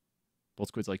doubted you. Bold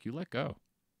Squid's like, you let go.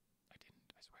 I didn't,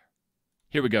 I swear.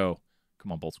 Here we go.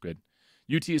 Come on, Bold Squid.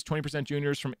 UT is 20%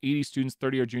 juniors. From 80 students,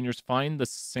 30 are juniors. Find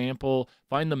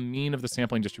the mean of the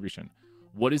sampling distribution.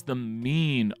 What is the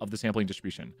mean of the sampling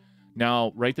distribution?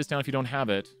 Now, write this down if you don't have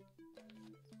it.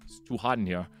 It's too hot in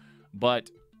here. But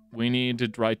we need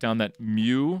to write down that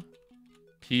mu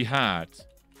p hat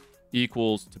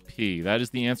equals to p. That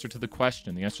is the answer to the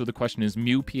question. The answer to the question is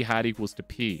mu p hat equals to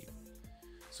p.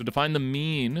 So to find the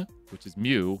mean, which is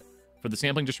mu, for the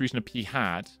sampling distribution of p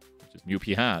hat, which is mu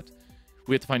p hat,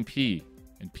 we have to find p.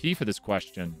 And p for this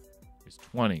question is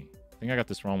 20. I think I got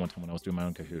this wrong one time when I was doing my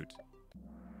own Kahoot.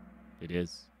 It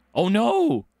is. Oh,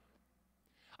 no!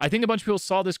 I think a bunch of people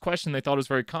saw this question. They thought it was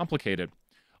very complicated.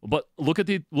 But look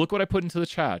what I put into the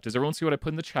chat. Does everyone see what I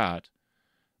put in the chat?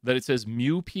 That it says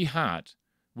mu p hat,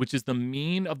 which is the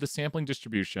mean of the sampling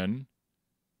distribution,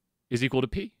 is equal to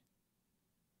p.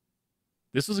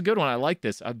 This was a good one. I like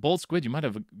this. Bold Squid, you might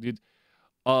have...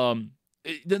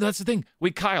 that's the thing.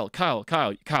 Wait, Kyle. We're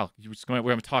having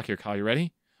a talk here, Kyle. You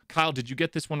ready? Kyle, did you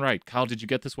get this one right? Kyle, did you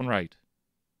get this one right?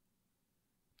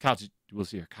 Kyle, we'll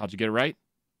see here. Kyle, did you get it right?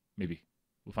 Maybe.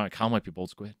 We'll find out. Kyle might be Bold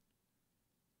Squid.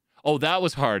 Oh, that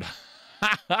was hard.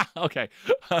 Okay.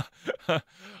 Don't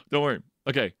worry.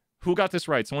 Okay. Who got this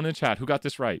right? Someone in the chat. Who got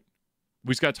this right?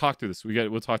 We just got to talk through this.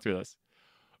 We'll talk through this.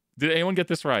 Did anyone get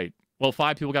this right? Well,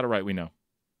 5 people got it right, we know.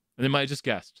 And they might have just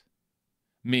guessed.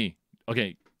 Me.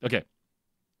 Okay.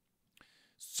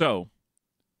 So,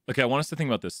 I want us to think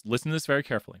about this. Listen to this very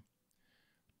carefully.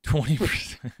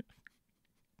 20%.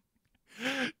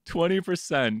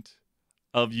 20%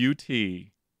 of UT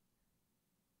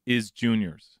is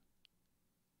juniors.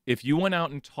 If you went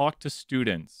out and talked to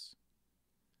students,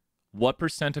 what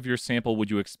percent of your sample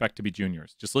would you expect to be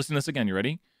juniors? Just listen to this again. You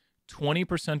ready?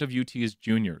 20% of UT is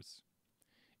juniors.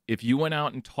 If you went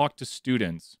out and talked to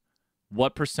students,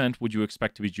 what percent would you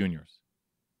expect to be juniors?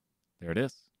 There it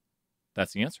is.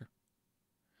 That's the answer.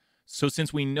 So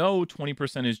since we know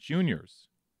 20% is juniors,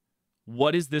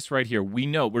 what is this right here? We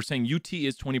know, we're saying UT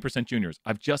is 20% juniors.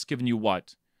 I've just given you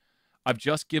what? I've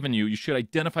just given you, you should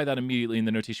identify that immediately in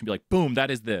the notation. Be like, boom,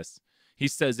 that is this. He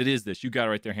says it is this. You got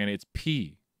it right there, Hannah. It's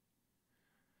P.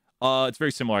 It's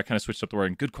very similar. I kind of switched up the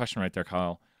word. Good question right there,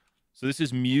 Kyle. So this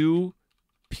is mu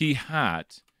P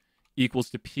hat equals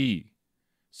to P.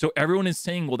 So everyone is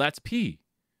saying, well, that's P.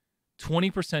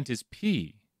 20% is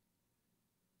P.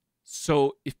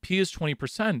 So if P is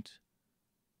 20%,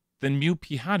 then mu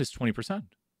P hat is 20%.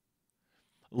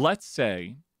 Let's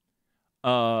say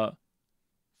 40%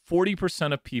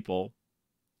 of people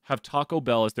have Taco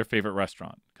Bell as their favorite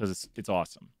restaurant because it's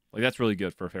awesome. Like that's really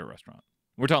good for a favorite restaurant.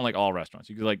 We're talking like all restaurants.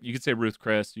 You could say Ruth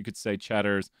Chris, you could say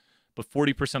Cheddar's, but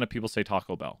 40% of people say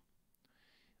Taco Bell.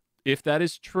 If that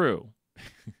is true,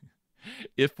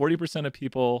 if 40% of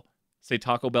people say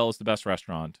Taco Bell is the best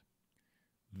restaurant,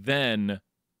 then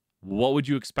what would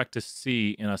you expect to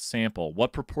see in a sample?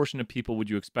 What proportion of people would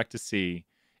you expect to see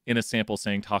in a sample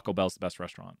saying Taco Bell is the best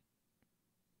restaurant?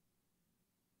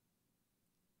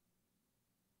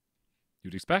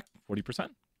 You'd expect 40%.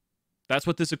 That's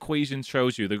what this equation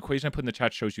shows you. The equation I put in the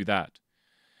chat shows you that.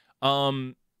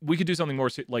 We could do something more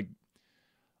like,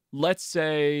 let's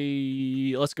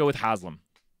go with Haslam.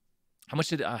 How much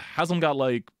did Haslam got?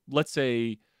 Like, let's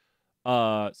say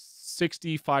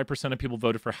 65% of people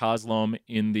voted for Haslam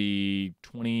in the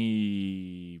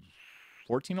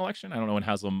 2014 election. I don't know when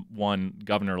Haslam won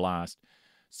governor last.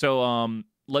 So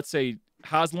let's say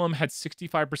Haslam had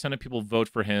 65% of people vote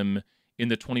for him in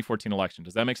the 2014 election.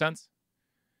 Does that make sense?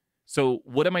 So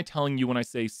what am I telling you when I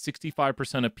say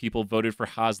 65% of people voted for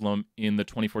Haslam in the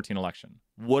 2014 election?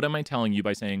 What am I telling you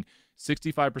by saying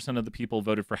 65% of the people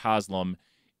voted for Haslam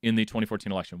in the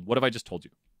 2014 election? What have I just told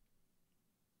you?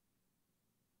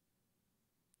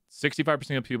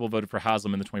 65% of people voted for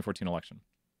Haslam in the 2014 election.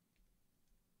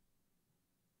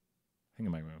 I think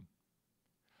I might move.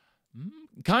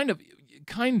 Kind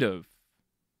of.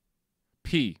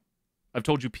 P. I've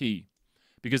told you P.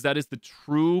 Because that is the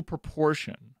true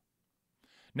proportion.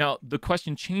 Now, the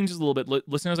question changes a little bit.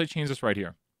 Listen as I change this right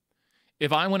here.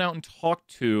 If I went out and talked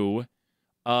to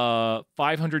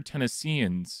 500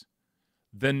 Tennesseans,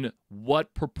 then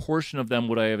what proportion of them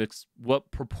would I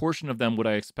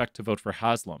expect to vote for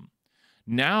Haslam?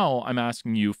 Now I'm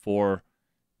asking you for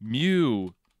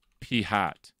mu p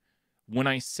hat. When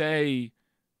I say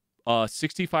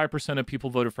 65% of people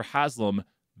voted for Haslam,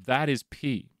 that is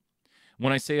P.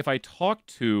 When I say if I talk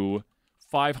to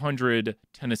 500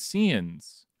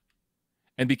 Tennesseans,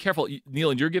 and be careful,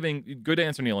 Neelan, you're giving good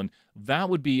answer, Neelan. That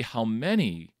would be how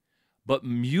many, but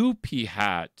mu p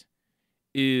hat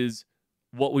is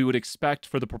what we would expect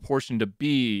for the proportion to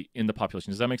be in the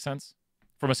population. Does that make sense?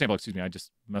 From a sample, excuse me, I just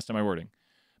messed up my wording.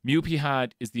 Mu p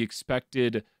hat is the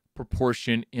expected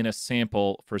proportion in a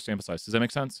sample for a sample size. Does that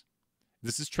make sense?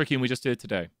 This is tricky, and we just did it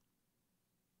today.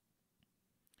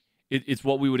 It's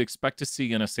what we would expect to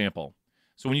see in a sample.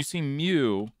 So when you see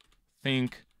mu,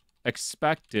 think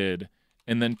expected,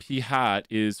 and then p hat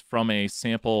is from a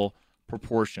sample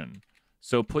proportion.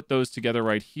 So put those together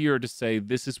right here to say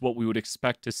this is what we would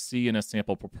expect to see in a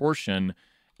sample proportion,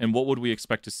 and what would we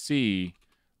expect to see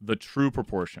the true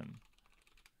proportion.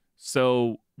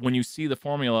 So when you see the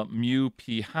formula mu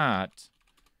p hat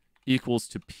equals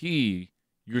to p,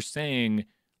 you're saying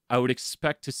I would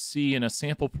expect to see in a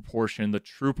sample proportion the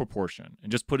true proportion.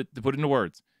 And just put it into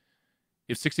words.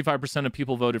 If 65% of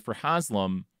people voted for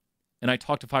Haslam, and I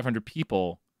talked to 500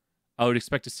 people, I would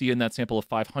expect to see in that sample of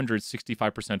 500,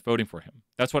 65% voting for him.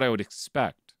 That's what I would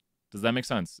expect. Does that make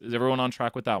sense? Is everyone on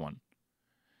track with that one?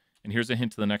 And here's a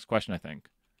hint to the next question, I think.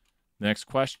 The next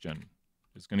question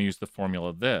is going to use the formula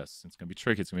of this. It's going to be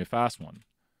tricky. It's going to be a fast one.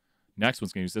 Next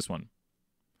one's going to use this one.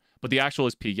 But the actual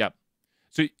is P. Yep.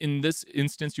 So in this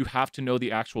instance, you have to know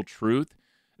the actual truth.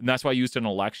 And that's why I used an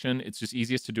election. It's just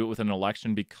easiest to do it with an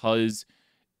election because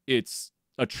it's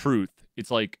a truth. It's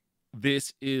like,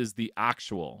 this is the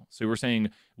actual. So we're saying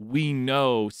we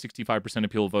know 65%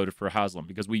 of people voted for Haslam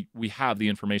because we have the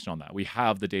information on that. We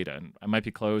have the data, and I might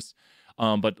be close,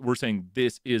 but we're saying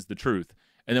this is the truth.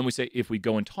 And then we say if we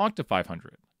go and talk to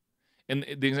 500, and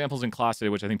the examples in class today,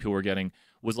 which I think people were getting,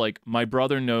 was like, my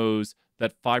brother knows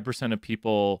that 5% of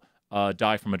people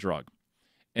die from a drug.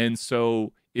 And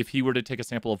so if he were to take a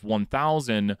sample of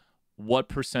 1,000, what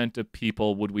percent of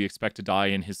people would we expect to die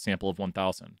in his sample of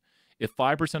 1,000? If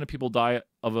 5% of people die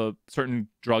of a certain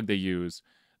drug they use,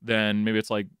 then maybe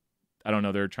it's like, I don't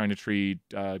know, they're trying to treat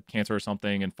cancer or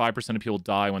something, and 5% of people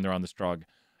die when they're on this drug.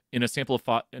 In a sample of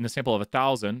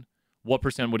 1,000, what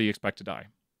percent would he expect to die?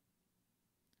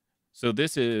 So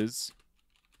this is,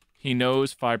 he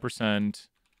knows 5%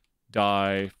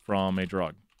 die from a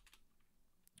drug.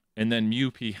 And then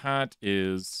mu p hat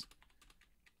is,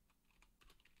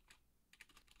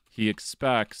 he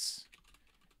expects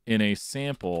in a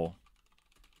sample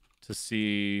to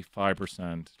see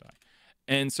 5% die.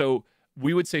 And so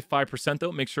we would say 5%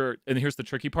 though, make sure, and here's the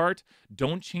tricky part,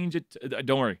 don't change it,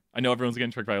 don't worry, I know everyone's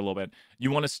getting tricked by it a little bit.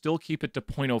 You want to still keep it to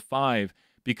 0.05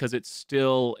 because it's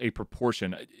still a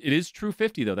proportion. It is true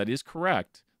 50 though, that is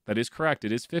correct. That is correct,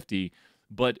 it is 50,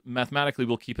 but mathematically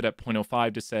we'll keep it at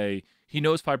 0.05 to say he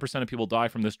knows 5% of people die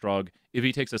from this drug. If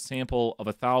he takes a sample of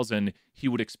 1,000, he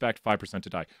would expect 5% to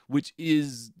die, which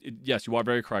is, yes, you are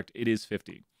very correct, it is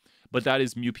 50. but that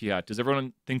is mu p hat. Does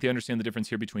everyone think they understand the difference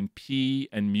here between p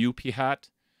and mu p hat?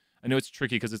 I know it's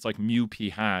tricky because it's like mu p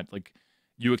hat. Like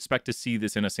you expect to see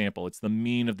this in a sample. It's the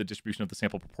mean of the distribution of the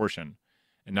sample proportion.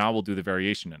 And now we'll do the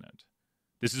variation in it.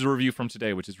 This is a review from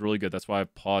today, which is really good. That's why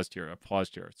I've paused here.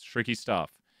 It's tricky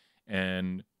stuff.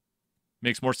 And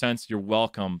makes more sense. You're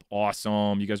welcome.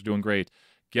 Awesome. You guys are doing great.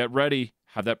 Get ready.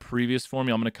 Have that previous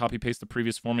formula. I'm going to copy paste the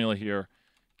previous formula here.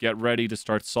 Get ready to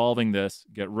start solving this.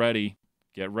 Get ready.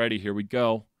 Get ready. Here we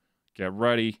go. Get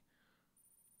ready.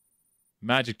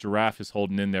 Magic Giraffe is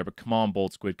holding in there, but come on,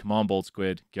 Bold Squid. Come on, Bold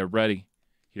Squid. Get ready.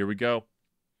 Here we go.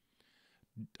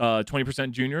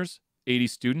 20% juniors, 80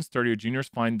 students, 30 are juniors.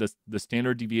 Find the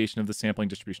standard deviation of the sampling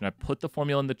distribution. I put the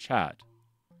formula in the chat.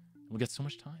 We'll get so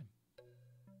much time.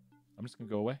 I'm just going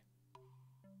to go away.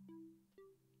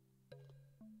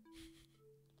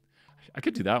 I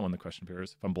could do that when the question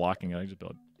appears. If I'm blocking it, I just be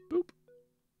like, boop.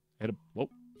 Whoa.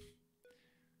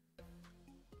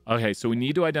 Okay, so we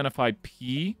need to identify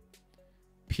P.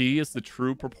 P is the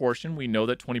true proportion. We know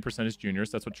that 20% is juniors.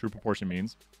 That's what true proportion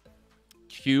means.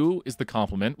 Q is the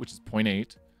complement, which is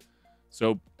 0.8.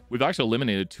 So we've actually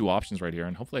eliminated two options right here,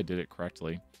 and hopefully I did it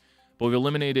correctly. But we've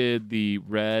eliminated the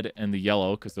red and the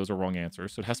yellow because those are wrong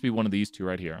answers. So it has to be one of these two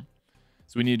right here.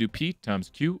 So we need to do P times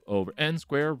Q over N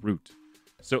square root.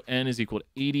 So N is equal to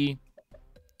 80.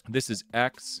 This is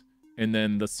X. And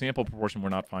then the sample proportion we're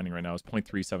not finding right now is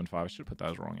 0.375. I should have put that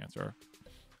as a wrong answer.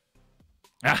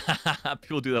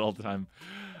 People do that all the time.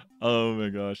 Oh my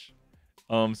gosh.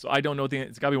 So I don't know.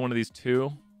 It's got to be one of these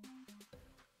two.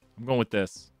 I'm going with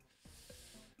this.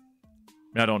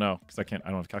 I don't know because I don't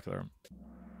have a calculator.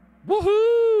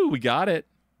 Woohoo! We got it.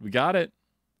 We got it.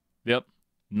 Yep.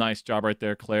 Nice job right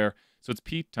there, Claire. So it's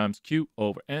P times Q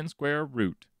over N square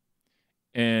root.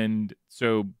 And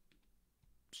so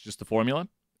it's just the formula.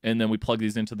 And then we plug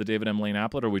these into the David M. Lane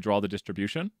applet, or we draw the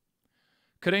distribution.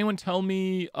 Could anyone tell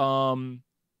me, I don't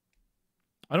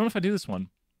know if I do this one.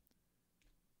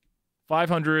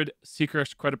 500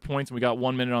 secret credit points, and we got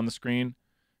 1 minute on the screen.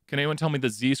 Can anyone tell me the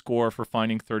Z-score for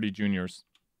finding 30 juniors?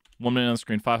 1 minute on the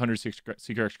screen, 500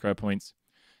 secret credit points.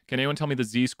 Can anyone tell me the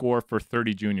Z-score for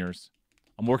 30 juniors?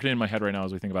 I'm working it in my head right now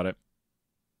as we think about it.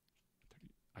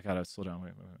 I gotta slow down.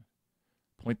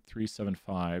 Wait.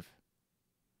 0.375.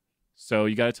 So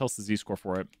you gotta tell us the Z-score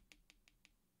for it.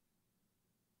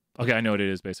 Okay, I know what it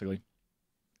is basically.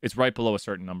 It's right below a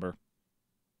certain number.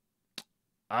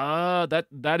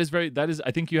 That is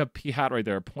I think you have P hat right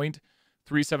there.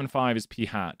 0.375 is P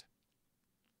hat.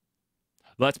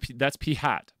 That's P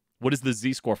hat. What is the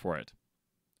Z-score for it?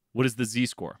 What is the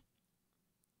Z-score?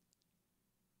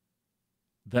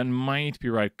 That might be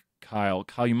right, Kyle.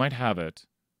 Kyle, you might have it.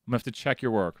 I'm gonna have to check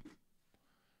your work.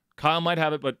 Kyle might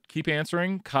have it, but keep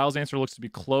answering. Kyle's answer looks to be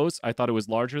close. I thought it was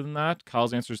larger than that.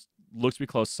 Kyle's answer looks to be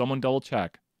close. Someone double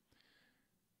check.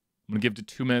 I'm going to give it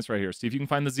 2 minutes right here. See if you can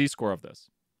find the Z-score of this.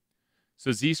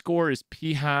 So Z-score is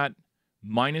P hat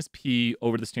minus P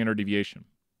over the standard deviation.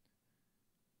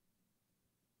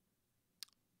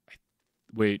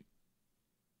 Wait.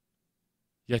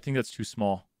 Yeah, I think that's too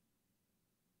small.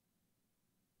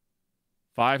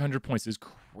 500 points is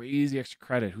crazy extra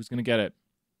credit. Who's going to get it?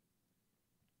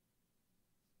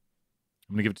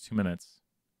 I'm going to give it 2 minutes.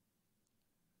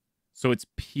 So it's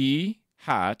P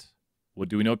hat. What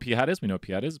do we know what P hat is? We know what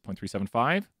P hat is.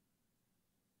 0.375.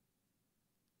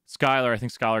 Skylar, I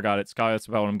think Skylar got it. Skylar, that's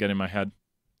about what I'm getting in my head.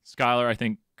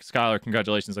 Skylar,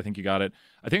 congratulations. I think you got it.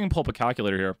 I think I can pull up a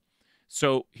calculator here.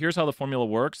 So here's how the formula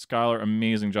works. Skylar,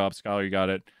 amazing job. Skylar, you got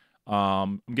it.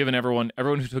 I'm giving everyone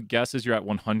who took guesses, you're at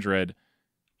 100.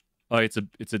 We're going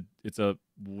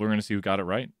to see who got it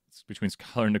right. It's between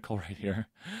Skylar and Nicole right here.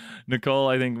 Nicole,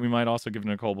 I think we might also give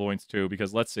Nicole points too,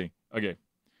 because let's see. Okay.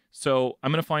 So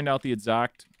I'm going to find out the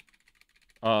exact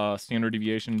standard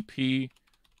deviation. P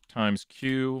times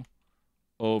Q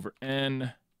over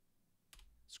N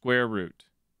square root.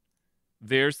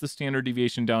 There's the standard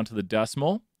deviation down to the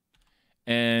decimal.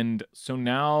 And so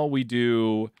now we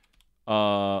do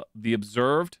the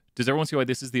observed. Does everyone see why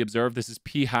this is the observed? This is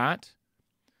P hat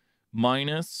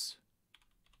minus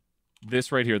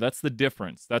this right here. That's the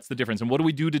difference. That's the difference. And what do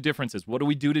we do to differences?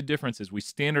 We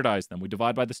standardize them. We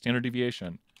divide by the standard deviation.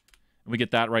 And we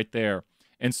get that right there.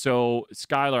 And so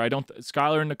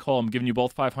Skylar and Nicole, I'm giving you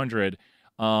both 500.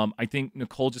 I think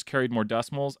Nicole just carried more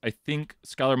decimals. I think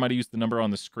Skylar might have used the number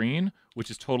on the screen, which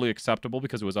is totally acceptable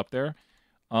because it was up there.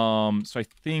 So I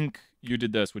think you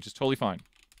did this, which is totally fine.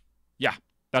 Yeah,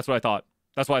 that's what I thought.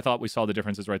 That's why I thought we saw the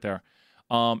differences right there.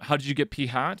 How did you get P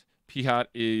hat? P hat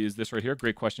is this right here.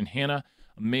 Great question, Hannah.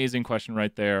 Amazing question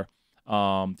right there.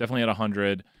 Definitely at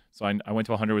 100. So I went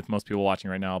to 100 with most people watching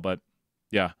right now, but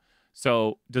yeah.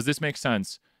 So does this make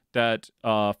sense? That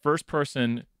first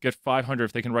person get 500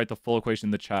 if they can write the full equation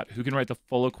in the chat. Who can write the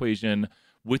full equation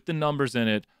with the numbers in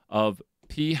it of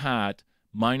p hat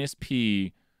minus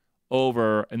p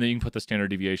over, and then you can put the standard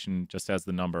deviation just as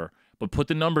the number. But put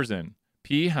the numbers in.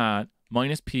 P hat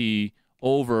minus p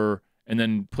over, and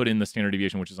then put in the standard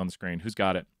deviation, which is on the screen. Who's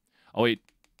got it? Oh, wait.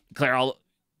 Claire,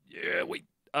 wait.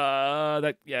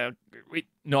 Wait.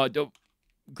 No, I don't.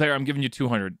 Claire, I'm giving you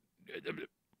 200.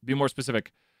 Be more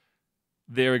specific.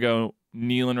 There we go.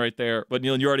 Nealon right there. But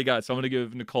Nealon, you already got it, so I'm going to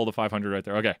give Nicole the 500 right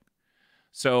there. Okay.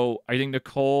 So I think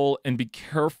Nicole, and be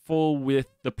careful with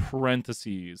the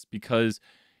parentheses, because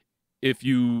if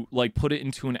you like put it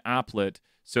into an applet,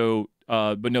 so,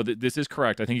 but no, this is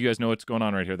correct. I think you guys know what's going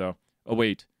on right here, though. Oh,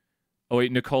 wait,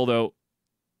 Nicole, though.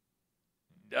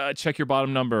 Check your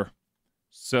bottom number.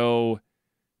 So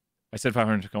I said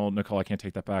 500, Nicole, I can't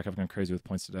take that back. I've gone crazy with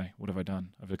points today. What have I done?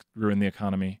 I've ruined the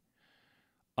economy.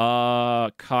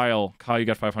 Kyle, you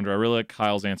got 500. I really like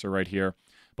Kyle's answer right here.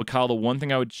 But Kyle, the one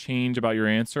thing I would change about your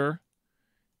answer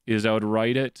is I would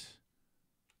write it,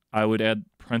 I would add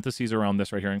parentheses around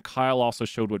this right here. And Kyle also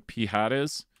showed what p hat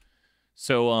is.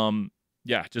 So,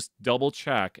 yeah, just double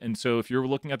check. And so if you're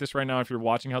looking at this right now, if you're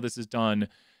watching how this is done,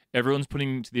 everyone's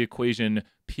putting into the equation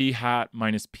p hat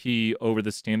minus p over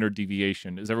the standard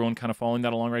deviation. Is everyone kind of following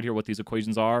that along right here, what these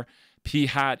equations are? P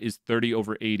hat is 30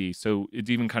 over 80. So it's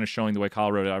even kind of showing the way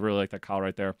Kyle wrote it. I really like that Kyle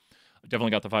right there. I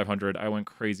definitely got the 500. I went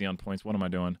crazy on points. What am I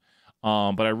doing?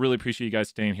 But I really appreciate you guys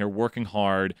staying here, working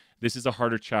hard. This is a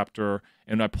harder chapter,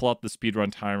 and I pull up the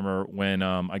speedrun timer when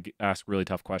I ask really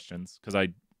tough questions, because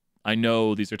I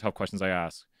know these are tough questions I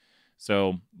ask.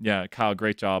 So, yeah, Kyle,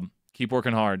 great job. Keep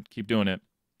working hard. Keep doing it.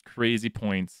 Crazy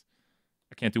points.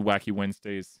 I can't do Wacky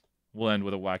Wednesdays. We'll end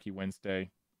with a Wacky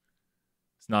Wednesday.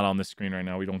 It's not on the screen right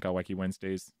now. We don't got Wacky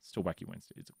Wednesdays. Still Wacky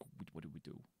Wednesdays. What did we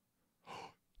do?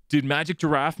 Did Magic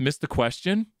Giraffe miss the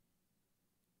question?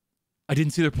 I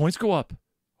didn't see their points go up.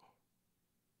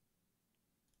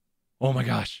 Oh my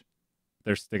gosh.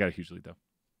 They got a huge lead, though.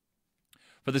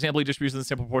 For the sampling distribution of the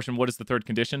sample proportion, what is the third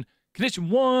condition? Condition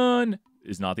 1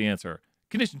 is not the answer.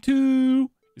 Condition 2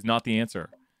 is not the answer.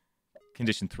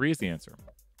 Condition 3 is the answer.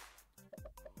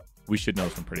 We should know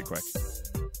this one pretty quick.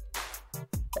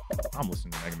 I'm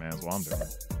listening to Mega Man as well. I'm doing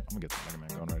it. I'm going to get some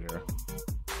Mega Man going right here.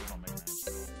 Where's my Mega Man?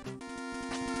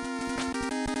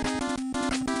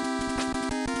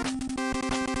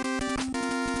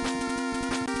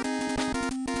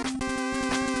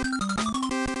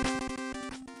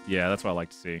 Yeah, that's what I like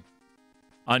to see.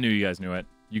 I knew you guys knew it.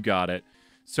 You got it.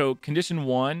 So condition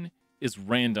 1 is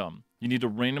random. You need to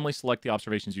randomly select the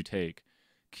observations you take.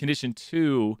 Condition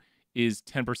 2 is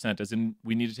 10%, as in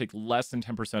we need to take less than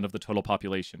 10% of the total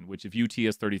population, which if UT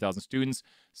has 30,000 students,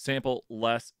 sample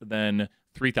less than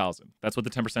 3,000. That's what the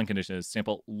 10% condition is,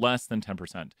 sample less than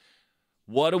 10%.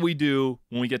 What do we do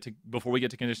when we get to, before we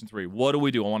get to condition 3? What do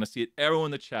we do? I want to see it. Everyone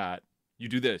in the chat, you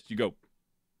do this. You go.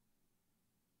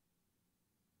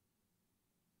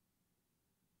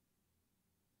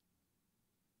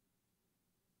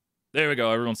 There we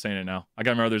go. Everyone's saying it now. I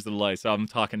got to remember there's a delay, so I'm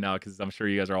talking now because I'm sure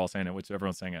you guys are all saying it, which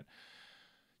everyone's saying it.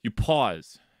 You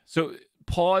pause. So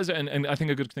pause, and I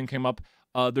think a good thing came up.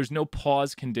 There's no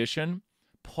pause condition.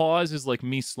 Pause is like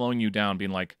me slowing you down,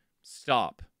 being like,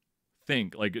 stop,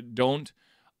 think. Like, don't.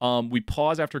 We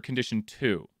pause after condition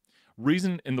 2.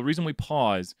 The reason we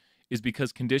pause is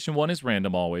because condition 1 is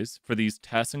random always for these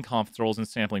tests and confidence rolls and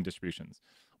sampling distributions.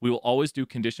 We will always do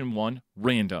condition 1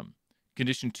 random.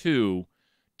 Condition 2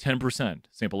 10%,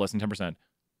 sample less than 10%.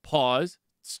 Pause,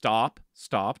 stop.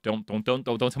 Don't tell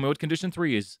me what condition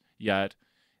 3 is yet,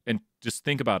 and just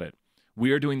think about it.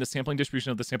 We are doing the sampling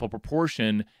distribution of the sample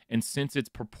proportion, and since it's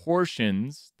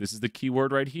proportions, this is the key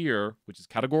word right here, which is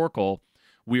categorical,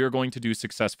 we are going to do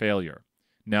success failure.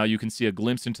 Now you can see a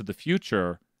glimpse into the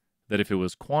future that if it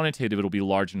was quantitative, it'll be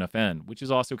large enough n, which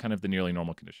is also kind of the nearly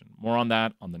normal condition. More on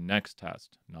that on the next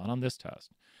test, not on this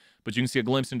test. But you can see a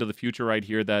glimpse into the future right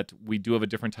here that we do have a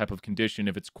different type of condition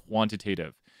if it's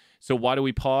quantitative. So why do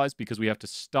we pause? Because we have to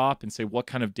stop and say, what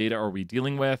kind of data are we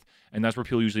dealing with? And that's where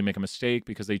people usually make a mistake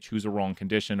because they choose a wrong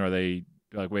condition, or they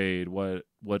like, wait,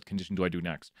 what condition do I do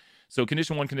next? So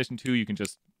condition 1, condition 2, you can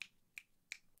just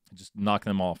knock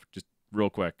them off just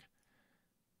real quick.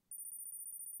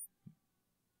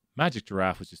 Magic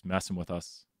Giraffe was just messing with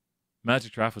us.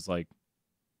 Magic Giraffe was like,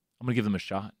 I'm going to give them a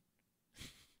shot.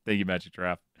 Thank you, Magic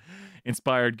Giraffe.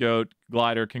 Inspired Goat,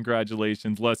 Glider,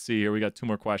 congratulations. Let's see here. We got 2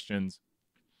 more questions.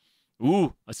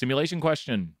 Ooh, a simulation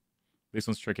question. This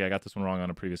one's tricky. I got this one wrong on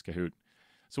a previous Kahoot.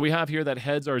 So we have here that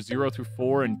heads are 0 through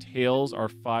 4 and tails are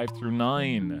 5 through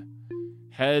 9.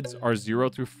 Heads are 0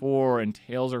 through 4 and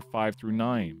tails are 5 through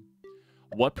 9.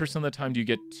 What percent of the time do you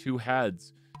get 2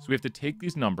 heads? So we have to take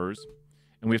these numbers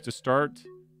and we have to start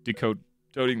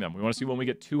decoding them. We want to see when we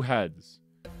get 2 heads.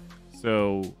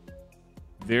 So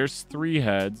there's 3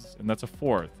 heads and that's a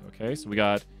 4th. Okay, so we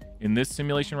got, in this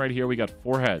simulation right here, we got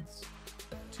 4 heads.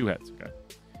 2 heads, okay.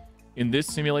 In this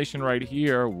simulation right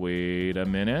here, wait a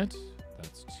minute.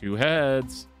 That's 2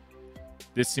 heads.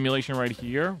 This simulation right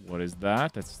here, what is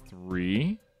that? That's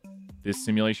 3. This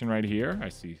simulation right here, I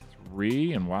see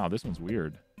 3. And wow, this one's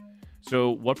weird. So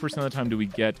what percent of the time do we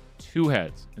get 2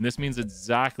 heads? And this means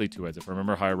exactly 2 heads, if I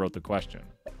remember how I wrote the question.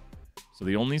 So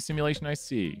the only simulation I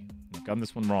see, I've gotten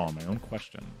this one wrong, my own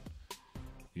question.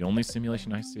 The only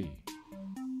simulation I see,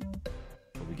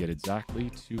 where we get exactly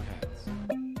 2 heads.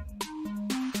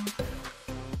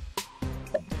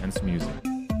 Intense music.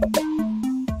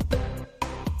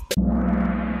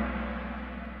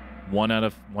 1 out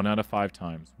of 5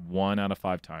 times. 1 out of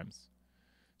 5 times.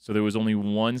 So there was only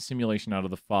 1 simulation out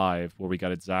of the 5 where we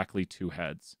got exactly 2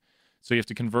 heads. So you have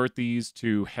to convert these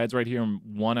to heads right here, and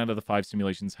 1 out of the 5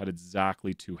 simulations had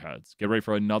exactly 2 heads. Get ready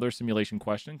for another simulation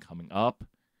question coming up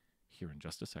here in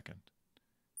just a second.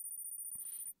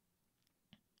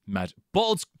 Magic.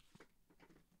 Bold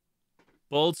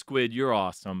Squid, you're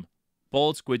awesome.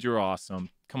 Bold Squid, you're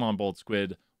awesome. Come on, Bold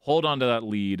Squid. Hold on to that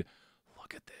lead.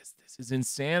 Look at this. This is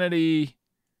insanity.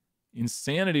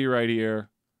 Insanity right here.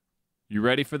 You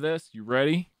ready for this? You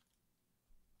ready?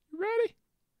 You ready?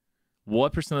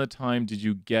 What percent of the time did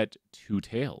you get 2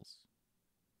 tails?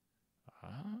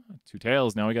 2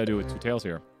 tails. Now we gotta do it with 2 tails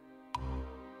here.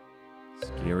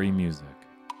 Scary music.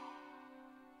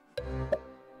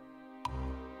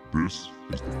 This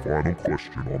is the final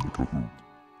question on the Kahoot.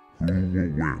 Who will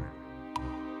win?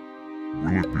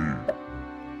 Will it be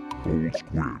Bold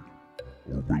Squid?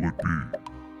 Or will it be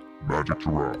Magic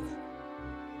Giraffe?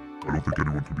 I don't think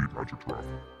anyone can beat Magic Giraffe.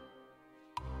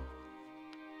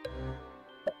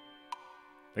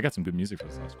 They got some good music for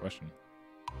this last question.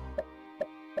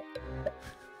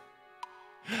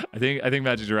 I think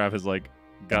Magic Giraffe has like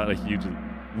got a huge.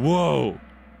 Whoa!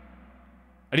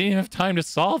 I didn't even have time to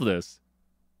solve this.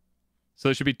 So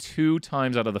it should be 2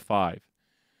 times out of the 5.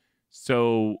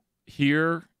 So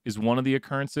here is one of the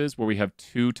occurrences where we have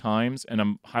 2 times, and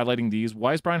I'm highlighting these.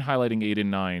 Why is Brian highlighting 8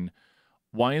 and 9?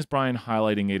 Why is Brian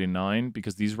highlighting 8 and 9?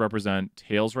 Because these represent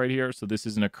tails right here. So this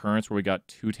is an occurrence where we got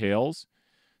 2 tails.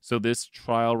 So this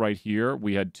trial right here,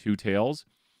 we had 2 tails.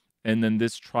 And then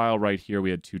this trial right here,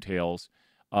 we had 2 tails.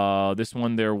 This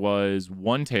one, there was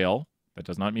 1 tail. That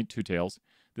does not mean 2 tails.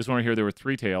 This one right here, there were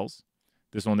 3 tails.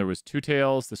 This one, there was 2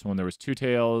 tails. This one, there was 2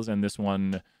 tails. And this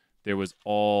one, there was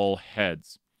all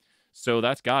heads. So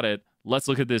that's got it. Let's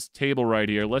look at this table right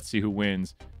here. Let's see who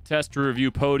wins. Test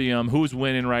review podium. Who's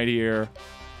winning right here?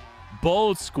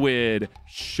 Bold Squid.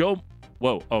 Show.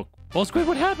 Whoa. Oh, Bold Squid,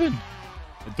 what happened?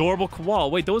 Adorable koala.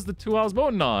 Wait, those are the 2 I was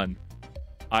voting on.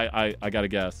 I gotta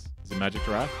guess. Is it Magic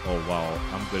Giraffe? Oh, wow.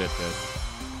 I'm good at this.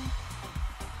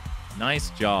 Nice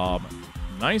job.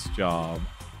 Nice job.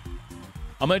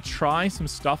 I'm going to try some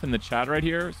stuff in the chat right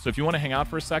here. So if you want to hang out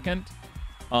for a second,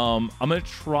 I'm going to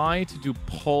try to do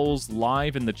polls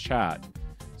live in the chat.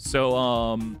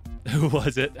 So, who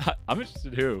was it? I'm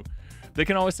interested who. They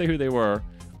can always say who they were.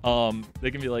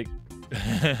 They can be like...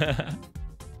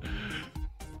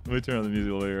 Let me turn on the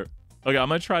music a little here. Okay, I'm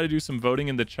going to try to do some voting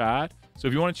in the chat. So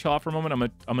if you want to chill out for a moment,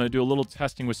 I'm going to do a little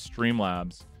testing with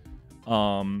Streamlabs.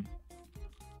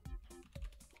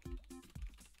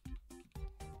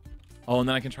 Oh, and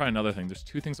then I can try another thing. There's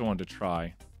 2 things I wanted to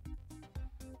try.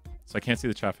 So I can't see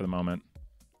the chat for the moment.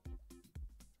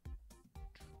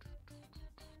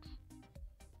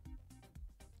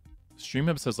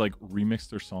 Streamlabs has like remixed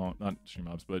their song. Not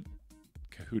Streamlabs, but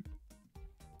Kahoot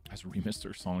has remixed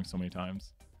their song so many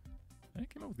times. They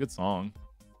came up with a good song.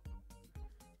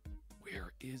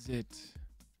 Where is it?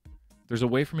 There's a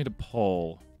way for me to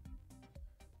poll.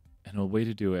 And a way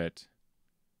to do it.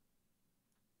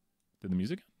 Did the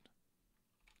music end?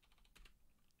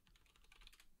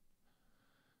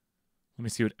 Let me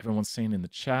see what everyone's saying in the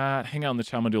chat. Hang out in the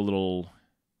chat. I'm going to do a little...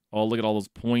 Oh, look at all those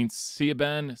points. See you,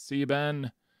 Ben. See you,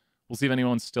 Ben. We'll see if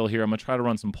anyone's still here. I'm going to try to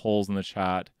run some polls in the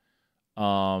chat.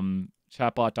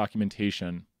 Chatbot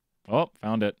documentation. Oh,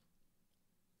 found it.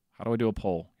 How do I do a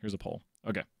poll? Here's a poll.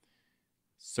 Okay.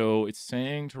 So it's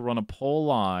saying to run a poll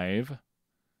live.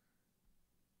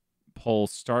 Poll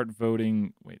start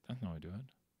voting. Wait, that's not how I do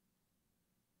it.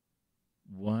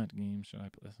 What game should I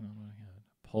put? That's not what I had.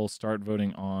 Poll start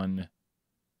voting on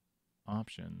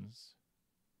options.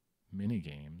 Mini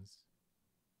games.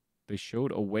 They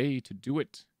showed a way to do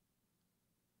it.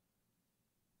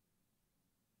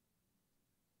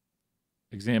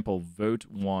 example, vote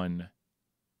 1.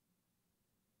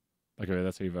 Okay,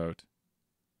 that's how you vote.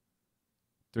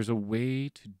 There's a way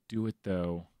to do it,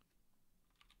 though.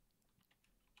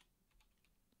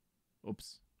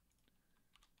 Oops.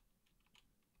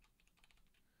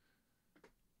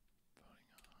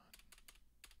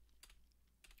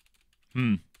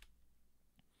 Hmm.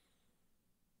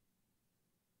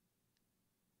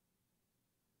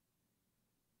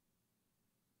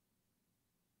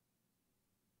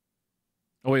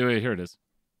 Oh, wait, here it is.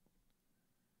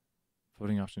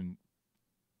 Voting option.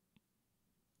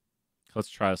 Let's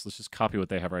try this. Let's just copy what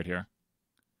they have right here.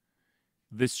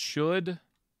 This should...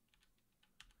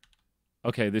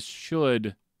 Okay, this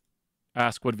should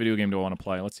ask what video game do I want to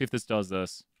play. Let's see if this does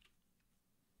this.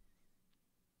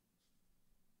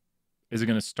 Is it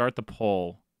going to start the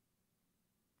poll?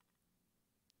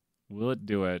 Will it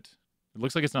do it? It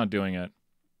looks like it's not doing it.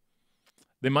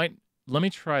 They might... Let me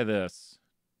try this.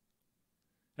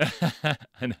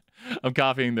 I'm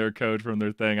copying their code from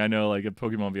their thing. I know, like, a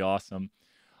Pokemon would be awesome.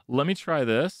 Let me try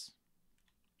this.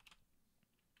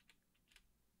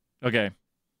 Okay.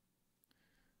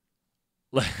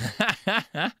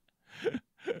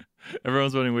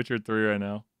 Everyone's voting Witcher 3 right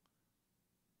now.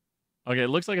 Okay, it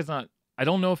looks like it's not... I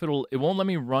don't know if it won't let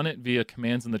me run it via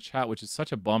commands in the chat, which is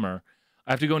such a bummer.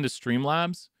 I have to go into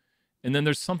Streamlabs, and then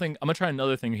there's something... I'm going to try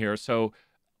another thing here. So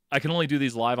I can only do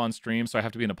these live on stream, so I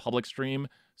have to be in a public stream.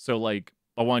 So, like,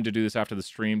 I wanted to do this after the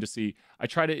stream to see... I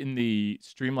tried it in the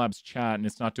Streamlabs chat, and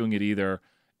it's not doing it either.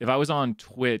 If I was on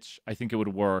Twitch, I think it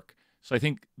would work. So I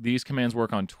think these commands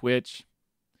work on Twitch.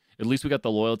 At least we got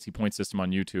the loyalty point system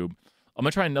on YouTube. I'm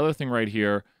going to try another thing right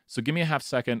here. So give me a half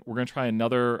second. We're going to try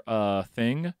another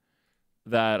thing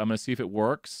that I'm going to see if it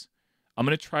works. I'm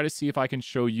going to try to see if I can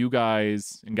show you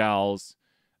guys and gals.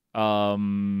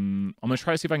 I'm going to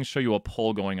try to see if I can show you a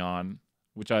poll going on,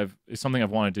 which is something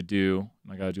I've wanted to do.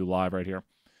 I got to do live right here.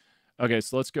 Okay,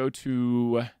 so let's go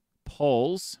to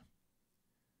polls.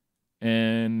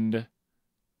 And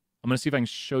I'm going to see if I can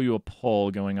show you a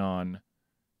poll going on.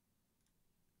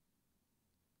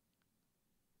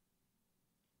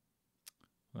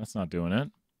 That's not doing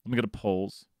it. Let me go to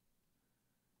polls.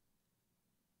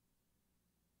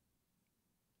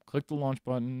 Click the launch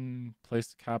button. Place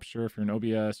the capture. If you're in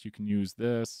OBS, you can use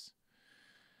this.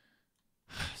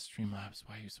 Streamlabs,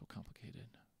 why are you so complicated?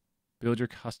 Build your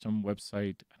custom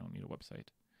website. I don't need a website.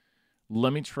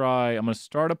 Let me try. I'm going to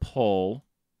start a poll.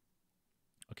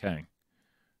 Okay.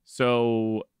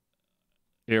 So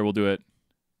here, we'll do it.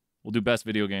 We'll do best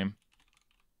video game.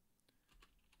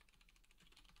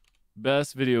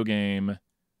 Best video game.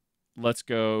 Let's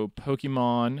go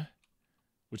Pokemon,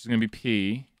 which is going to be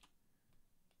P,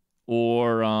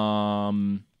 or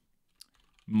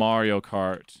Mario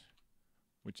Kart,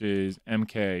 which is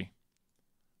MK.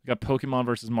 We got Pokemon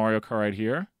versus Mario Kart right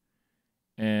here.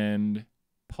 And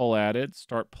poll added.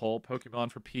 Start poll.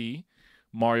 Pokemon for P.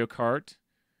 Mario Kart.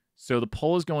 So the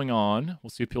poll is going on. We'll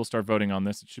see if people start voting on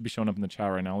this. It should be showing up in the chat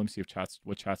right now. Let me see if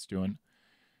what chat's doing.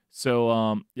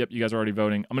 So, yep, you guys are already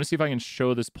voting. I'm going to see if I can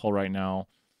show this poll right now.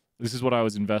 This is what I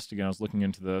was investigating. I was looking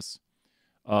into this.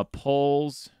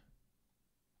 Polls.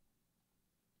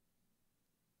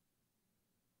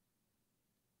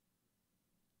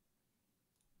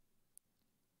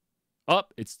 Oh,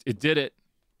 it did it.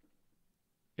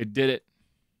 It did it.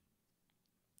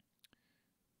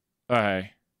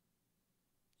 Okay.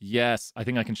 Yes, I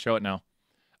think I can show it now.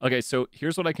 Okay, so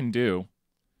here's what I can do.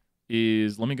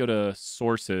 Let me go to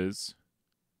sources.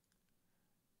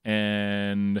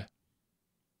 And I'm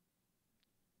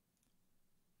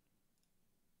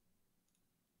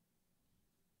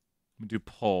going to do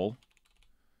poll.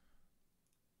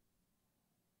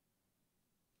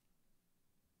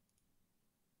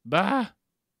 Bah!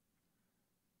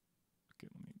 Okay,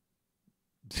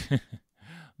 let me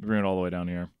bring it all the way down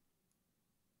here.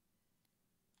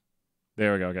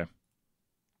 There we go, okay.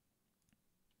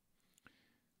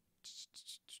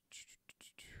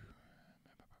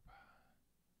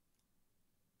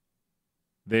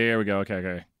 There we go,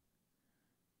 okay.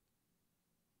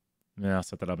 Yeah, I'll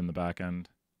set that up in the back end.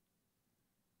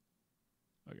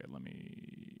 Okay, let me...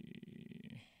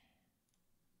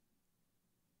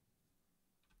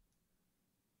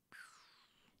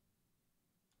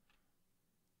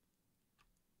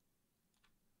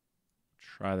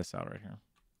 try this out right here.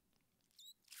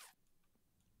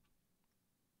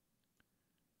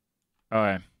 All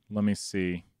right, let me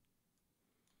see.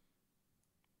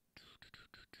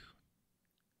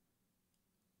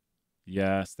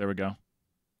 Yes, there we go.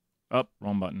 Oh,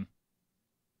 wrong button.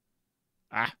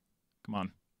 Ah, come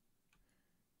on.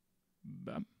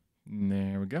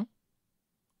 There we go.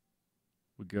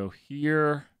 We go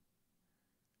here.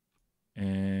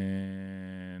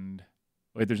 And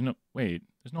wait, there's no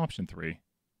option 3.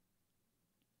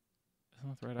 That's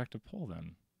not the right active poll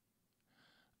then.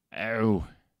 Oh,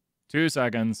 2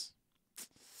 seconds.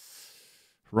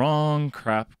 Wrong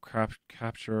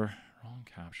capture. Wrong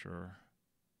capture.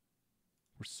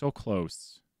 We're so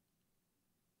close.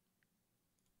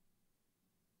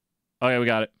 Oh yeah, we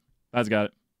got it. That's got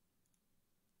it.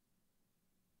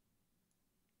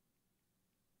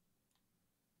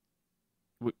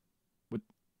 What?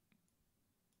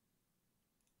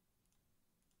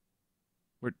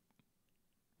 Where'd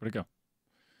it go?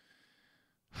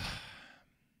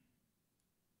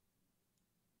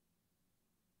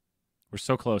 We're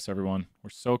so close, everyone. We're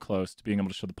so close to being able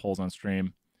to show the polls on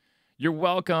stream. You're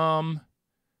welcome.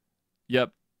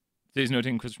 Yep. Today's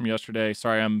noting quiz from yesterday.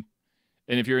 Sorry, and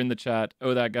if you're in the chat,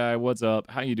 oh, that guy, what's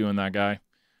up? How you doing, that guy?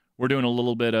 We're doing a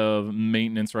little bit of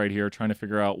maintenance right here, trying to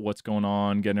figure out what's going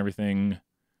on, getting everything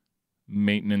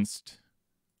maintenanced,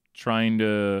 trying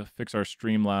to fix our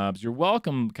Streamlabs. You're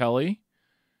welcome, Kelly.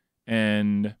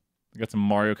 And I got some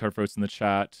Mario Kart votes in the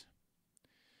chat.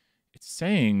 It's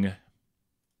saying,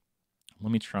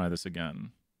 let me try this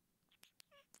again.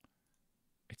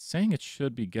 It's saying it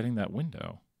should be getting that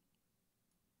window.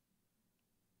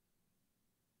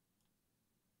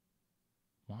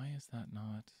 Why is that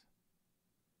not?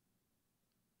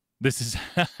 This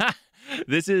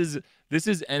is this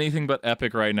is anything but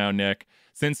epic right now, Nick.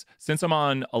 Since I'm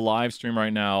on a live stream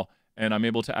right now and I'm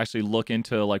able to actually look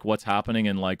into like what's happening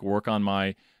and like work on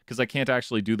my, because I can't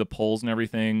actually do the polls and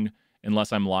everything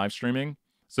unless I'm live streaming.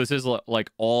 So this is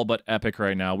like all but epic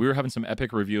right now. We were having some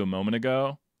epic review a moment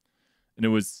ago, and it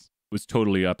was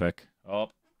totally epic. Oh,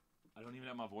 I don't even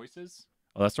have my voices.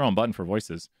 Oh, that's the wrong button for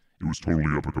voices. It was totally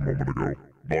epic a moment ago.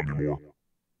 Not anymore.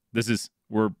 This is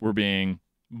we're being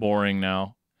boring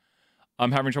now.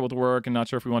 I'm having trouble with work and not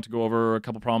sure if we want to go over a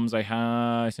couple problems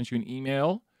I sent you an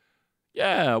email.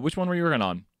 Yeah, which one were you working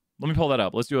on? Let me pull that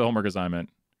up. Let's do a homework assignment.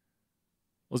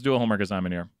 Let's do a homework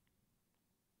assignment here.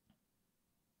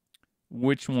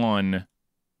 Which one?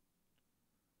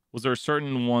 Was there a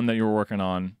certain one that you were working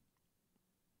on?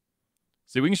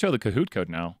 See, we can show the Kahoot code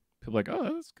now. People are like,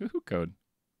 oh, that's Kahoot code.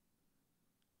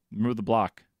 Remove the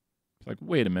block. It's like,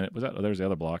 wait a minute. Was that? Oh, there's the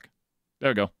other block.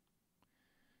 There we go.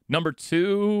 Number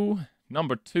two.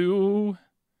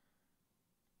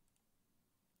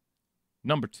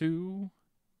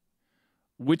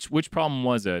 Which problem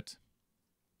was it?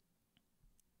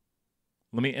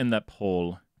 Let me end that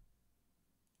poll.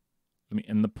 Let me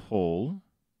end the poll.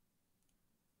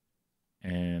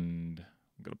 And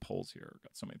go to polls here.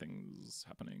 Got so many things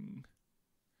happening.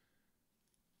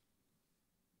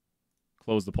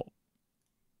 Close the poll.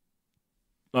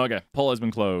 Okay, poll has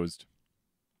been closed.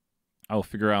 I will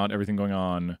figure out everything going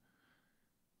on.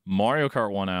 Mario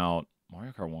Kart 1 out.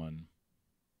 Mario Kart 1.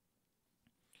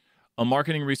 A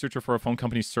marketing researcher for a phone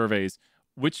company surveys.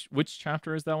 Which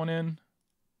chapter is that one in?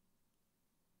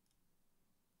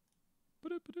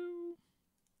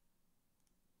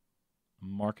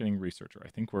 Marketing researcher. I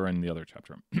think we're in the other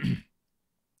chapter.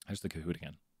 There's the Kahoot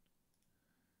again.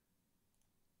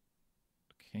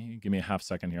 Okay, give me a half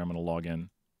second here. I'm going to log in.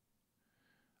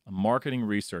 A marketing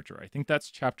researcher. I think that's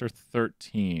chapter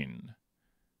 13.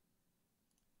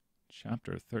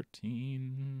 Chapter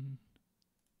 13.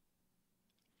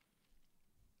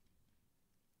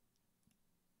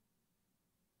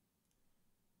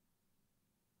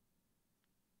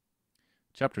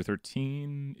 Chapter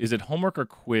 13. Is it homework or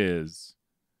quiz?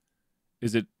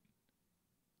 Is it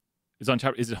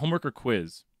homework or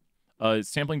quiz?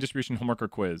 Sampling, distribution, homework or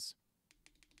quiz?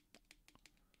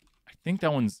 I think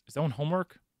is that one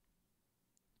homework?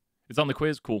 It's on the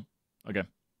quiz? Cool. Okay.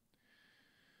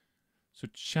 So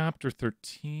chapter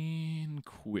 13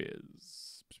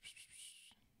 quiz.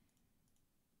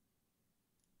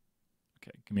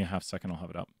 Okay, give me a half second, I'll have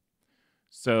it up.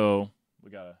 So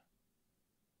we gotta,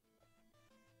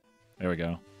 there we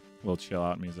go. A little chill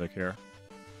out music here.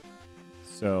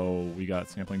 So we got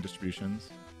sampling distributions.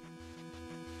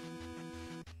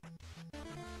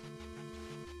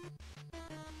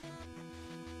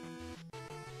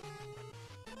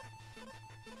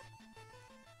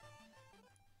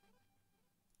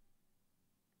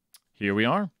 Here we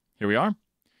are.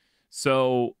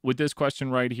 So with this question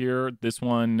right here, this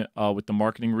one with the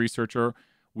marketing researcher,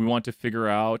 we want to figure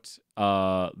out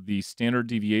the standard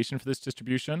deviation for this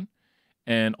distribution.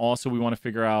 And also we want to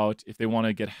figure out if they want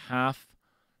to get half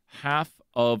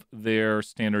of their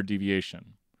standard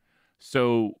deviation.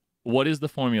 So what is the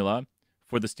formula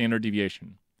for the standard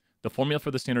deviation? The formula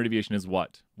for the standard deviation is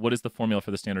what? What is the formula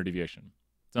for the standard deviation?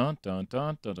 Dun, dun,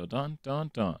 dun, dun, dun, dun, dun,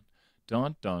 dun.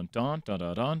 Dun, dun, dun, dun,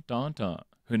 dun, dun, dun, dun.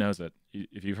 Who knows it?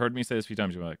 if you've heard me say this a few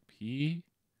times, you're like, P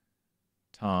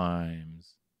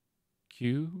times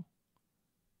Q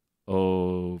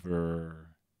over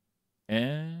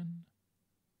N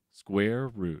square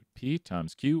root. P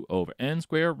times Q over N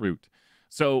square root.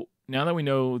 So now that we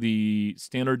know the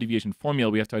standard deviation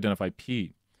formula, we have to identify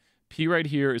P. P right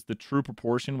here is the true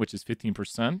proportion, which is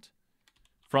 15%.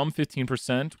 From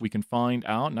 15%, we can find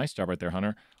out, nice job right there,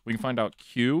 Hunter. We can find out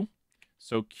Q.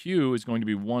 So Q is going to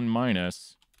be 1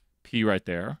 minus P right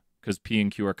there, because P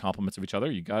and Q are complements of each other.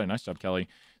 You got it. Nice job, Kelly.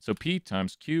 So P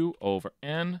times Q over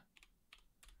N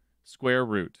square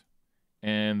root.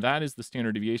 And that is the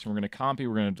standard deviation. We're going to copy.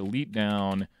 We're going to delete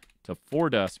down to 4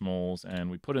 decimals,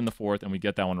 and we put in the fourth, and we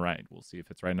get that one right. We'll see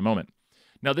if it's right in a moment.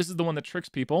 Now, this is the one that tricks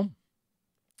people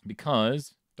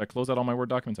because, did I close out all my Word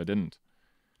documents? I didn't.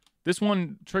 This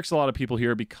one tricks a lot of people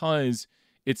here because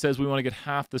it says we want to get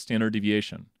half the standard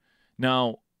deviation.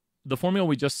 Now, the formula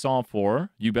we just solved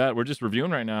for, you bet, we're just reviewing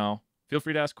right now. Feel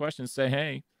free to ask questions. Say,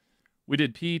 hey, we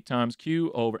did P times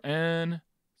Q over N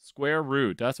square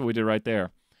root. That's what we did right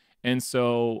there. And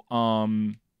so, oh,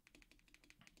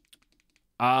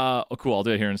 cool. I'll do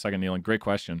it here in a second, Neelan. Great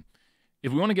question.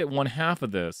 If we want to get 1/2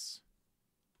 of this,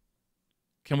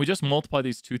 can we just multiply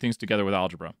these two things together with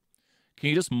algebra? Can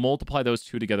you just multiply those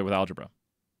two together with algebra?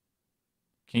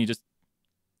 Can you just,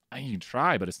 you can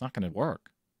try, but it's not going to work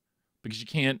because you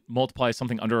can't multiply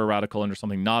something under a radical under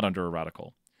something not under a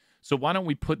radical. So why don't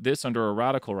we put this under a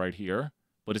radical right here,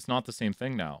 but it's not the same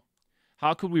thing now.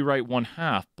 How could we write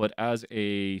 1/2 but as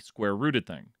a square rooted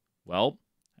thing? Well,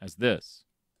 as this.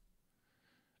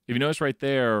 If you notice right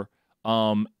there,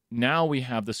 now we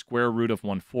have the square root of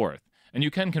 1/4. And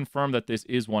you can confirm that this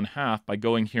is 1/2 by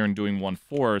going here and doing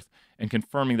 1/4 and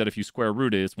confirming that if you square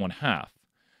root it, it's 1/2.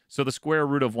 So the square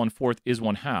root of 1/4 is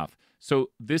 1/2.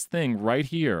 So this thing right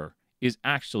here is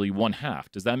actually 1/2.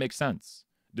 Does that make sense?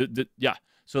 Yeah.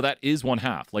 So that is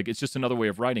 1/2. Like, it's just another way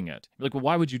of writing it. You're like, well,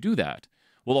 why would you do that?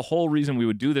 Well, the whole reason we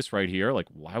would do this right here, like,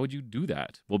 why would you do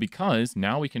that? Well, because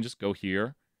now we can just go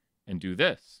here and do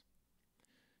this.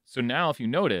 So now if you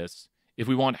notice, if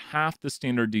we want half the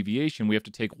standard deviation, we have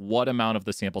to take what amount of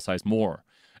the sample size more?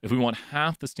 If we want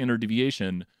half the standard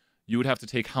deviation, you would have to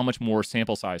take how much more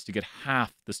sample size to get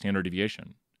half the standard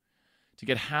deviation? To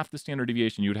get half the standard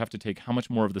deviation, you would have to take how much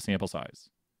more of the sample size?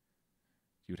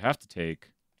 You would have to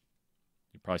take,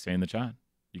 you'd probably say in the chat,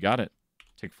 you got it,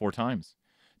 take 4 times.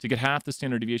 To get half the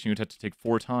standard deviation, you'd have to take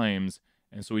 4 times,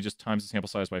 and so we just times the sample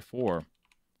size by 4,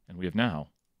 and we have now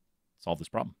solved this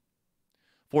problem.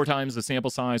 4 times the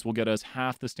sample size will get us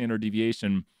half the standard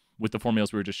deviation with the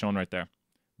formulas we were just showing right there.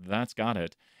 That's got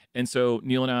it. And so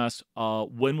Neelan asks,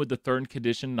 when would the third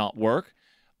condition not work?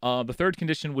 The third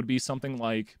condition would be something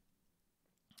like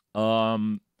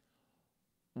 1%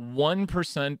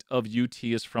 of UT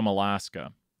is from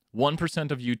Alaska.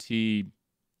 1% of UT,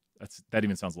 that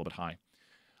even sounds a little bit high.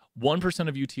 1%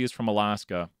 of UT is from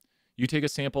Alaska. You take a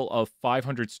sample of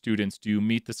 500 students. Do you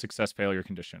meet the success-failure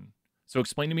condition? So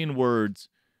explain to me in words,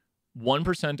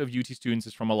 1% of UT students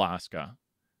is from Alaska.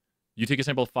 You take a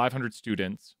sample of 500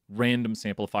 students, random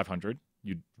sample of 500.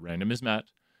 Random is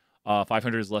met.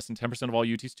 500 is less than 10% of all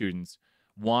UT students.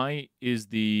 Why is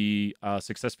the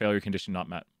success-failure condition not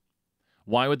met?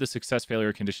 Why would the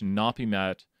success-failure condition not be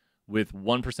met with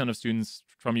 1% of students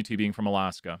from UT being from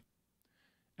Alaska?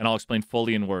 And I'll explain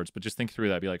fully in words, but just think through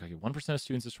that. Be like, okay, 1% of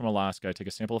students is from Alaska. I take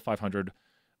a sample of 500,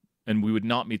 and we would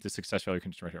not meet the success-failure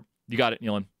condition right here. You got it,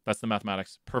 Neelan. That's the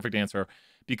mathematics. Perfect answer.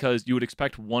 Because you would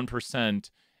expect 1%,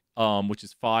 which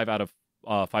is 5 out of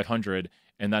 500,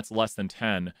 and that's less than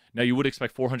 10. Now, you would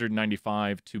expect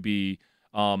 495 to be,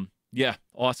 yeah,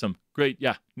 awesome. Great,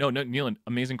 yeah. No, Neelan,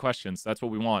 amazing questions. That's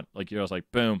what we want. Like, I was like,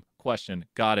 boom, question,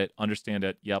 got it, understand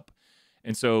it, yep.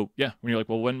 And so, yeah, when you're like,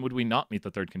 well, when would we not meet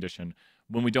the third condition?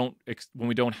 When we don't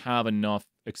have enough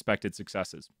expected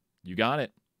successes. You got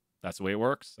it. That's the way it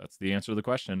works. That's the answer to the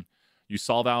question. You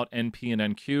solve out NP and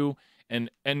NQ. And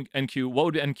NQ, what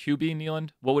would NQ be,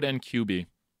 Neeland? What would NQ be?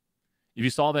 If you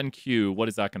solve NQ, what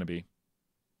is that going to be?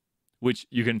 Which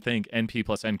you can think NP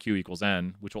plus NQ equals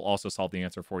N, which will also solve the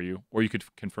answer for you. Or you could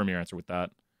confirm your answer with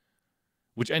that.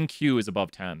 Which NQ is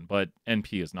above 10, but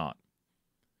NP is not.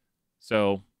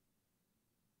 So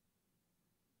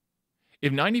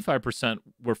if 95%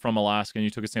 were from Alaska and you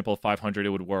took a sample of 500, it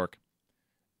would work.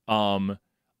 So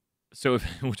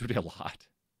which would be a lot.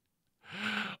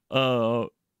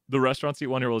 The restaurant seat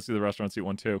one here, let's do the restaurant seat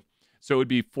one too. So it would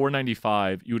be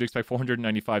 495. You would expect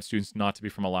 495 students not to be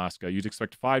from Alaska. You'd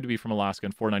expect 5 to be from Alaska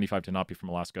and 495 to not be from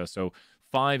Alaska. So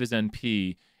 5 is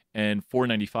NP and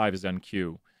 495 is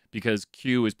NQ because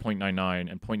Q is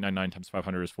 0.99 and 0.99 times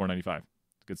 500 is 495.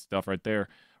 Good stuff right there.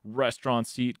 restaurant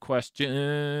seat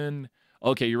question.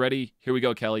 Okay, you ready? Here we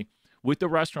go, Kelly. With the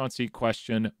restaurant seat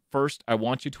question, first, I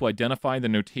want you to identify the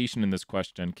notation in this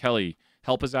question. Kelly,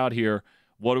 help us out here.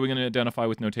 What are we going to identify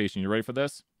with notation? You ready for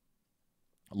this?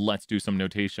 Let's do some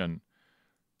notation.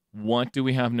 What do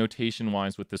we have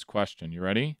notation-wise with this question? You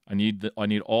ready? I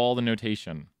need all the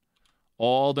notation.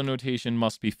 All the notation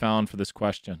must be found for this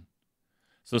question.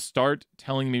 So start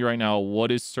telling me right now,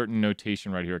 what is certain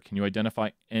notation right here? Can you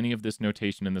identify any of this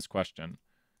notation in this question?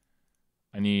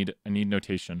 I need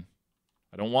notation.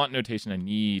 I don't want notation. I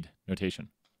need notation.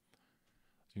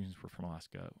 We're from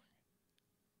Alaska.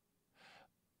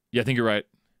 Yeah, I think you're right.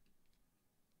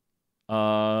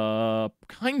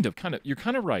 Kind of. You're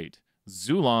kind of right.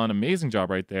 Zulon, amazing job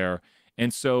right there.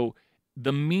 And so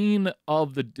the mean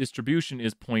of the distribution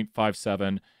is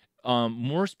 0.57.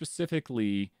 More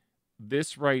specifically,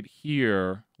 this right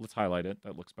here, let's highlight it.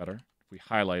 That looks better. If we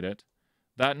highlight it,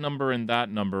 that number and that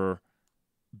number,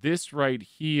 this right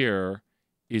here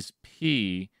is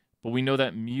P, but we know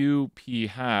that mu P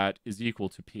hat is equal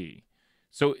to P.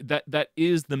 So that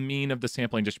is the mean of the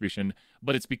sampling distribution,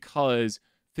 but it's because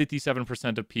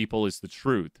 57% of people is the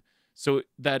truth. So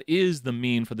that is the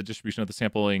mean for the distribution of the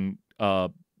sampling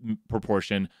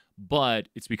proportion, but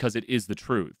it's because it is the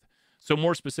truth. So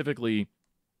more specifically,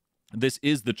 this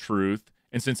is the truth,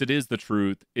 and since it is the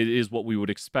truth, it is what we would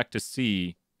expect to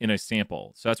see in a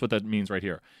sample. So that's what that means right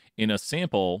here. In a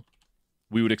sample,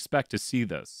 we would expect to see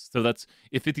this. So that's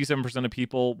if 57% of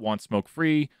people want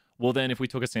smoke-free, well then if we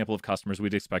took a sample of customers,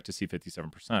 we'd expect to see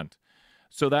 57%.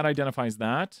 So that identifies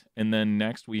that, and then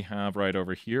next we have right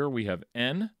over here, we have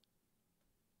N.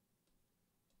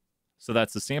 So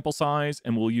that's the sample size,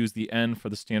 and we'll use the N for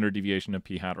the standard deviation of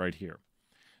P hat right here.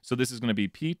 So this is going to be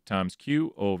P times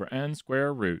Q over N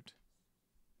square root.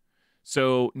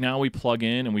 So now we plug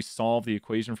in and we solve the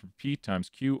equation for P times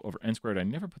Q over N squared. I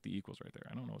never put the equals right there.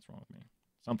 I don't know what's wrong with me.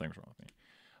 Something's wrong with me.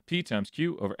 P times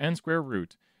Q over N square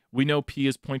root. We know P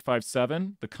is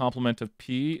 0.57. The complement of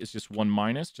P is just 1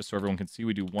 minus. Just so everyone can see,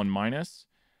 we do 1 minus.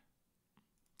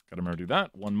 Got to remember to do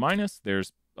that. 1 minus.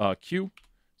 There's Q.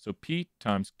 So P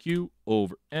times Q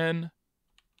over N.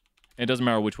 And it doesn't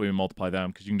matter which way we multiply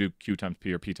them, because you can do Q times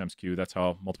P or P times Q. That's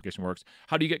how multiplication works.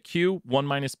 How do you get Q? 1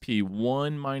 minus P.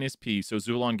 1 minus P. So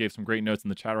Zulon gave some great notes in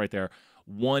the chat right there.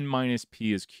 1 minus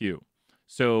P is Q.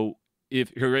 So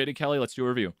if you're ready, Kelly, let's do a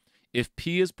review. If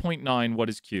P is 0.9, what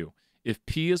is Q? If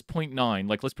P is 0.9,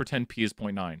 like let's pretend P is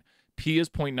 0.9. P is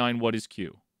 0.9, what is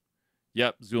Q?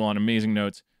 Yep, Zulon, amazing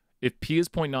notes. If P is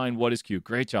 0.9, what is Q?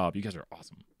 Great job. You guys are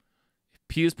awesome. If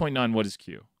P is 0.9, what is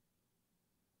Q?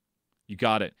 You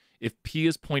got it. If P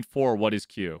is 0.4, what is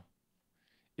Q?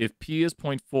 If P is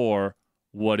 0.4,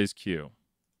 what is Q?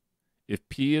 If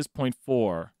P is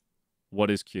 0.4,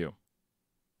 what is Q? I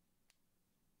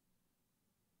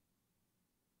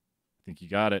think you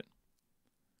got it.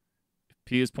 If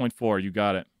P is 0.4, you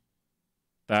got it.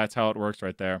 That's how it works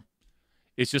right there.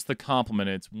 It's just the complement.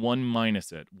 It's 1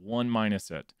 minus it. 1 minus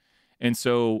it. And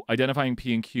so identifying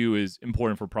P and Q is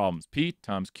important for problems. P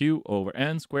times Q over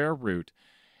N square root.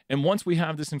 And once we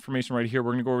have this information right here,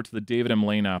 we're going to go over to the David M.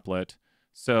 Lane applet.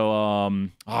 So,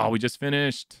 we just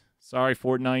finished. Sorry,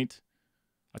 Fortnite.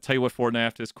 I'll tell you what, Fortnite,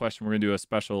 after this question, we're going to do a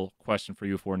special question for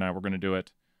you, Fortnite. We're going to do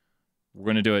it. We're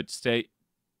going to do it.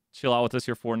 Chill out with us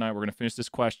here, Fortnite. We're going to finish this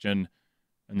question,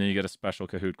 and then you get a special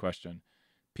Kahoot question.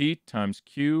 P times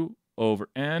Q over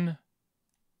N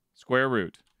square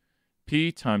root.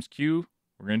 P times Q.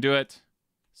 We're going to do it.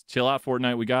 Chill out,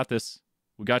 Fortnite. We got this.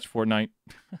 We got you, Fortnite.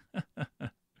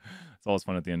 It's always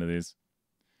fun at the end of these.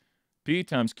 P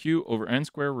times Q over N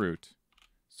square root.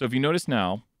 So if you notice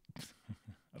now,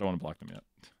 I don't want to block them yet.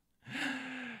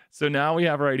 So now we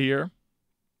have right here,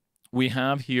 we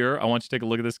have here, I want you to take a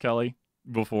look at this, Kelly,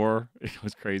 before it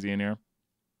was crazy in here.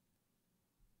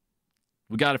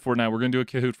 We got it, Fortnite. We're going to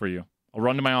do a Kahoot for you. I'll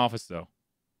run to my office, though.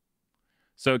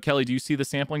 So, Kelly, do you see the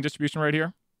sampling distribution right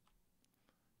here?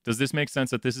 Does this make sense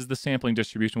that this is the sampling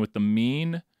distribution with the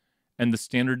mean and the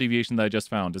standard deviation that I just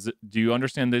found? Do you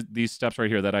understand these steps right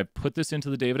here, that I put this into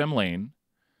the David M. Lane,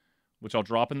 which I'll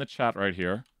drop in the chat right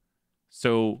here.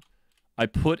 So I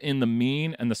put in the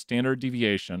mean and the standard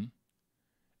deviation.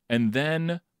 And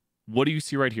then what do you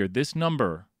see right here? This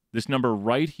number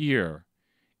right here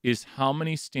is how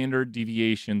many standard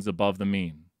deviations above the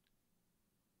mean?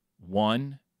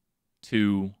 1,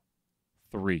 2,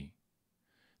 3.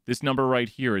 This number right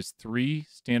here is 3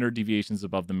 standard deviations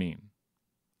above the mean.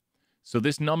 So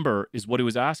this number is what it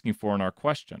was asking for in our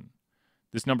question.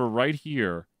 This number right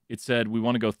here, it said we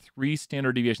want to go 3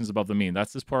 standard deviations above the mean.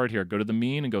 That's this part right here. Go to the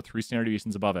mean and go 3 standard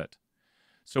deviations above it.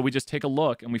 So we just take a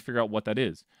look and we figure out what that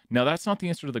is. Now, that's not the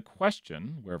answer to the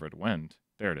question, wherever it went.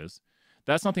 There it is.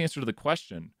 That's not the answer to the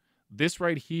question. This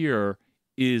right here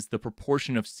is the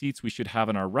proportion of seats we should have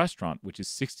in our restaurant, which is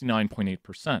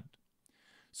 69.8%.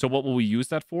 So what will we use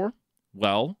that for?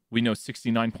 Well, we know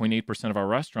 69.8% of our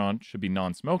restaurant should be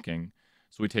non-smoking.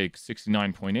 So we take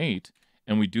 69.8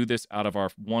 and we do this out of our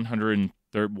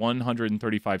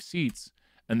 135 seats,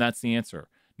 and that's the answer.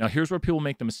 Now, here's where people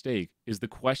make the mistake, is the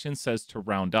question says to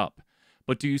round up.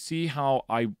 But do you see how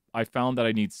I found that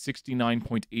I need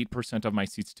 69.8% of my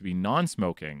seats to be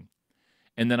non-smoking?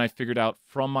 And then I figured out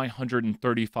from my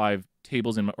 135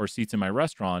 tables or seats in my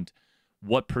restaurant,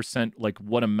 what percent, like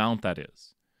what amount that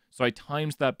is. So I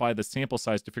times that by the sample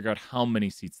size to figure out how many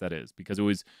seats that is, because it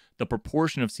was the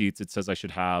proportion of seats it says I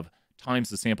should have times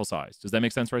the sample size. Does that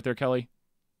make sense right there, Kelly?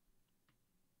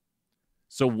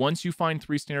 So once you find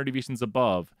 3 standard deviations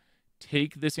above,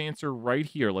 take this answer right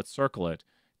here. Let's circle it.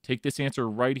 Take this answer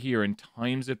right here and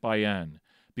times it by n,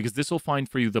 because this will find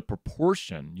for you the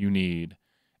proportion you need,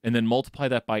 and then multiply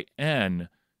that by n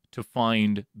to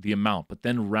find the amount, but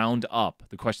then round up.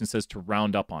 The question says to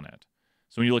round up on it.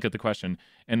 So when you look at the question,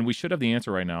 and we should have the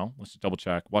answer right now. Let's just double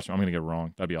check. Watch, I'm going to get it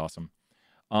wrong. That'd be awesome.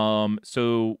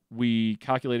 So we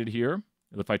calculated here.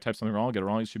 If I type something wrong, I'll get it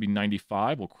wrong. It should be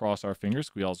 95. We'll cross our fingers.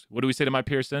 What do we say to my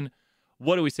Pearson?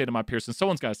 What do we say to my Pearson?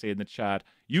 Someone's got to say it in the chat.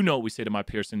 You know what we say to my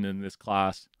Pearson in this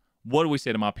class. What do we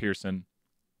say to my Pearson?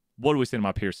 What do we say to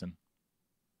my Pearson?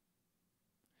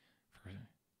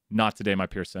 Not today, my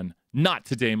Pearson. Not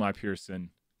today, my Pearson.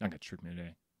 Not going to trick me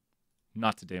today.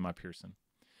 Not today, my Pearson.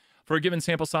 For a given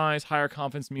sample size, higher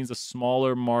confidence means a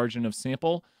smaller margin of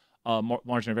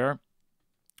margin of error.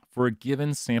 For a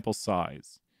given sample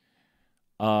size,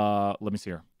 let me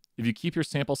see here. If you keep your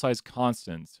sample size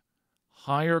constant,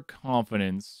 higher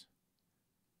confidence.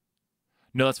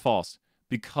 No, that's false.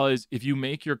 Because if you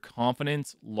make your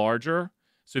confidence larger,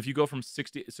 so if you go from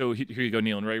 60, so here you go,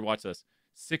 Neil, and ready, watch this.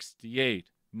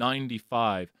 68,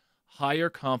 95. Higher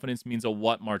confidence means a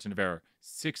what margin of error?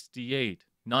 68,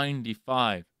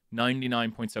 95,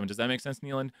 99.7. Does that make sense,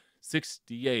 Neelan?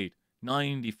 68,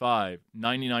 95,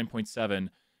 99.7.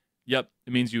 Yep,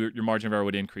 it means your margin of error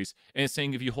would increase. And it's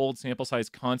saying if you hold sample size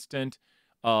constant,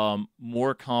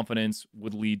 more confidence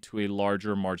would lead to a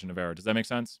larger margin of error. Does that make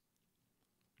sense?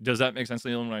 Does that make sense,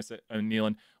 Neelan,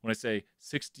 when I say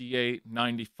 68,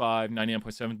 95,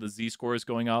 99.7, the z-score is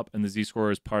going up, and the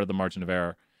z-score is part of the margin of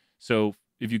error. So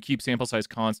if you keep sample size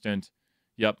constant,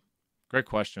 yep, great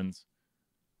questions.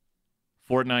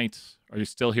 Fortnite, are you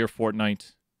still here,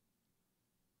 Fortnite?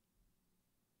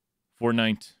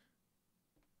 Fortnite,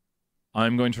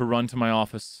 I'm going to run to my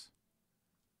office.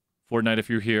 Fortnite, if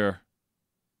you're here.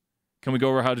 Can we go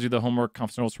over how to do the homework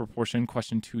confidence intervals proportion?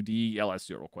 Question 2D. Yeah, let's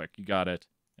do it real quick. You got it.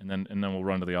 And then we'll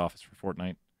run to the office for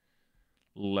Fortnite.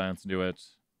 Let's do it.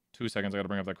 2 seconds. I got to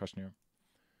bring up that question here.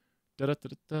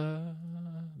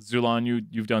 Zulon,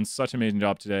 you've done such an amazing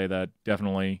job today that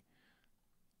definitely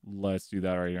let's do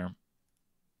that right here.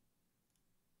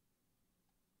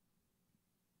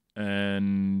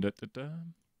 And I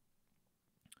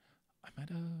might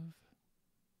have.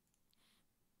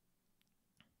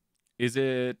 Is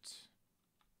it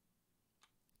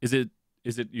you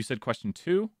said question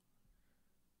 2?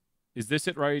 Is this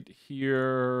it right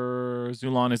here,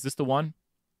 Zulon? Is this the one?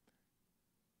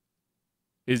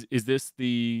 Is this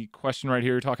the question right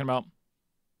here you're talking about?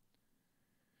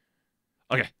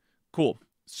 Okay, cool.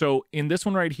 So in this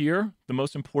one right here, the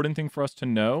most important thing for us to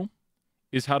know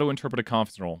is how to interpret a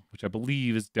confidence interval, which I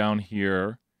believe is down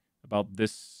here about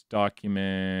this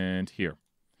document here.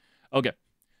 Okay,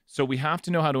 so we have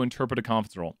to know how to interpret a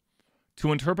confidence interval.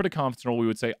 To interpret a confidence interval, we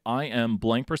would say, I am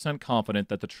blank % confident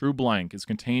that the true blank is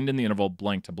contained in the interval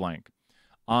blank to blank.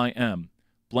 I am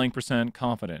blank %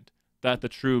 confident that the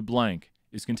true blank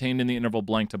is contained in the interval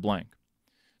blank to blank.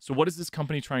 So what is this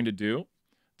company trying to do?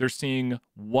 They're seeing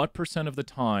what % of the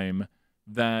time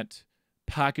that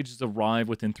packages arrive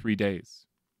within 3 days.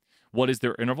 What is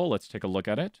their interval? Let's take a look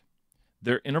at it.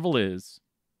 Their interval is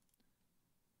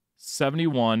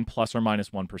 71 plus or minus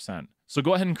 1%. So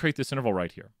go ahead and create this interval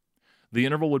right here. The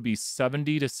interval would be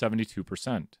 70 to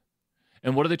 72%.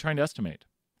 And what are they trying to estimate?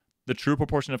 The true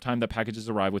proportion of time that packages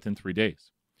arrive within 3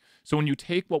 days. So when you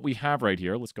take what we have right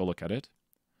here, let's go look at it.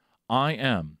 I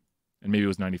am, and maybe it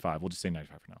was 95. We'll just say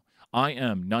 95 for now. I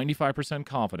am 95%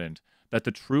 confident that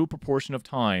the true proportion of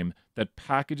time that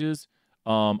packages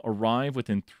arrive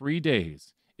within 3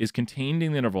 days is contained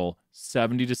in the interval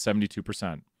 70 to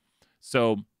 72%.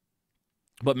 So,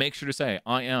 but make sure to say,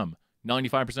 I am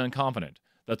 95% confident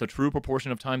that the true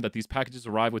proportion of time that these packages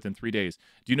arrive within 3 days.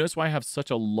 Do you notice why I have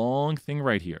such a long thing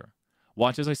right here?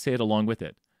 Watch as I say it along with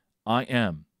it. I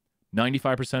am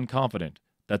 95% confident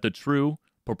that the true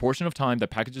proportion of time that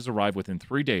packages arrive within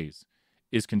 3 days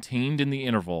is contained in the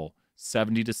interval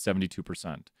 70 to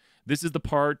 72%. This is the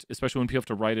part, especially when people have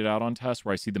to write it out on tests,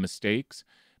 where I see the mistakes,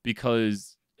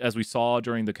 because as we saw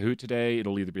during the Kahoot today,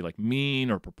 it'll either be like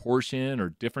mean or proportion or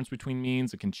difference between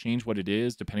means. It can change what it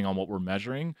is depending on what we're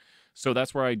measuring. So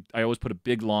that's where I always put a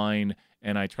big line,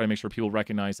 and I try to make sure people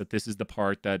recognize that this is the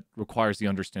part that requires the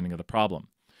understanding of the problem.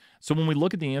 So when we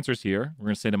look at the answers here, we're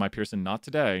going to say to my Pearson, not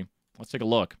today. Let's take a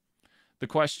look. The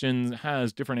question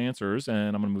has different answers,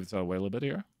 and I'm going to move this out of the way a little bit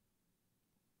here.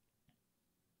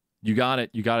 You got it.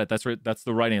 You got it. That's right. That's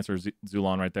the right answer,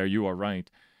 Zulon, right there. You are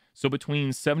right. So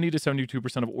between 70 to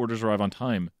 72% of orders arrive on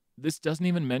time. This doesn't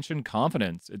even mention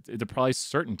confidence. It applies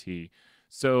certainty.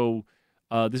 So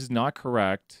this is not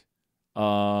correct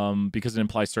because it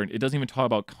implies certainty. It doesn't even talk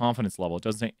about confidence level. It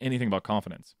doesn't say anything about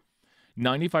confidence.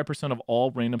 95% of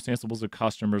all random samples of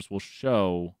customers will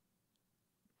show...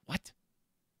 What?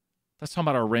 That's talking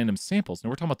about our random samples. No,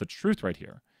 we're talking about the truth right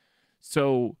here.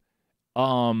 So,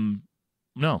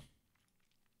 no.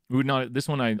 We would not. This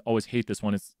one, I always hate this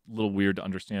one. It's a little weird to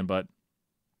understand, but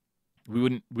we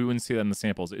wouldn't see that in the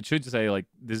samples. It should say like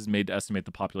this is made to estimate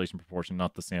the population proportion,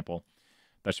 not the sample.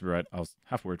 That should be right. I was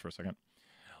half worried for a second.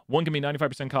 One can be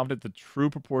 95% confident the true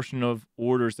proportion of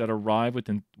orders that arrive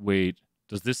within. Wait,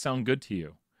 does this sound good to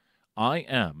you? I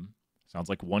am. Sounds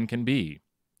like one can be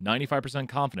 95%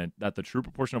 confident that the true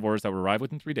proportion of orders that will arrive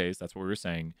within 3 days. That's what we were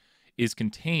saying. Is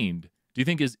contained. Do you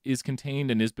think is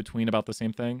contained and is between about the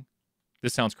same thing?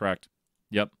 This sounds correct.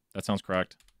 Yep, that sounds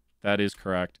correct. That is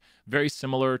correct. Very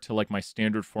similar to like my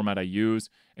standard format I use.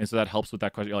 And so that helps with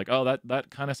that question. You're like, oh, that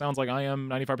kind of sounds like I am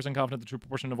 95% confident the true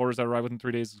proportion of orders that arrive within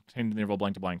 3 days is contained in the interval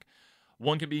blank to blank.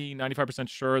 One can be 95%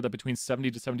 sure that between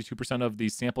 70 to 72% of the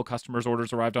sample customers'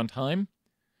 orders arrived on time.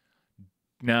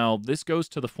 Now, this goes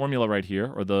to the formula right here,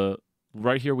 or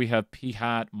right here we have p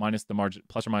hat minus the margin,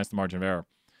 plus or minus the margin of error.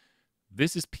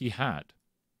 This is p hat.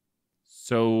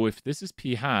 So if this is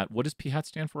p hat, what does p hat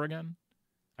stand for again?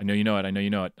 I know you know it. I know you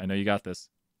know it. I know you got this.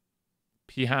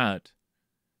 P hat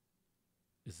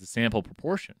is the sample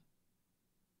proportion.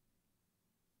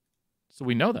 So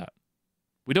we know that.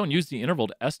 We don't use the interval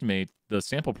to estimate the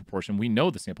sample proportion. We know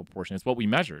the sample proportion. It's what we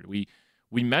measured. We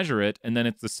measure it, and then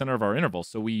it's the center of our interval.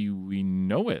 So we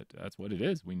know it. That's what it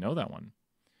is. We know that one.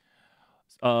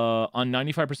 On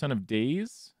 95% of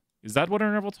days, is that what our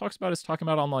interval talks about? It's talking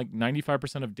about on like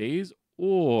 95% of days,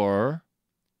 or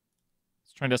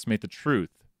it's trying to estimate the truth.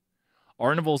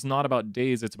 Our interval is not about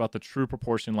days. It's about the true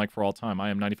proportion, like for all time.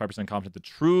 I am 95% confident the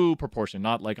true proportion,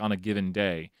 not like on a given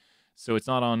day. So it's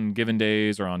not on given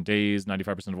days or on days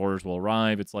 95% of orders will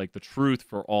arrive. It's like the truth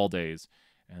for all days.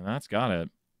 And that's got it.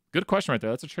 Good question right there.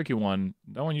 That's a tricky one.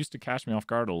 That one used to catch me off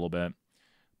guard a little bit.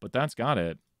 But that's got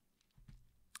it.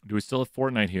 Do we still have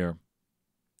Fortnite here?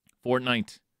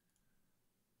 Fortnite.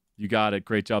 You got it.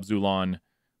 Great job, Zulon.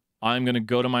 I'm going to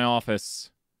go to my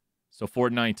office. So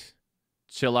Fortnite,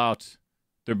 chill out.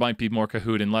 There might be more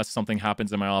Kahoot unless something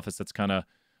happens in my office that's kind of...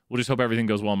 We'll just hope everything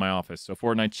goes well in my office. So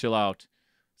Fortnite, chill out.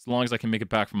 As long as I can make it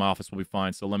back from my office, we'll be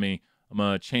fine. So I'm going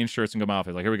to change shirts and go to my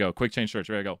office. Like, here we go. Quick change shirts.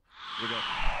 Here we go. Here we go.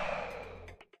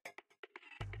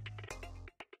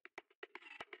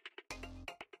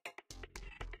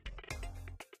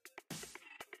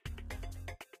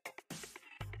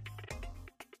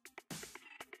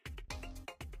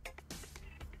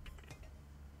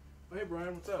 Hey,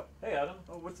 Brian, what's up? Hey, Adam.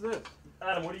 Oh, what's this?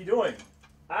 Adam, what are you doing?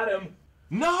 Adam!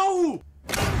 No!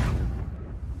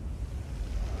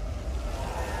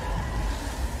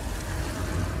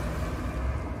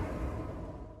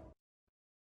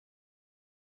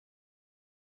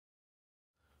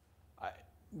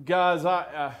 Guys,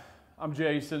 I'm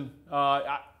Jason.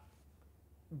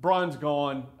 Brian's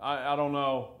gone. I don't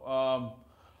know.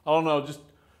 I don't know. Just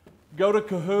go to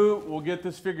Kahoot. We'll get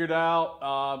this figured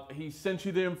out. He sent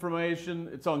you the information.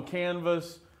 It's on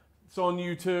Canvas. It's on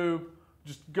YouTube.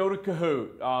 Just go to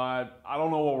Kahoot. I don't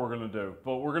know what we're going to do,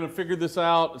 but we're going to figure this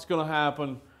out. It's going to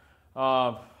happen.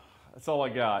 That's all I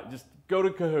got. Just go to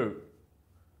Kahoot.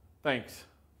 Thanks.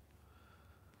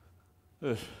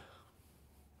 Ugh.